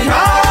party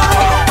animal,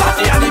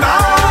 party animal,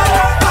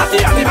 party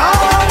animal,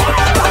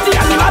 party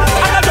animal.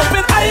 And I'm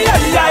jumping, ay,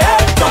 ay, ay,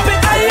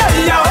 jumping, ay,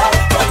 ay, ay,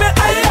 jumping,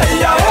 ay,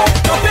 ay, ay,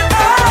 jumping,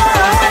 ay.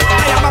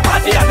 I am a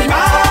party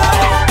animal,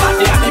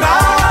 party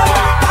animal,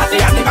 party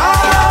animal,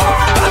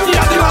 party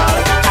animal.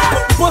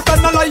 Most of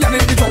the lion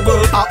in the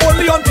jungle are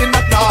only hunting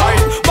at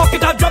night.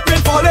 Bucket are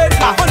dropping, falling,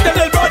 I hunt them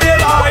till broad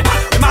daylight.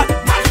 Me mad,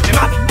 me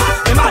mad,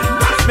 me mad,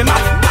 me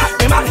mad,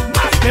 me mad,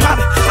 me mad.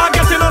 I'm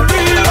getting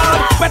unreal, man.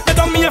 Wet me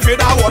down, me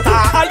afraid of water.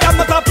 I am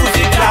not a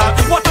pussy cat.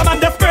 Water man,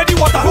 they spread the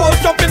water hole,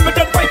 jumping me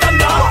dead right and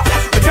down.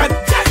 Me jet,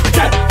 me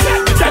jet,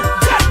 me jet,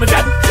 me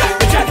jet,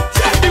 me jet.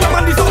 The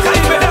woman is so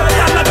kind, me head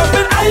and I'm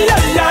jumping, ay,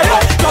 ay, ay,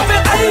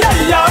 jumping, ay,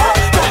 ay, ay,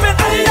 jumping,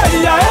 ay,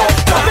 ay, ay,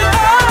 jumping,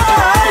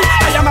 ay.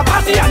 I am a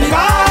party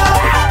animal,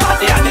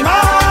 party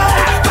animal,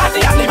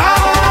 party animal,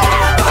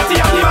 party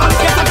animal.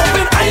 Yes, I'm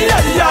jumping, ay,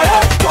 ay, ay,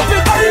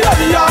 jumping, ay,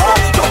 ay, ay,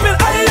 jumping,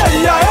 ay,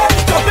 ay, ay,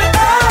 jumping,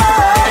 ay.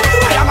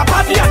 I am a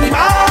party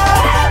animal,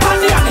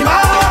 party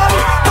animal,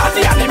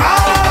 party animal,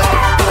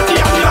 party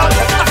animal.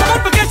 Come on,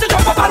 forget to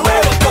jump up and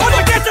wave. Come on,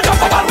 forget to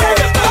jump up and wave.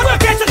 Come on,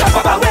 forget to jump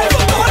up and wave.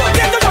 Come on,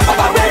 forget to jump up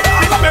and wave.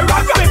 Rip up me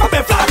rock, rip up me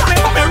flag,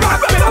 rip up me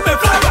rock, rip up me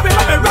flag, rip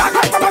up me rock.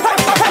 Come on,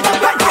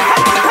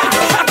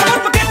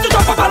 forget to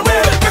jump up and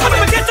wave. Come on,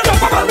 forget to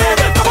jump up and wave.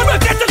 Come on,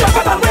 forget to jump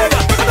up and wave.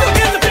 Come on,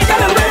 forget to take a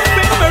little wave.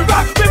 Rip up me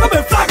rock, rip up me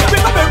flag,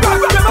 rip up me rock,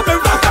 rip up me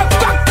rock.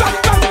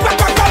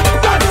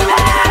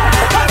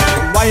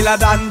 Wilder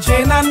than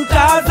Jane and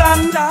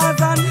Tarzan,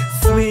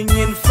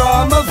 swinging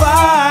from a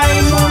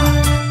vine.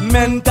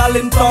 Mental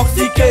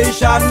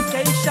intoxication,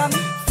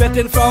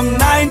 fetting from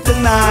 9 to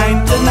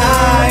 9 to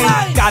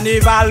 9.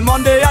 Carnival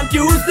Monday and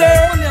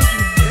Tuesday.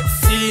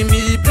 See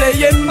me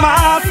playing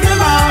mass.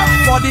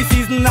 For the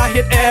season I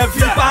hit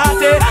every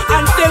party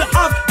and still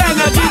have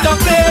energy to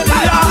play the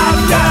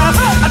last.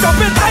 I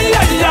jump it, ay,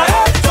 ay, ay,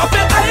 jump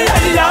it, ay,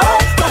 ay, ay,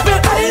 jump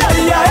it, ay,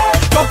 ay, ay,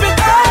 jump it,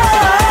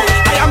 ay.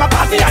 I am a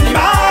party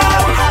animal,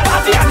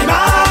 party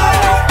animal,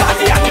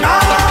 party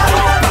animal,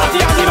 party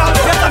animal.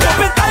 Yes, I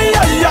jump it, ay,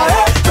 ay, ay,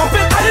 jump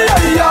it, ay,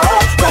 ay, ay,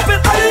 jump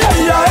it, ay,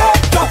 ay, ay,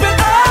 jump it,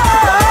 ay.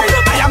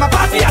 I am a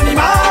party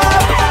animal,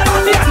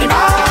 party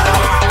animal,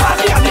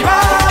 party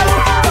animal,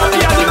 party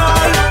animal.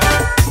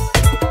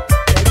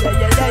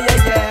 Yeah, yeah, yeah,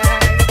 yeah, yeah.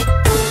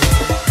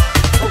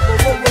 Oh, oh,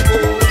 oh, oh,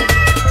 oh.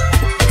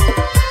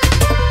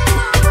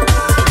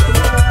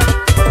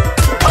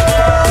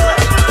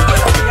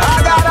 I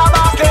got a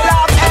bucket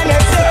of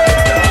energy.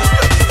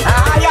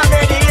 I am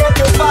ready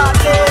to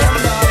party.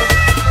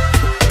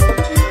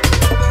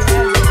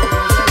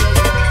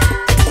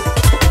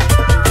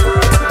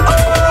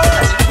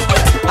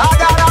 I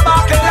got a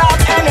bucket of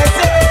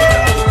energy.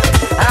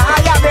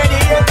 I am ready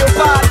to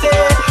party.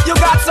 You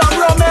got some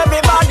room,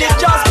 everybody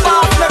just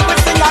pass. Make we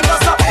sing and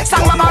just up.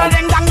 Sang mama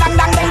ding dang dang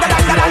dang ding dang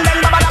dang ding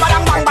ba ba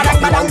dang bang ba dang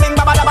ba dang ding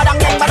ba ba dang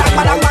ding ba dang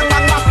ba dang bang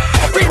bang bang.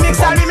 Remix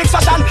and remix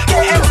fashion.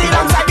 KMC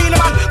alongside Beenie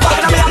man.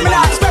 Back me and me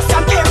last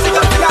question. KMC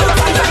just sing and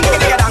just sing.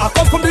 I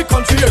come from the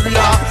country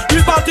area,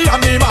 real party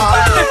animal.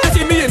 If you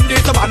see me in the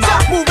savannah,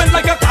 moving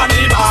like a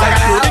carnival.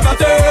 You think I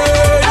say,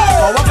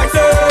 how I'm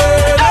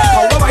flexing,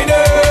 how I'm whining,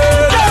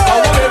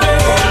 how I'm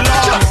waving.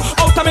 Lord,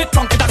 out of me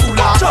trunk in a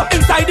cooler,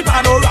 inside the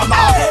panorama.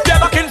 Yeah,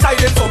 back inside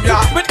the Somia,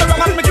 with the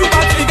rum and my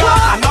Cuban cigar.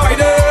 And now I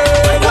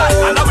did,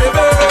 and I'm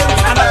waving,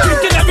 and I'm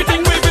drinking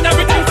everything, waving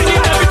everything,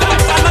 singing everything.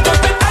 And I'm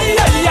jumping,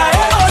 ay, ay, ay,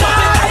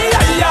 jumping, ay,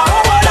 ay, ay,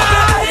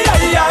 ay,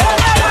 ay, ay,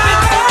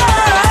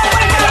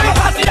 I am a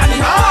party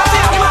animal, party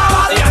animal,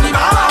 party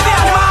animal,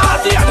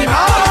 party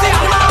animal, party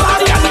animal,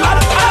 party animal.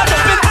 I'm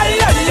jumping, ay,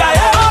 ay, ay,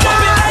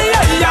 jumping, ay,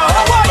 ay, ay,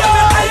 jumping,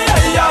 ay,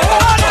 ay, ay,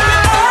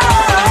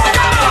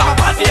 I am a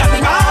party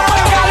animal,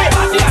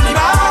 party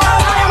animal,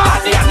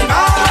 party animal, party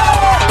animal.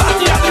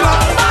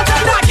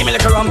 Give me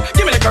little rum,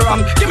 give me little rum,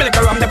 give me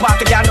little rum, the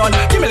party can done.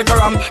 Give me little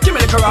rum, give me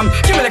little rum,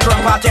 give me little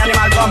rum, party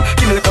animal come.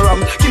 Give me little rum,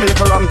 give me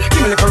little rum,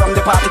 give me little rum,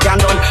 the party can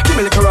done. Give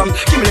me little rum,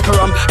 give me little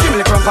rum, give me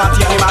little rum,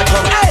 party animal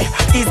come. Hey,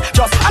 it's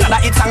just another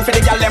hit song for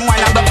the girl them wine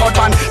and broke out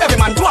man. Every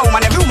man to a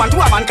woman, every woman to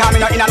a man,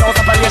 coming out in a no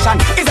separation.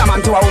 Is a man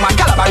to a woman,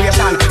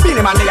 Callloboration.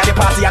 Beenie man they are the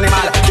party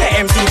animal.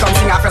 KMC come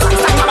sing after song,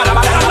 sang ba ba ba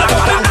ba ba ba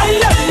ba.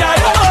 Ay ay ay,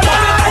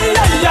 ay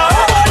ay ay,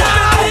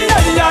 ay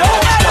ay ay.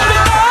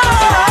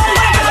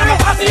 I am a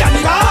party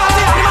animal,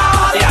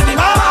 party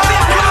animal, party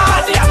animal,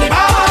 party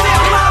animal,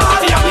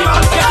 party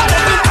animal.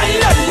 Ay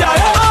ay ay,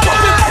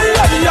 jumping ay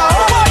ay ay,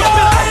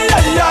 jumping ay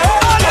ay ay.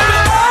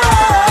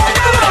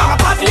 I am a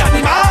party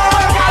animal,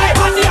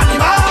 party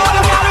animal,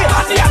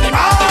 party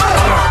animal,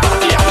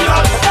 party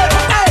animal.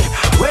 Hey,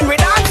 when we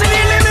dance in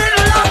the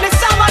middle of the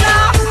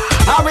savannah,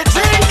 and we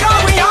drink.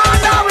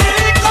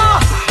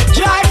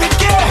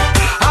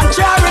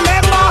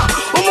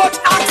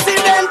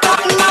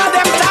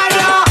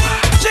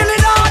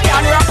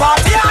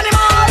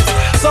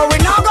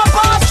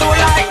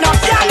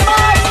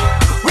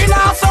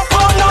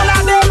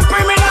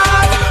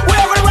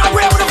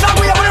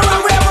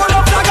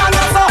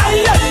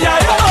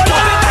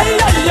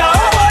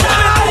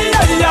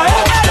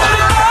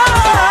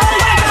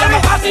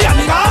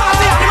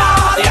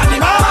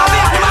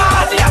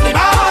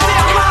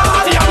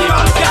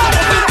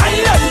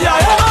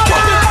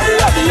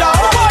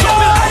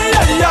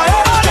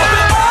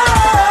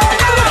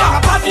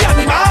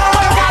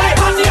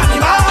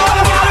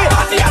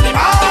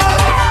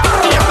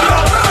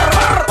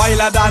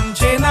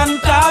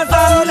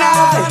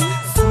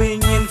 Oh,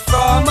 swinging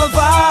from a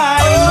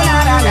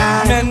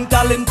vine.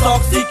 Mental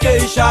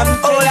intoxication.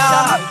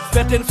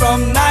 Sweating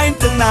from 9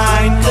 to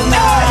 9 to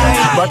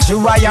 9. But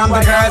you I am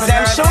the girls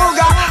and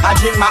sugar. I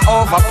drink my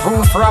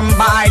overproof from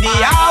by the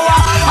hour.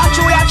 I'm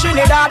Julia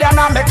Trinidad and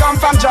I come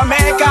from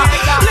Jamaica.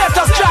 Let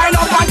us join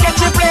up and get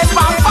your place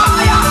on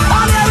fire.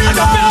 And here we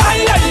go.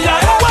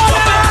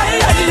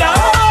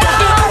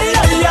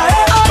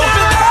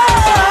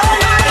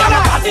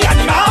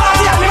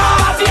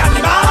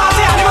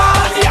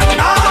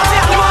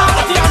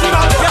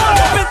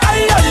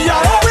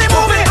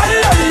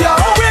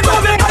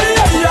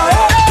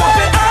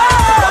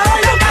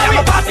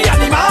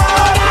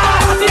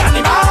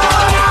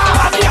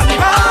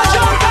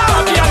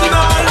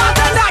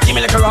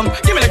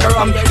 Give me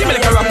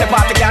the rum, the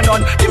party can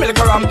done. Give me the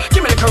rum,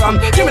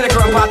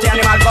 party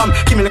animal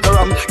come.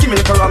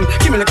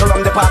 Give me the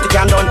rum, the party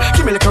can done.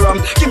 Give me the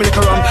rum,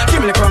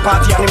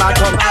 party animal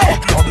come.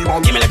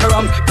 Give me the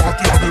rum,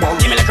 party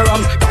animal. Give me the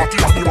rum, party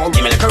animal.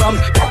 Give me the rum,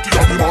 party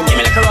animal. Give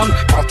me the rum,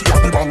 party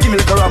animal. Give me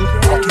the rum, party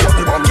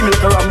animal. Give me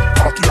the rum,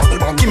 party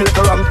animal. Give me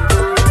the rum,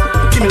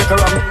 give me the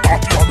rum,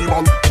 party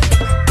animal.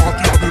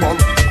 Party animal.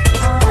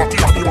 Party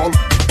animal.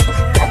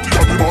 Party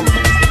animal.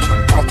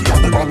 Party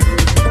animal.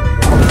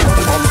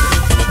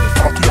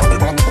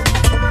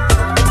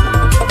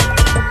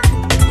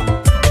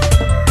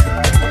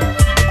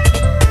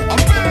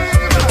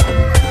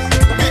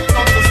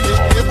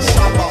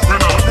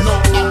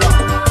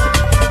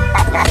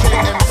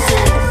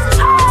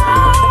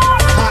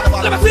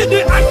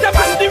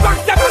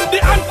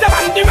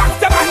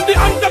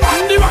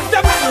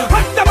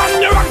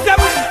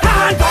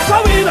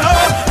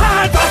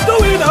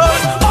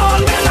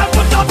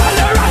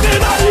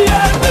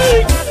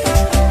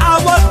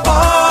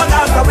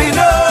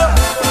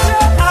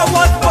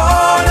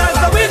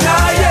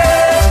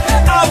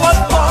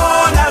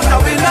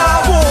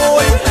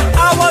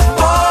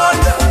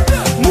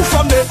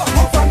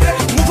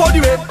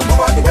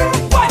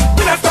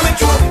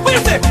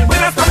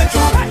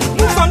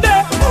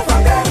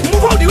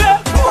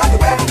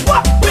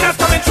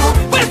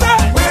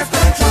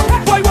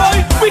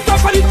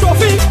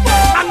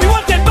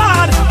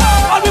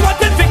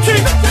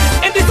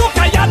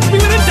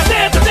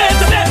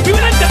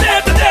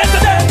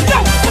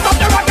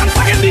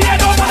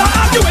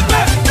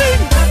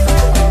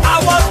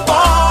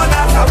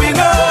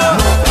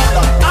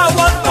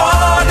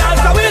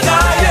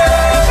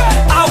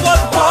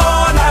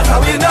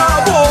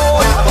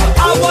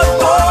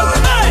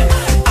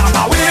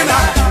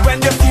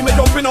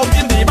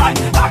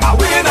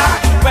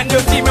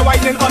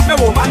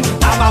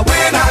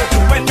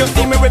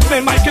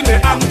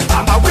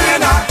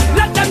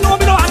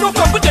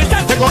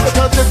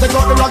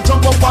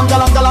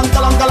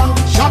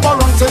 Shabba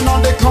Ranks in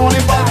on the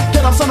carnival.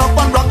 Get up, stand up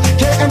and rock.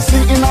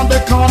 KMC in on the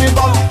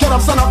carnival. Get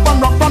up, stand up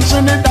and rock. From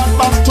Trinidad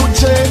back to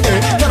JA.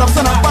 Get up,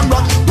 stand up and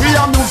rock. We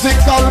are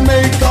musical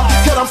maker.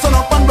 Get up, stand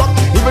up and rock.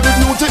 Even the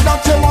music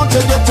that you want to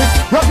get it.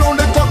 Right round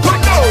the clock, we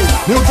go.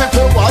 Music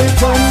for white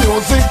and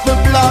music for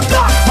black.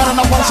 Man and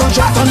a passion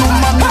shot and no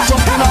man is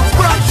jumping up.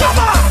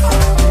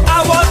 I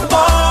was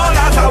born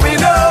as a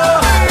winner.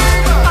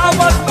 I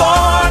was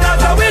born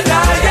as a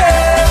winner,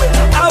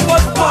 yeah. I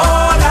was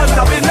born as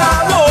a winner.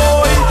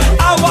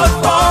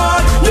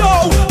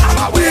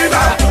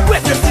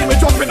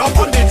 Up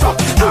on the truck,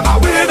 I'm a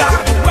winner.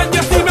 When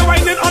you see me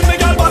whining on the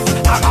girl bus,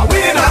 I'm a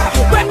winner.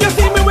 When you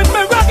see me with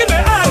me rocking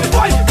my hand,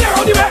 boy, get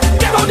out the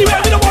way,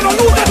 we don't wanna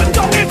lose them.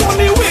 Jump in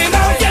only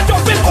winner, yeah,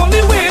 jump in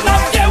only winner,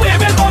 yeah, we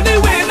win only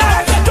winner,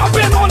 jump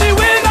in only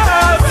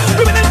winner.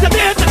 We win it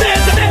today,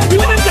 we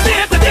win it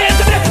today,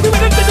 we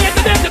win it today,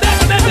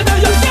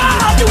 you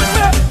can't do it,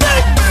 man.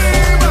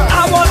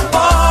 I was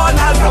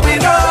born as a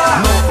winner.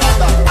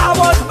 I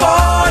was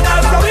born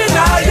as a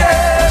winner,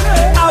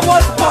 yeah. I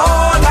was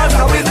born as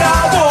a winner.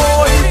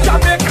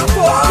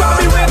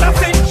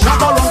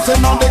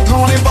 On the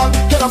carnival,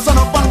 get up,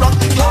 stand up and rock.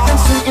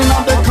 KMC in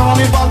on the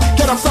carnival,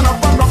 get up, stand up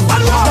and rock.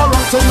 Shabba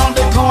Ranks in on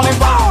the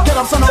carnival, get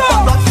up, stand up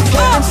and rock.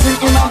 KMC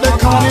in on the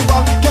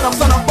carnival, get up,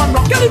 stand up and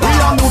rock. We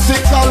are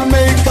musical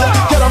maker,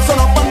 get up,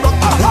 stand up and rock.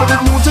 With the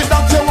music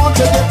that you want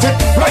to get it,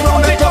 right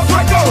on the top,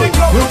 right go.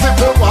 Music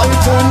for white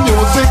and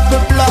music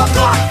for black.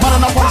 Man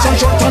and a passion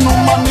shot and no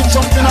man is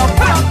jumping up.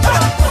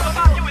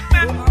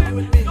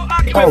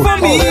 Quit for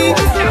me,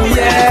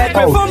 yeah,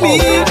 quit for me,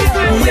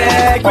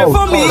 yeah, quit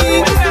for me,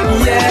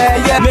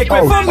 yeah, make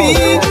quit for me.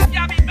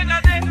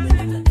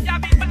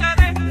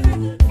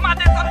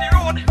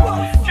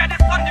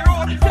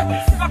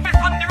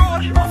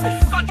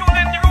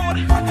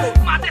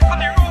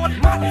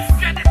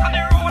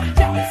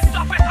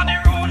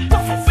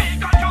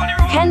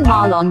 Ken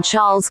Marlon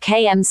Charles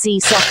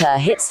KMC Soca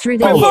Hits through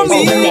the years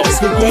in the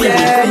mix with Davey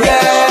for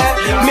Rich.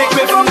 Make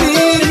me for me,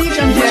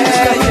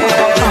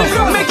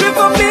 make me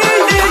for me.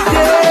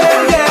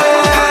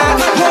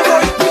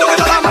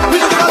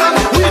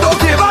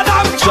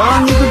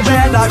 John, you could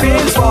better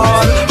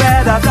rainfall,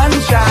 better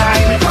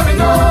sunshine.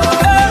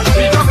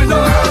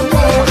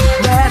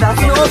 Better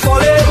snow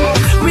falling,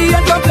 we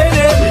ain't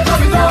complaining.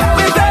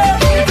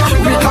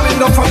 We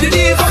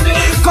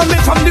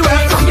coming from the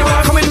west,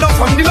 coming down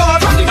from the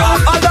north,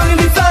 all down in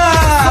the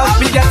south.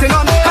 We getting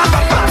on.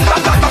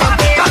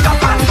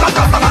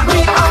 We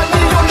are the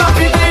young of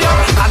the day,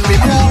 and we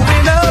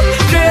moving up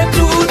straight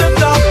to the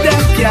top.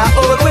 Them can't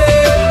hold way.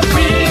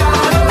 We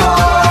are the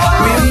boys.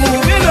 We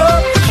moving up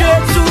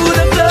straight to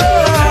the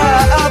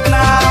top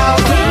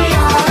now. We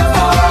are the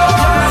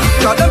boys.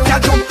 Cause them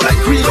can't jump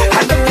like we,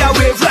 and them can't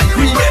wave like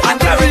we, and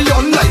carry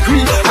on like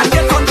we, and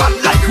get on bad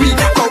like we.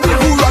 Cause we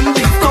who run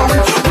this town,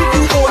 we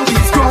who own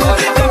this ground.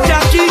 Them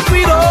can't keep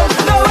we down,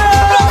 no way.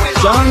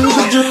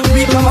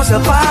 We come as a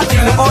party,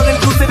 all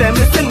inclusive them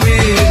listen with.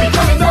 We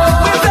coming down,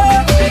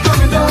 we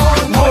coming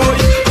down. Boy,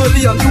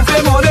 early on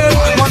Tuesday morning,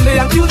 Monday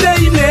and Tuesday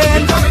evening.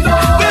 We coming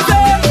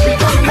down,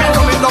 we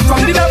coming down from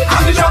the left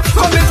and the top,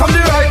 coming from the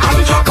right and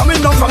the top,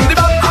 coming down from the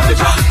back and the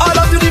top, all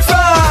up to the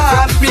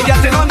front. We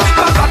getting on.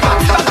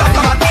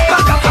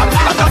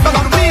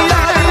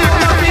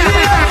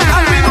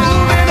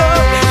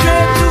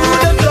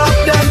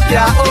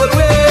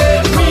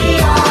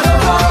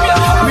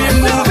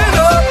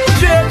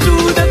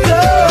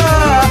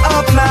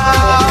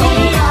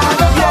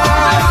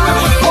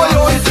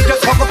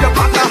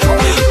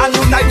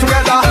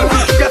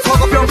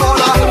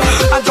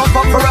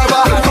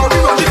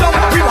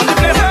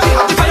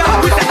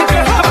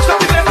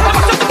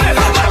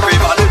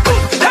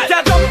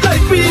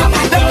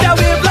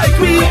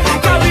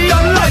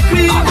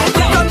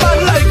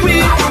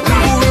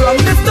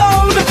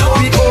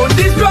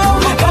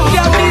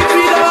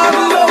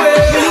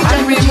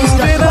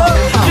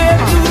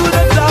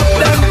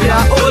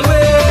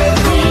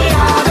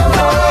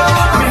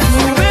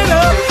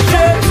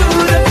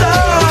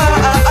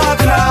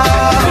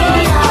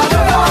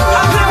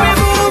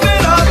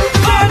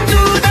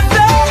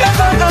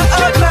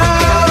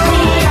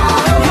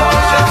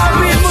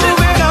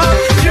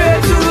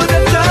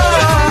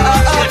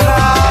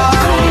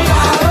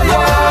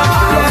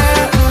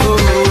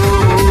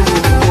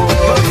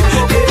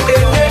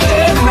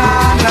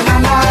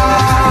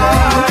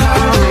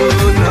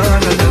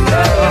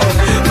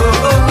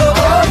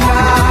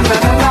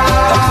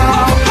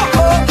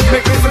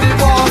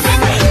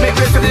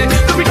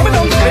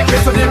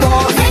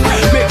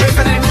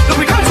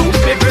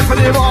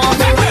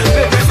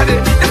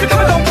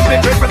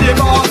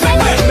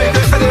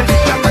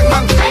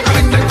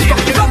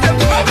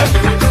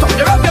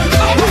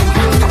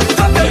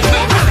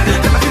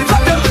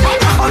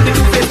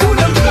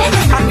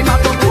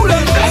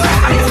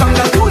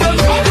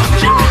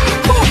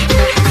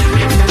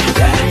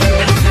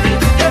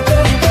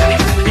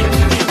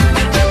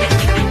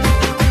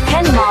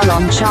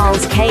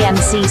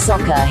 KMC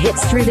Soca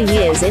Hits through the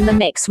years in the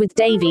mix with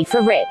Davey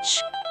for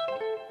Rich.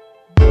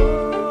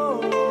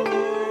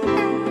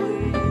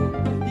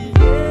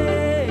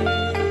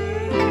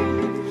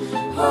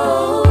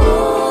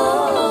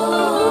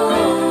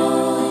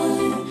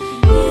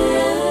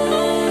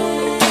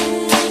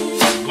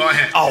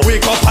 I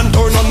wake up and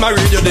turn on my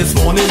radio this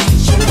morning,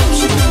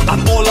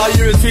 and all I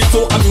hear is sweet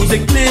soca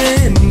music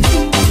playing.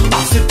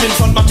 I sit in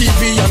front of my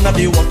TV and I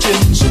be watching.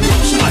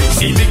 I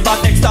see big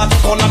bad X start to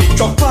corner big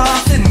truck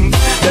passing.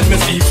 Then me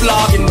see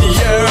flag in the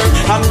air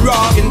and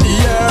rock in the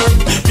air.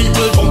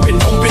 People jumping,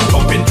 jumping,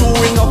 jumping,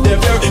 throwing up their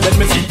hair. Then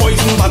me see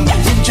Poison Band,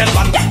 Winchell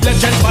Band,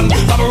 Legend Band,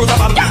 Barbarossa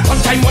Band. One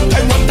time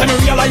I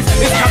realize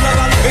it's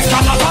carnival, it's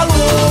carnival,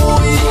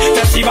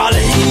 festival,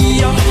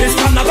 it's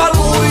carnival,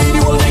 the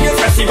whole thing is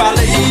festival,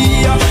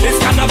 it's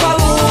carnival,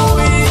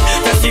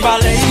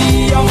 festival,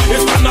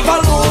 it's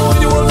carnival,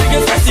 the whole thing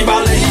is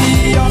festival.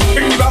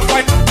 Bring me back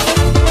right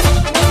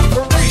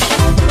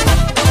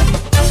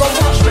from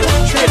Nashville,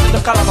 straight to the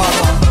Calabar.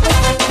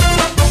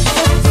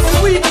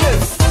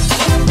 Sweetness.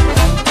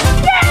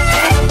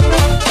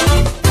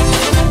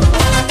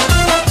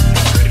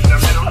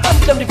 I'm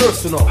them the girls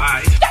to know. I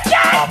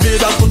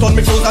made and put on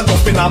my clothes and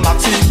jump in a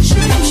maxi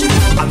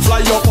and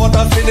fly up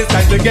water spin, it's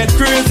time to get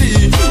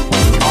crazy.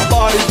 I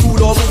buy 2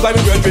 doubles by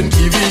my brethren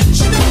TV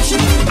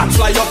and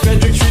fly up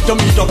Frederick Street to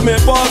meet up my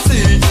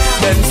posse.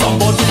 Then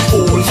somebody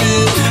hold me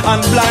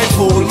and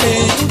blindfold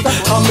me,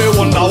 and me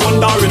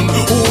wondering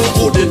who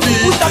could it be.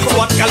 That's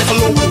what Calico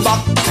look back,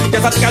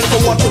 yes that Calico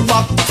watch it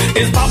back.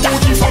 It's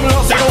Babuji from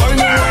Los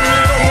Angeles.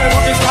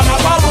 It's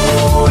Carnival,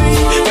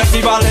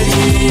 festival,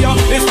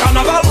 it's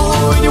Carnival,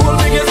 the whole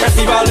thing is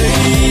festival,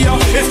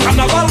 it's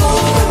Carnival.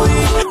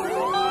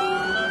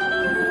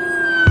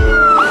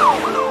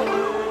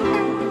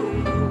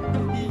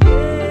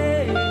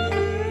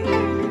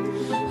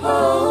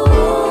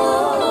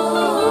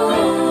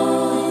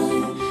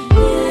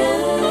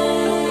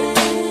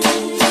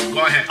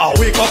 I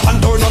wake up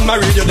and turn on my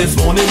radio this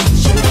morning,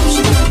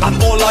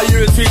 and all I hear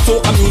is sweet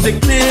soca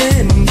music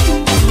playing.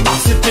 I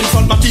sit in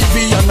front of my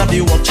TV and I be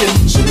watching.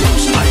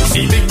 I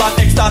see big bad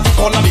X start to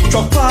corner big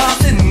truck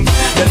passing.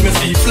 Then me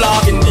see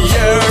flag in the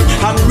air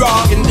and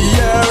rock in the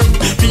air.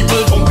 People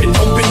jumping,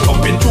 jumping,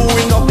 jumping,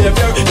 throwing up their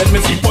hair. Then me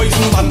see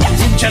Poison Band,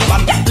 Winchell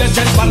Band,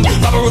 Legend Band,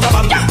 Barbarossa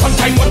Band. One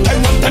time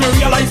I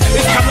realize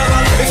it's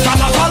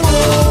carnival,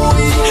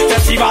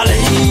 festival,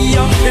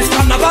 it's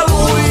carnival,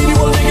 the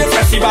whole thing is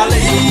festival,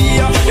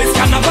 it's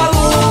carnival.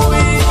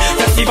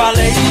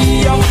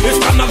 It's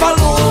carnival,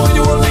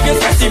 the world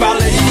biggest festival.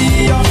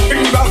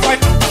 Bring the back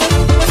right.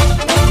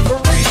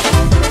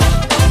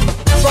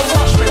 From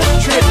Washington,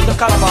 straight to the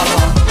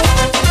Callloboration.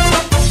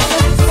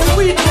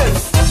 Sweetness.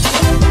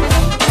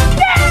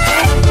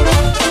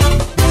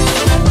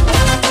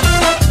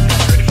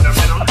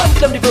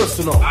 Them the verse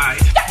to know. I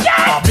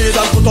made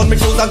and put on my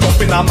clothes and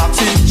jump in a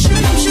maxi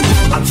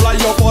and fly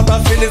up on the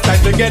finish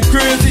time to get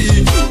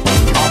crazy.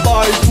 I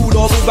buy food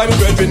or buy my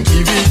brethren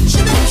TV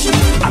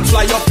and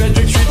fly up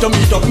Frederick Street to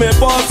meet up my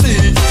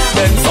posse.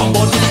 Then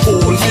somebody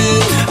hold me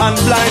and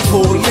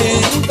blindfold me,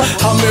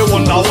 and me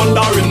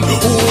wondering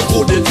who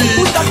could it be.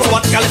 So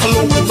what can I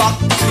look back?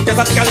 Yes,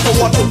 I can I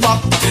watch back.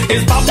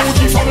 It's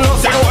Babuji from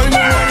Los Angeles.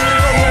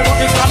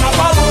 It's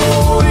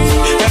Carnival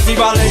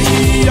Festival.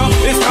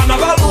 It's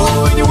Carnival.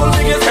 The world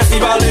biggest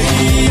festival.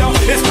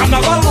 It's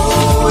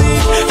Carnival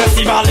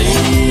Festival.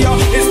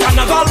 It's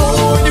Carnival.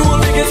 The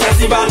world biggest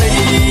festival.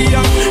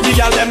 The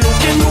girl them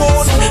looking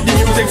good, the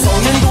music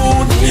sounding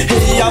good.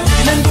 Hey, I'm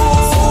feeling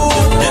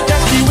good.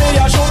 That's the way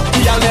I show. The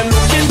girl them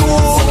looking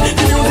good,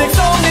 the music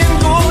sounding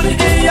good.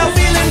 Hey, I'm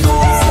feeling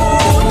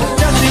good.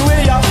 That's the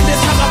way I feel.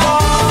 It's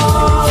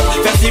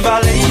Carnival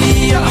Festival.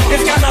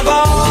 It's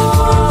Carnival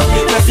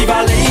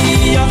Festival.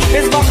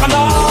 It's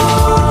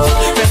Bacchanal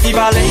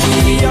Festival.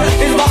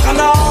 It's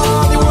Bacchanal.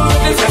 The world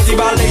is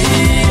festival.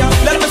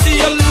 Let me see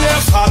your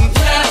left hand.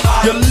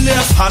 Your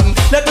left hand.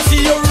 Let me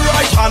see your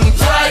right hand.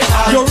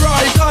 Your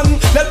right hand.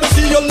 Let me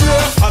see your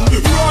left hand.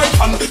 Right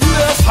hand.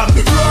 Left hand.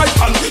 Right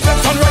hand.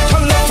 Left hand. Right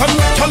hand. Left hand.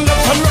 Right hand.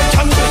 Left hand. Right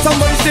hand.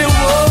 Somebody say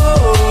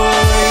whoa.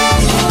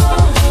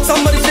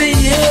 Somebody say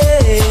yeah.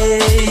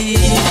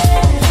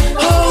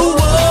 Oh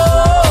whoa.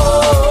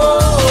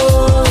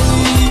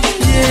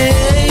 Yeah.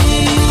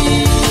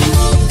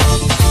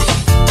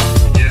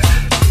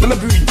 Let me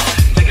breathe.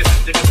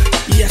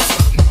 Yes.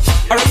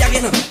 Alright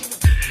again.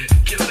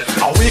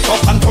 I wake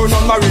up and turn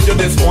on my radio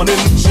this morning,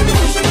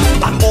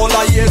 and all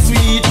I hear is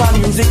sweet man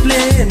music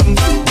playing.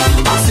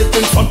 I sit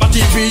in front of my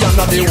TV and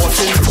they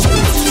watching.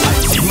 I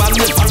see man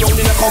with around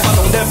in the cover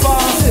down there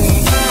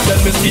fasting.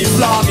 Let me see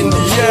flag in the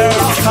air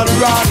and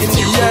rag in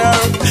the air.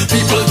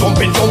 People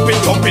jumping,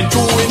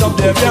 throwing up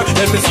their hair.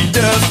 Let me see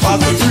dance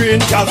past the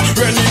train cars,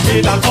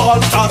 renegade and all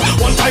stars.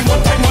 One time.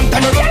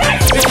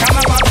 It's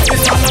Carnival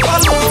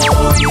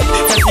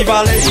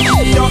Festival.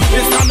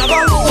 It's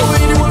Carnival,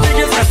 the world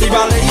biggest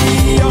festival.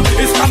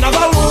 It's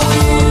Carnival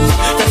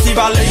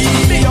Festival.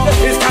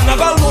 It's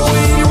Carnival,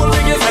 the world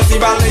biggest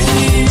festival.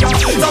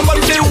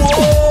 Somebody say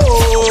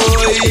whoa.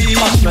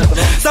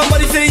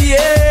 Somebody say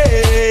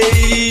yeah.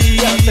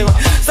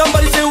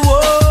 Somebody say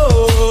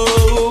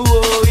whoa.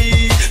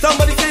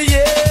 Somebody say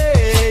yeah.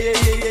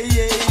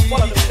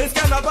 It's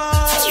Carnival.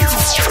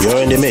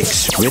 You're in the mix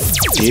with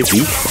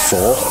Davey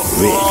for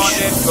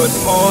Rich. Good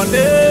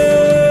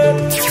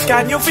morning.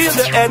 Can you feel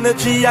the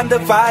energy and the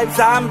vibes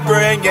I'm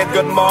bringing?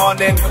 Good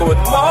morning, good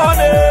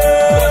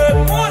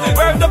morning.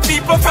 Where the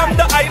people from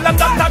the island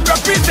that I'm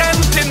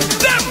representing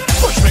them?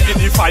 Push me in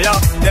the fire,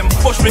 them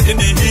push me in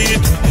the heat.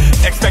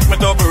 Expect me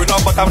to burn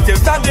up, but I'm still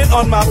standing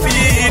on my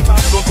feet.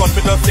 Don't want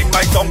me to sing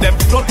my song, them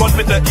don't want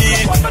me to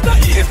eat.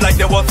 It's like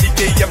there was the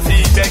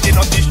KMC begging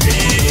on the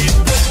street.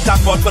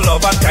 Thank God for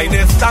love and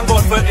kindness, thank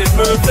God for His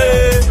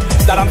mercy,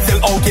 that I'm still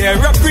out here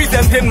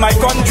representing my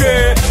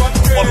country.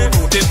 All who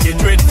do this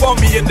hatred for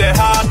me in their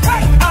heart,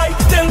 I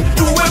still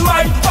doing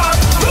my part.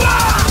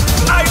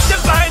 I still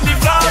find the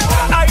flag,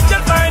 I still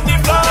find the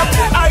flag,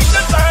 I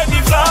still find the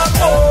flag.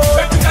 Oh,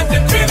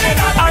 representing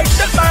Trinidad. I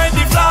still find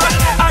the flag,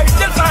 I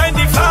still find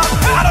the flag.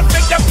 I don't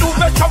think them do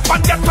much up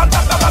and get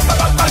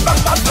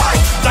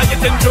fly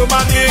it in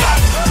Germany,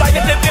 fly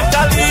it in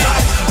Italy,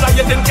 fly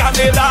it in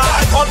Canada,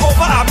 all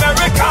over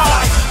America,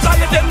 fly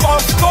it in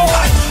Moscow,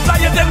 fly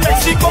it in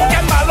Mexico.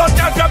 Get Marlon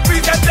just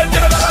representing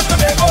Trinidad and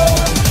Tobago.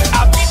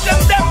 I beat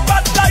them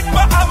bad like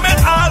Muhammad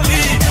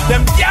Ali.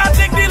 Them can't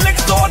take the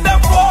licks, so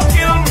them won't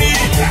kill me.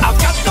 I've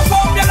got the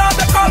formula,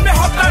 they call me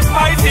hot and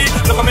spicy.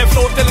 Look at me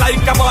floating like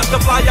a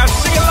butterfly and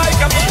singing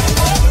like a bee.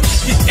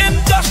 The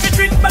industry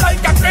treat me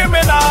like a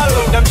criminal.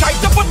 Them try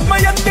to put me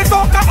in the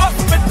soca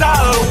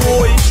hospital.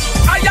 Boy,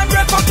 I am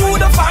grateful to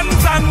the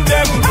fans and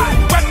them.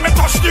 When me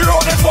touch the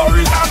road, it's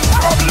worries and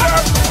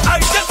problems. I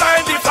still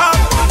find the flag,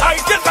 I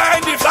still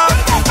find the flag,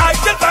 I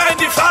still find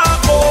the flag.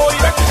 Boy,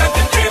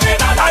 representing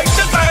Trinidad, I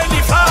still find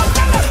the flag.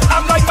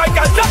 I'm like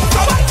Michael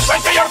Jackson. When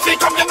KMC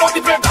come, you know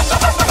the brave.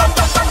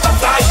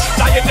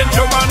 Fly it in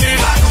Germany,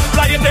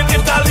 fly it in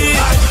Italy,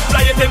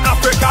 fly it in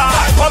Africa,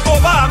 all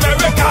over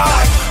America,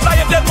 fly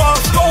it in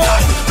Moscow,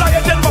 fly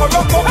it in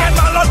Morocco, and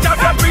Marlon just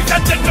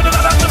representing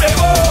Trinidad and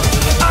Tobago.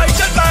 I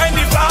just find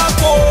the flag,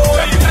 boy.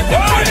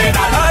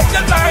 I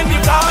just find the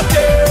flag,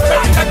 yeah.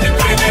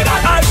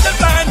 I just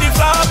find the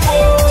flag,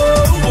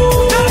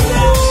 boy.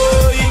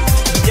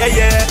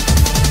 Yeah.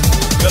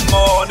 Good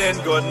morning,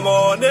 good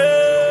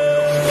morning.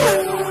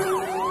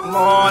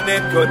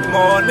 Morning, good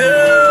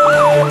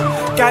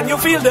morning. Can you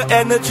feel the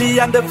energy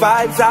and the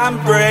vibes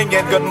I'm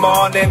bringing? Good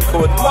morning,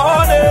 good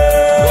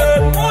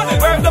morning.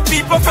 Where the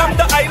people from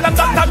the island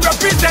that I'm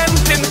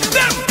representing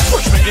them.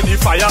 Push me in the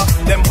fire,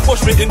 them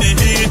push me in the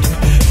heat.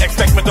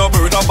 Expect me to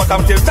burn up, but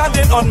I'm still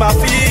standing on my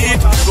feet.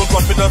 Don't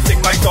want me to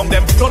sing my song,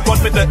 them don't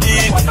want me to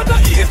eat.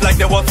 It's like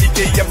there was the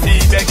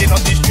KMC begging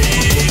on the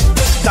street.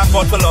 Thank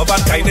God for love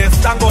and kindness,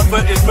 thank God for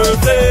His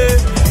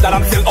mercy, that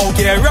I'm still out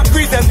here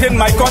representing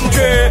my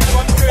country.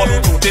 All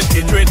who do this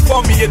hatred for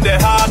me in their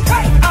heart,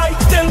 I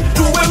still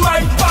doing my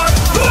part.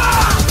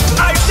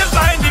 I still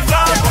find the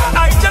flag,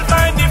 I still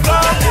find the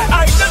flag,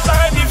 I still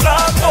find the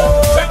flag.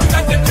 Oh,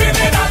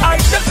 I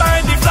still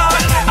find the flag,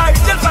 I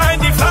still find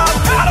the flag.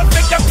 I don't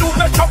think them do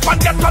the chop and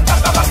get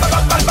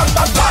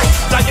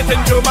fly it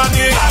in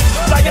Germany,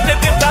 fly it in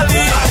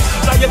Italy,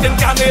 fly it in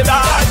Canada,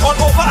 all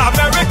over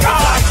America,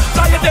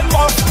 fly it in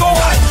Moscow,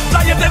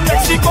 fly it in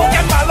Mexico.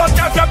 Get Marlon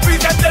just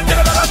representing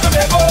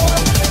Tobago.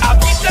 I've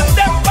beaten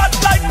them bad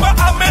like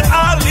Muhammad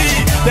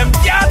Ali. Them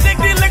can't take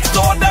the licks,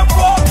 so them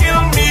won't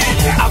kill me.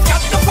 I've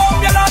got the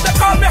formula, they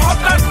call me hot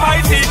and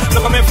spicy.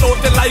 Look at me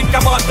floating like a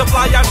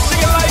butterfly and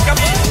singing like a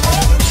bee.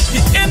 The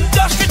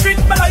industry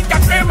treat me like a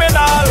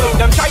criminal.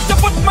 Them try to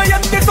put me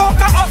in the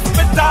soca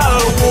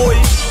hospital. Boy,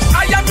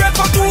 I am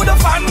grateful to the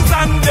fans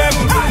and them.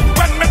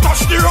 When me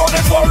touch the road,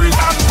 there's worries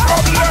and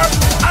problems.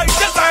 I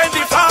still find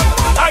the flag,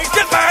 I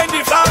still find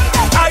the flag,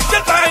 I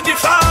still find the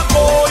flag.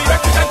 Boy,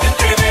 representing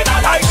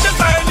Trinidad, I still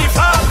find the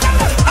flag.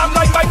 I'm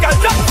like Michael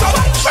Jackson.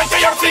 When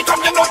KMC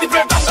come, you know the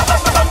flame.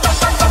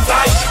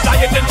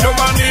 Fly it in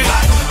Germany,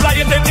 fly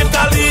it in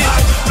Italy,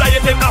 fly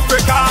it in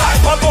Africa,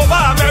 all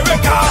over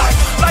America,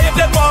 fly it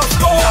in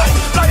Moscow,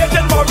 fly it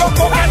in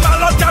Morocco, and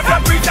Marlon just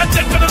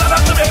representing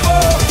Tobago.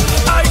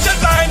 I just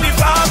find the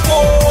flag,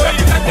 boy.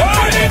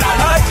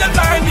 I just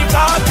find the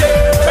flag,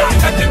 yeah.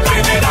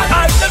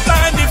 I just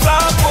find the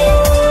flag,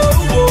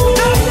 boy.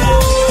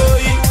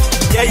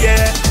 Yeah,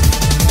 yeah.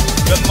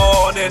 Good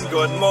morning,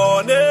 good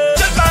morning.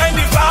 Just find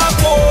the flag,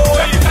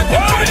 boy. I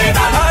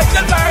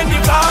just find the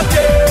flag,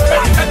 yeah.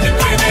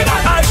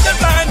 I just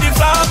find the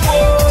flag,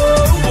 boy.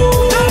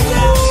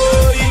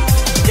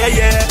 Yeah,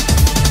 yeah.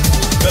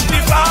 Good the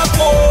flag,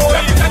 boy.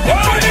 I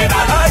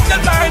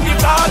just find the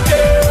flag,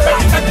 yeah.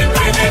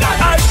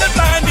 I just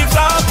find the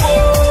flag,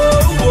 boy.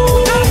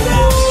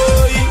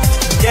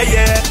 Yeah,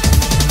 yeah.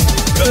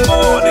 Good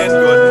morning,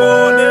 good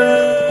morning.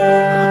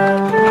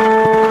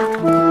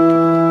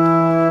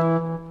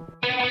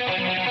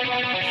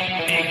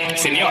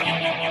 Señor.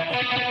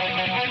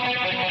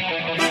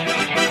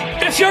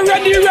 If you're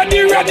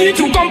ready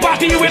to come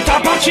party with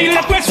Apache,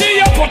 let me see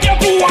you put your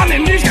 2 1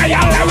 in the sky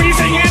and let me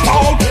sing it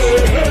out.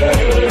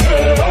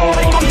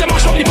 Come to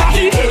mash up the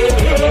party.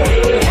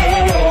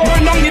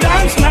 Burn down the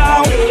dance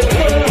now.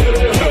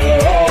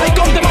 I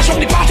come to mash up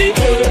the party.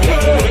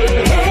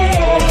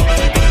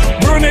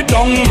 Burn it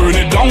down, burn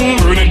it down,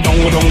 burn it down,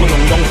 down,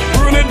 down, down.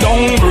 Burn it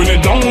down, burn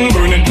it down,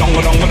 burn it down,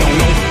 down, down,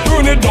 down.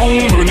 Burn it down,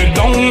 burn it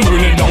down,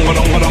 burn it down,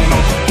 down, down,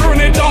 down. Burn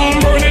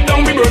it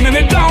down, we burning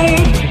it down.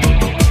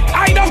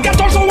 I just get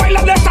also wild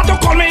and they start to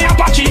call me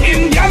Apache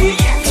Indian.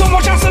 So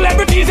much as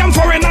celebrities and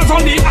foreigners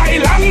on the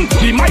island.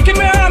 The mic in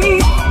my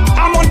hand,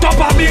 I'm on top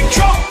of a big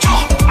truck,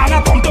 and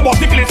I pump to bust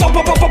the place up,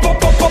 up, up, up,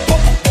 up, up, up, up.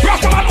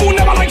 Rastaman who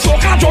never like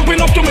soca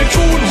jumping up to me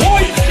tune.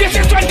 Boy, this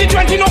is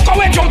 2020, no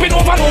come and jumping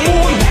over no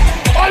moon.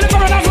 All the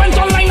foreigners went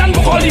online and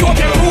book all the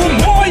hotel room.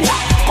 Boy,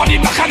 but the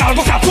bacchanal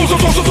go start soon.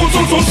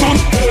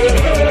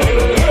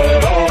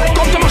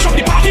 Come to mash up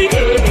the party.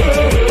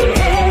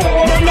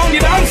 Burn down the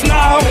dance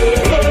now.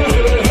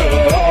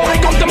 I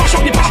come to mash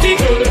up the party.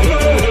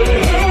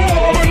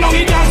 Burn down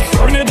the dance.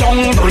 Burn it down,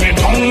 burn it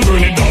down,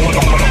 burn it down,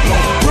 down, down,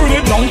 down. Burn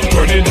it down,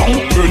 burn it down,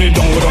 burn it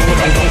down, down, down,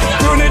 down.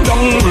 Burn it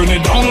down, burn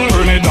it down,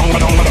 burn it down,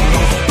 down, down,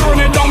 down. Burn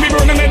it down, we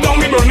burning it down,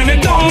 we burning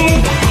it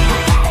down.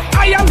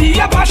 I am the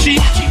Apache,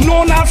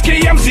 known as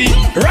KMC,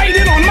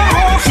 riding on my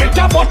horse with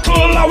a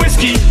bottle of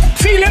whiskey,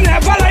 feeling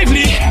ever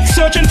lively,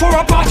 searching for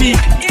a party.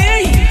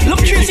 Hey, look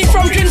Tracy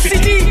from Dream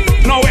City.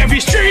 Now every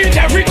street,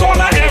 every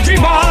corner, every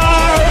bar,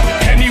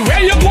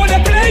 anywhere you go, they're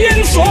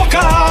playing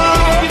soca.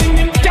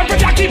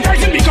 Temperature keep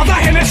rising because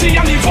of Hennessy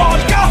and the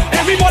vodka.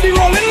 Everybody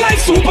rolling like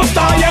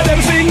superstar, yeah,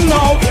 them sing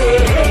now.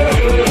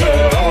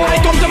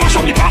 I come to mash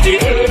up the party.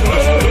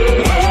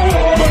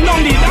 Burn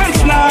down the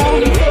dance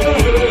now.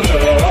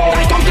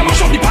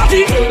 The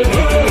party.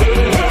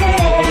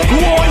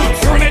 Boy,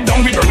 burn it down,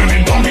 we burning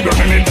it down, we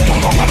burning it down,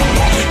 down, down, down.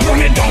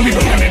 Burn it down, we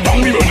burning it down,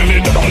 we burning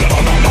it down,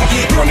 down, down, down.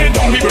 Burn it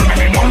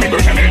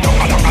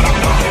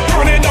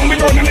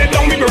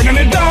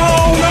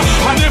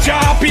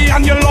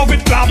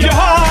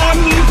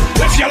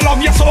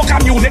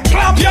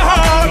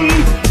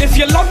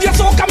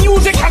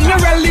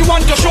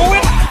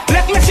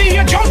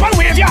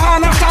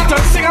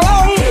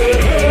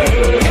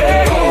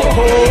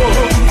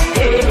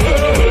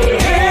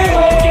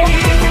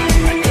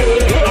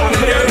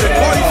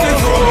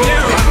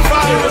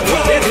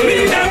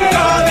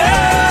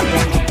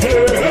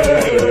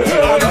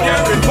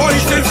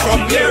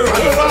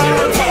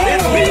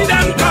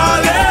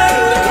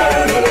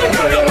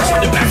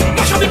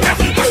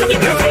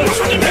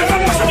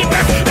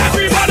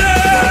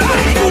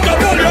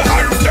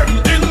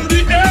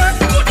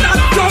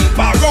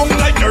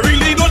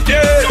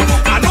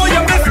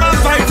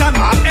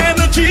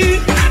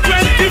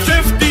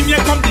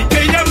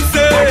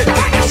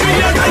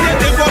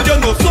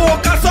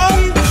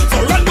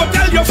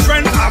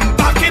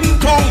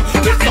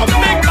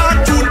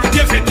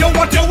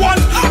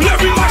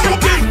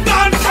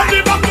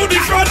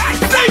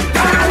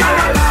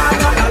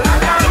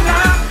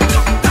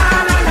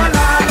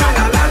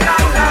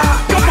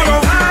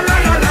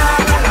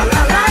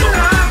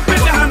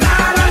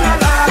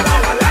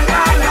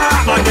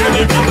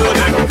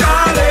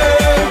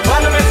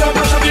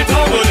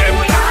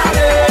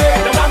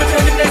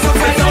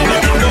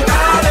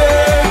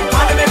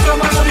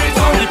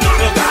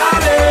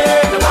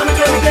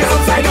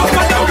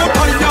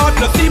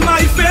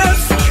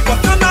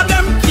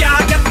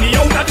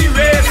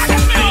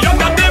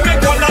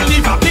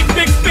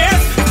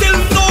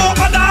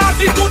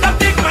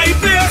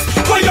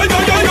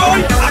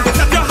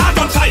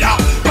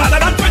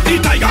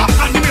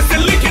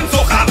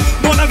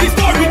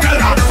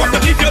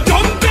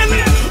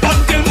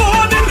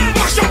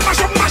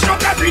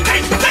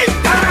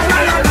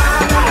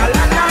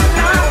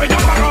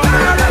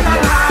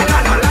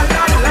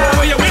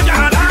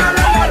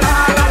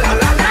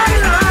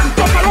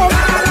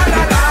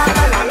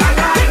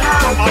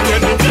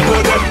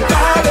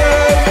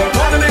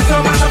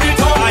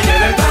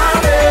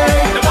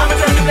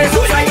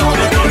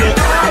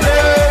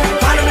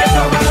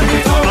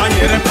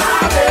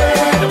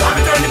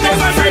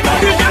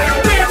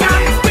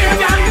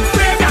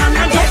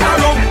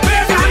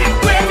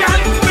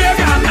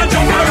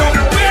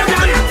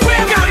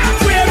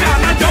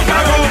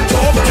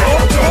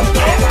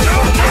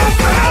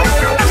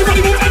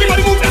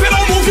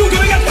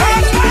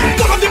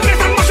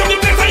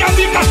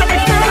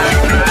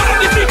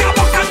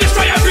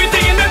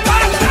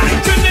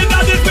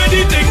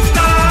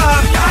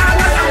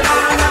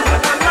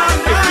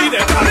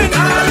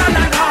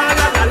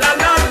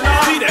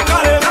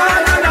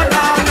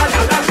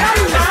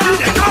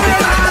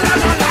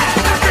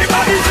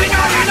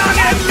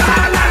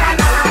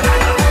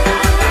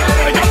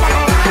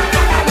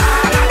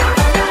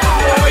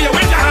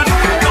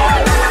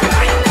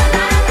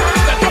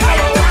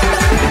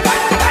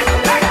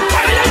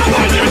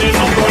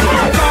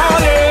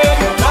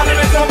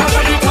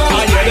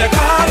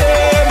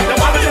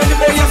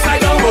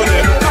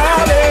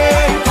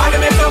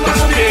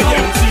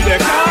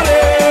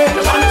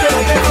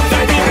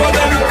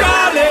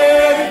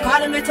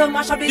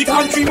mash up the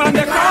countryman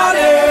they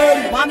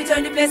calling. Want me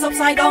turn the place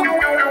upside down?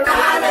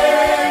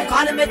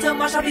 Calling me to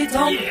mash up the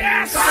town.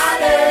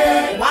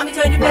 Yes. Want me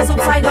turn the place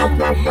upside down?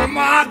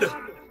 Mad.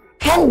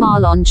 Ken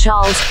Marlon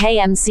Charles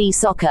KMC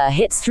Soca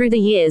Hits through the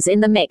years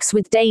in the mix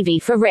with Davey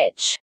for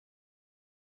Rich.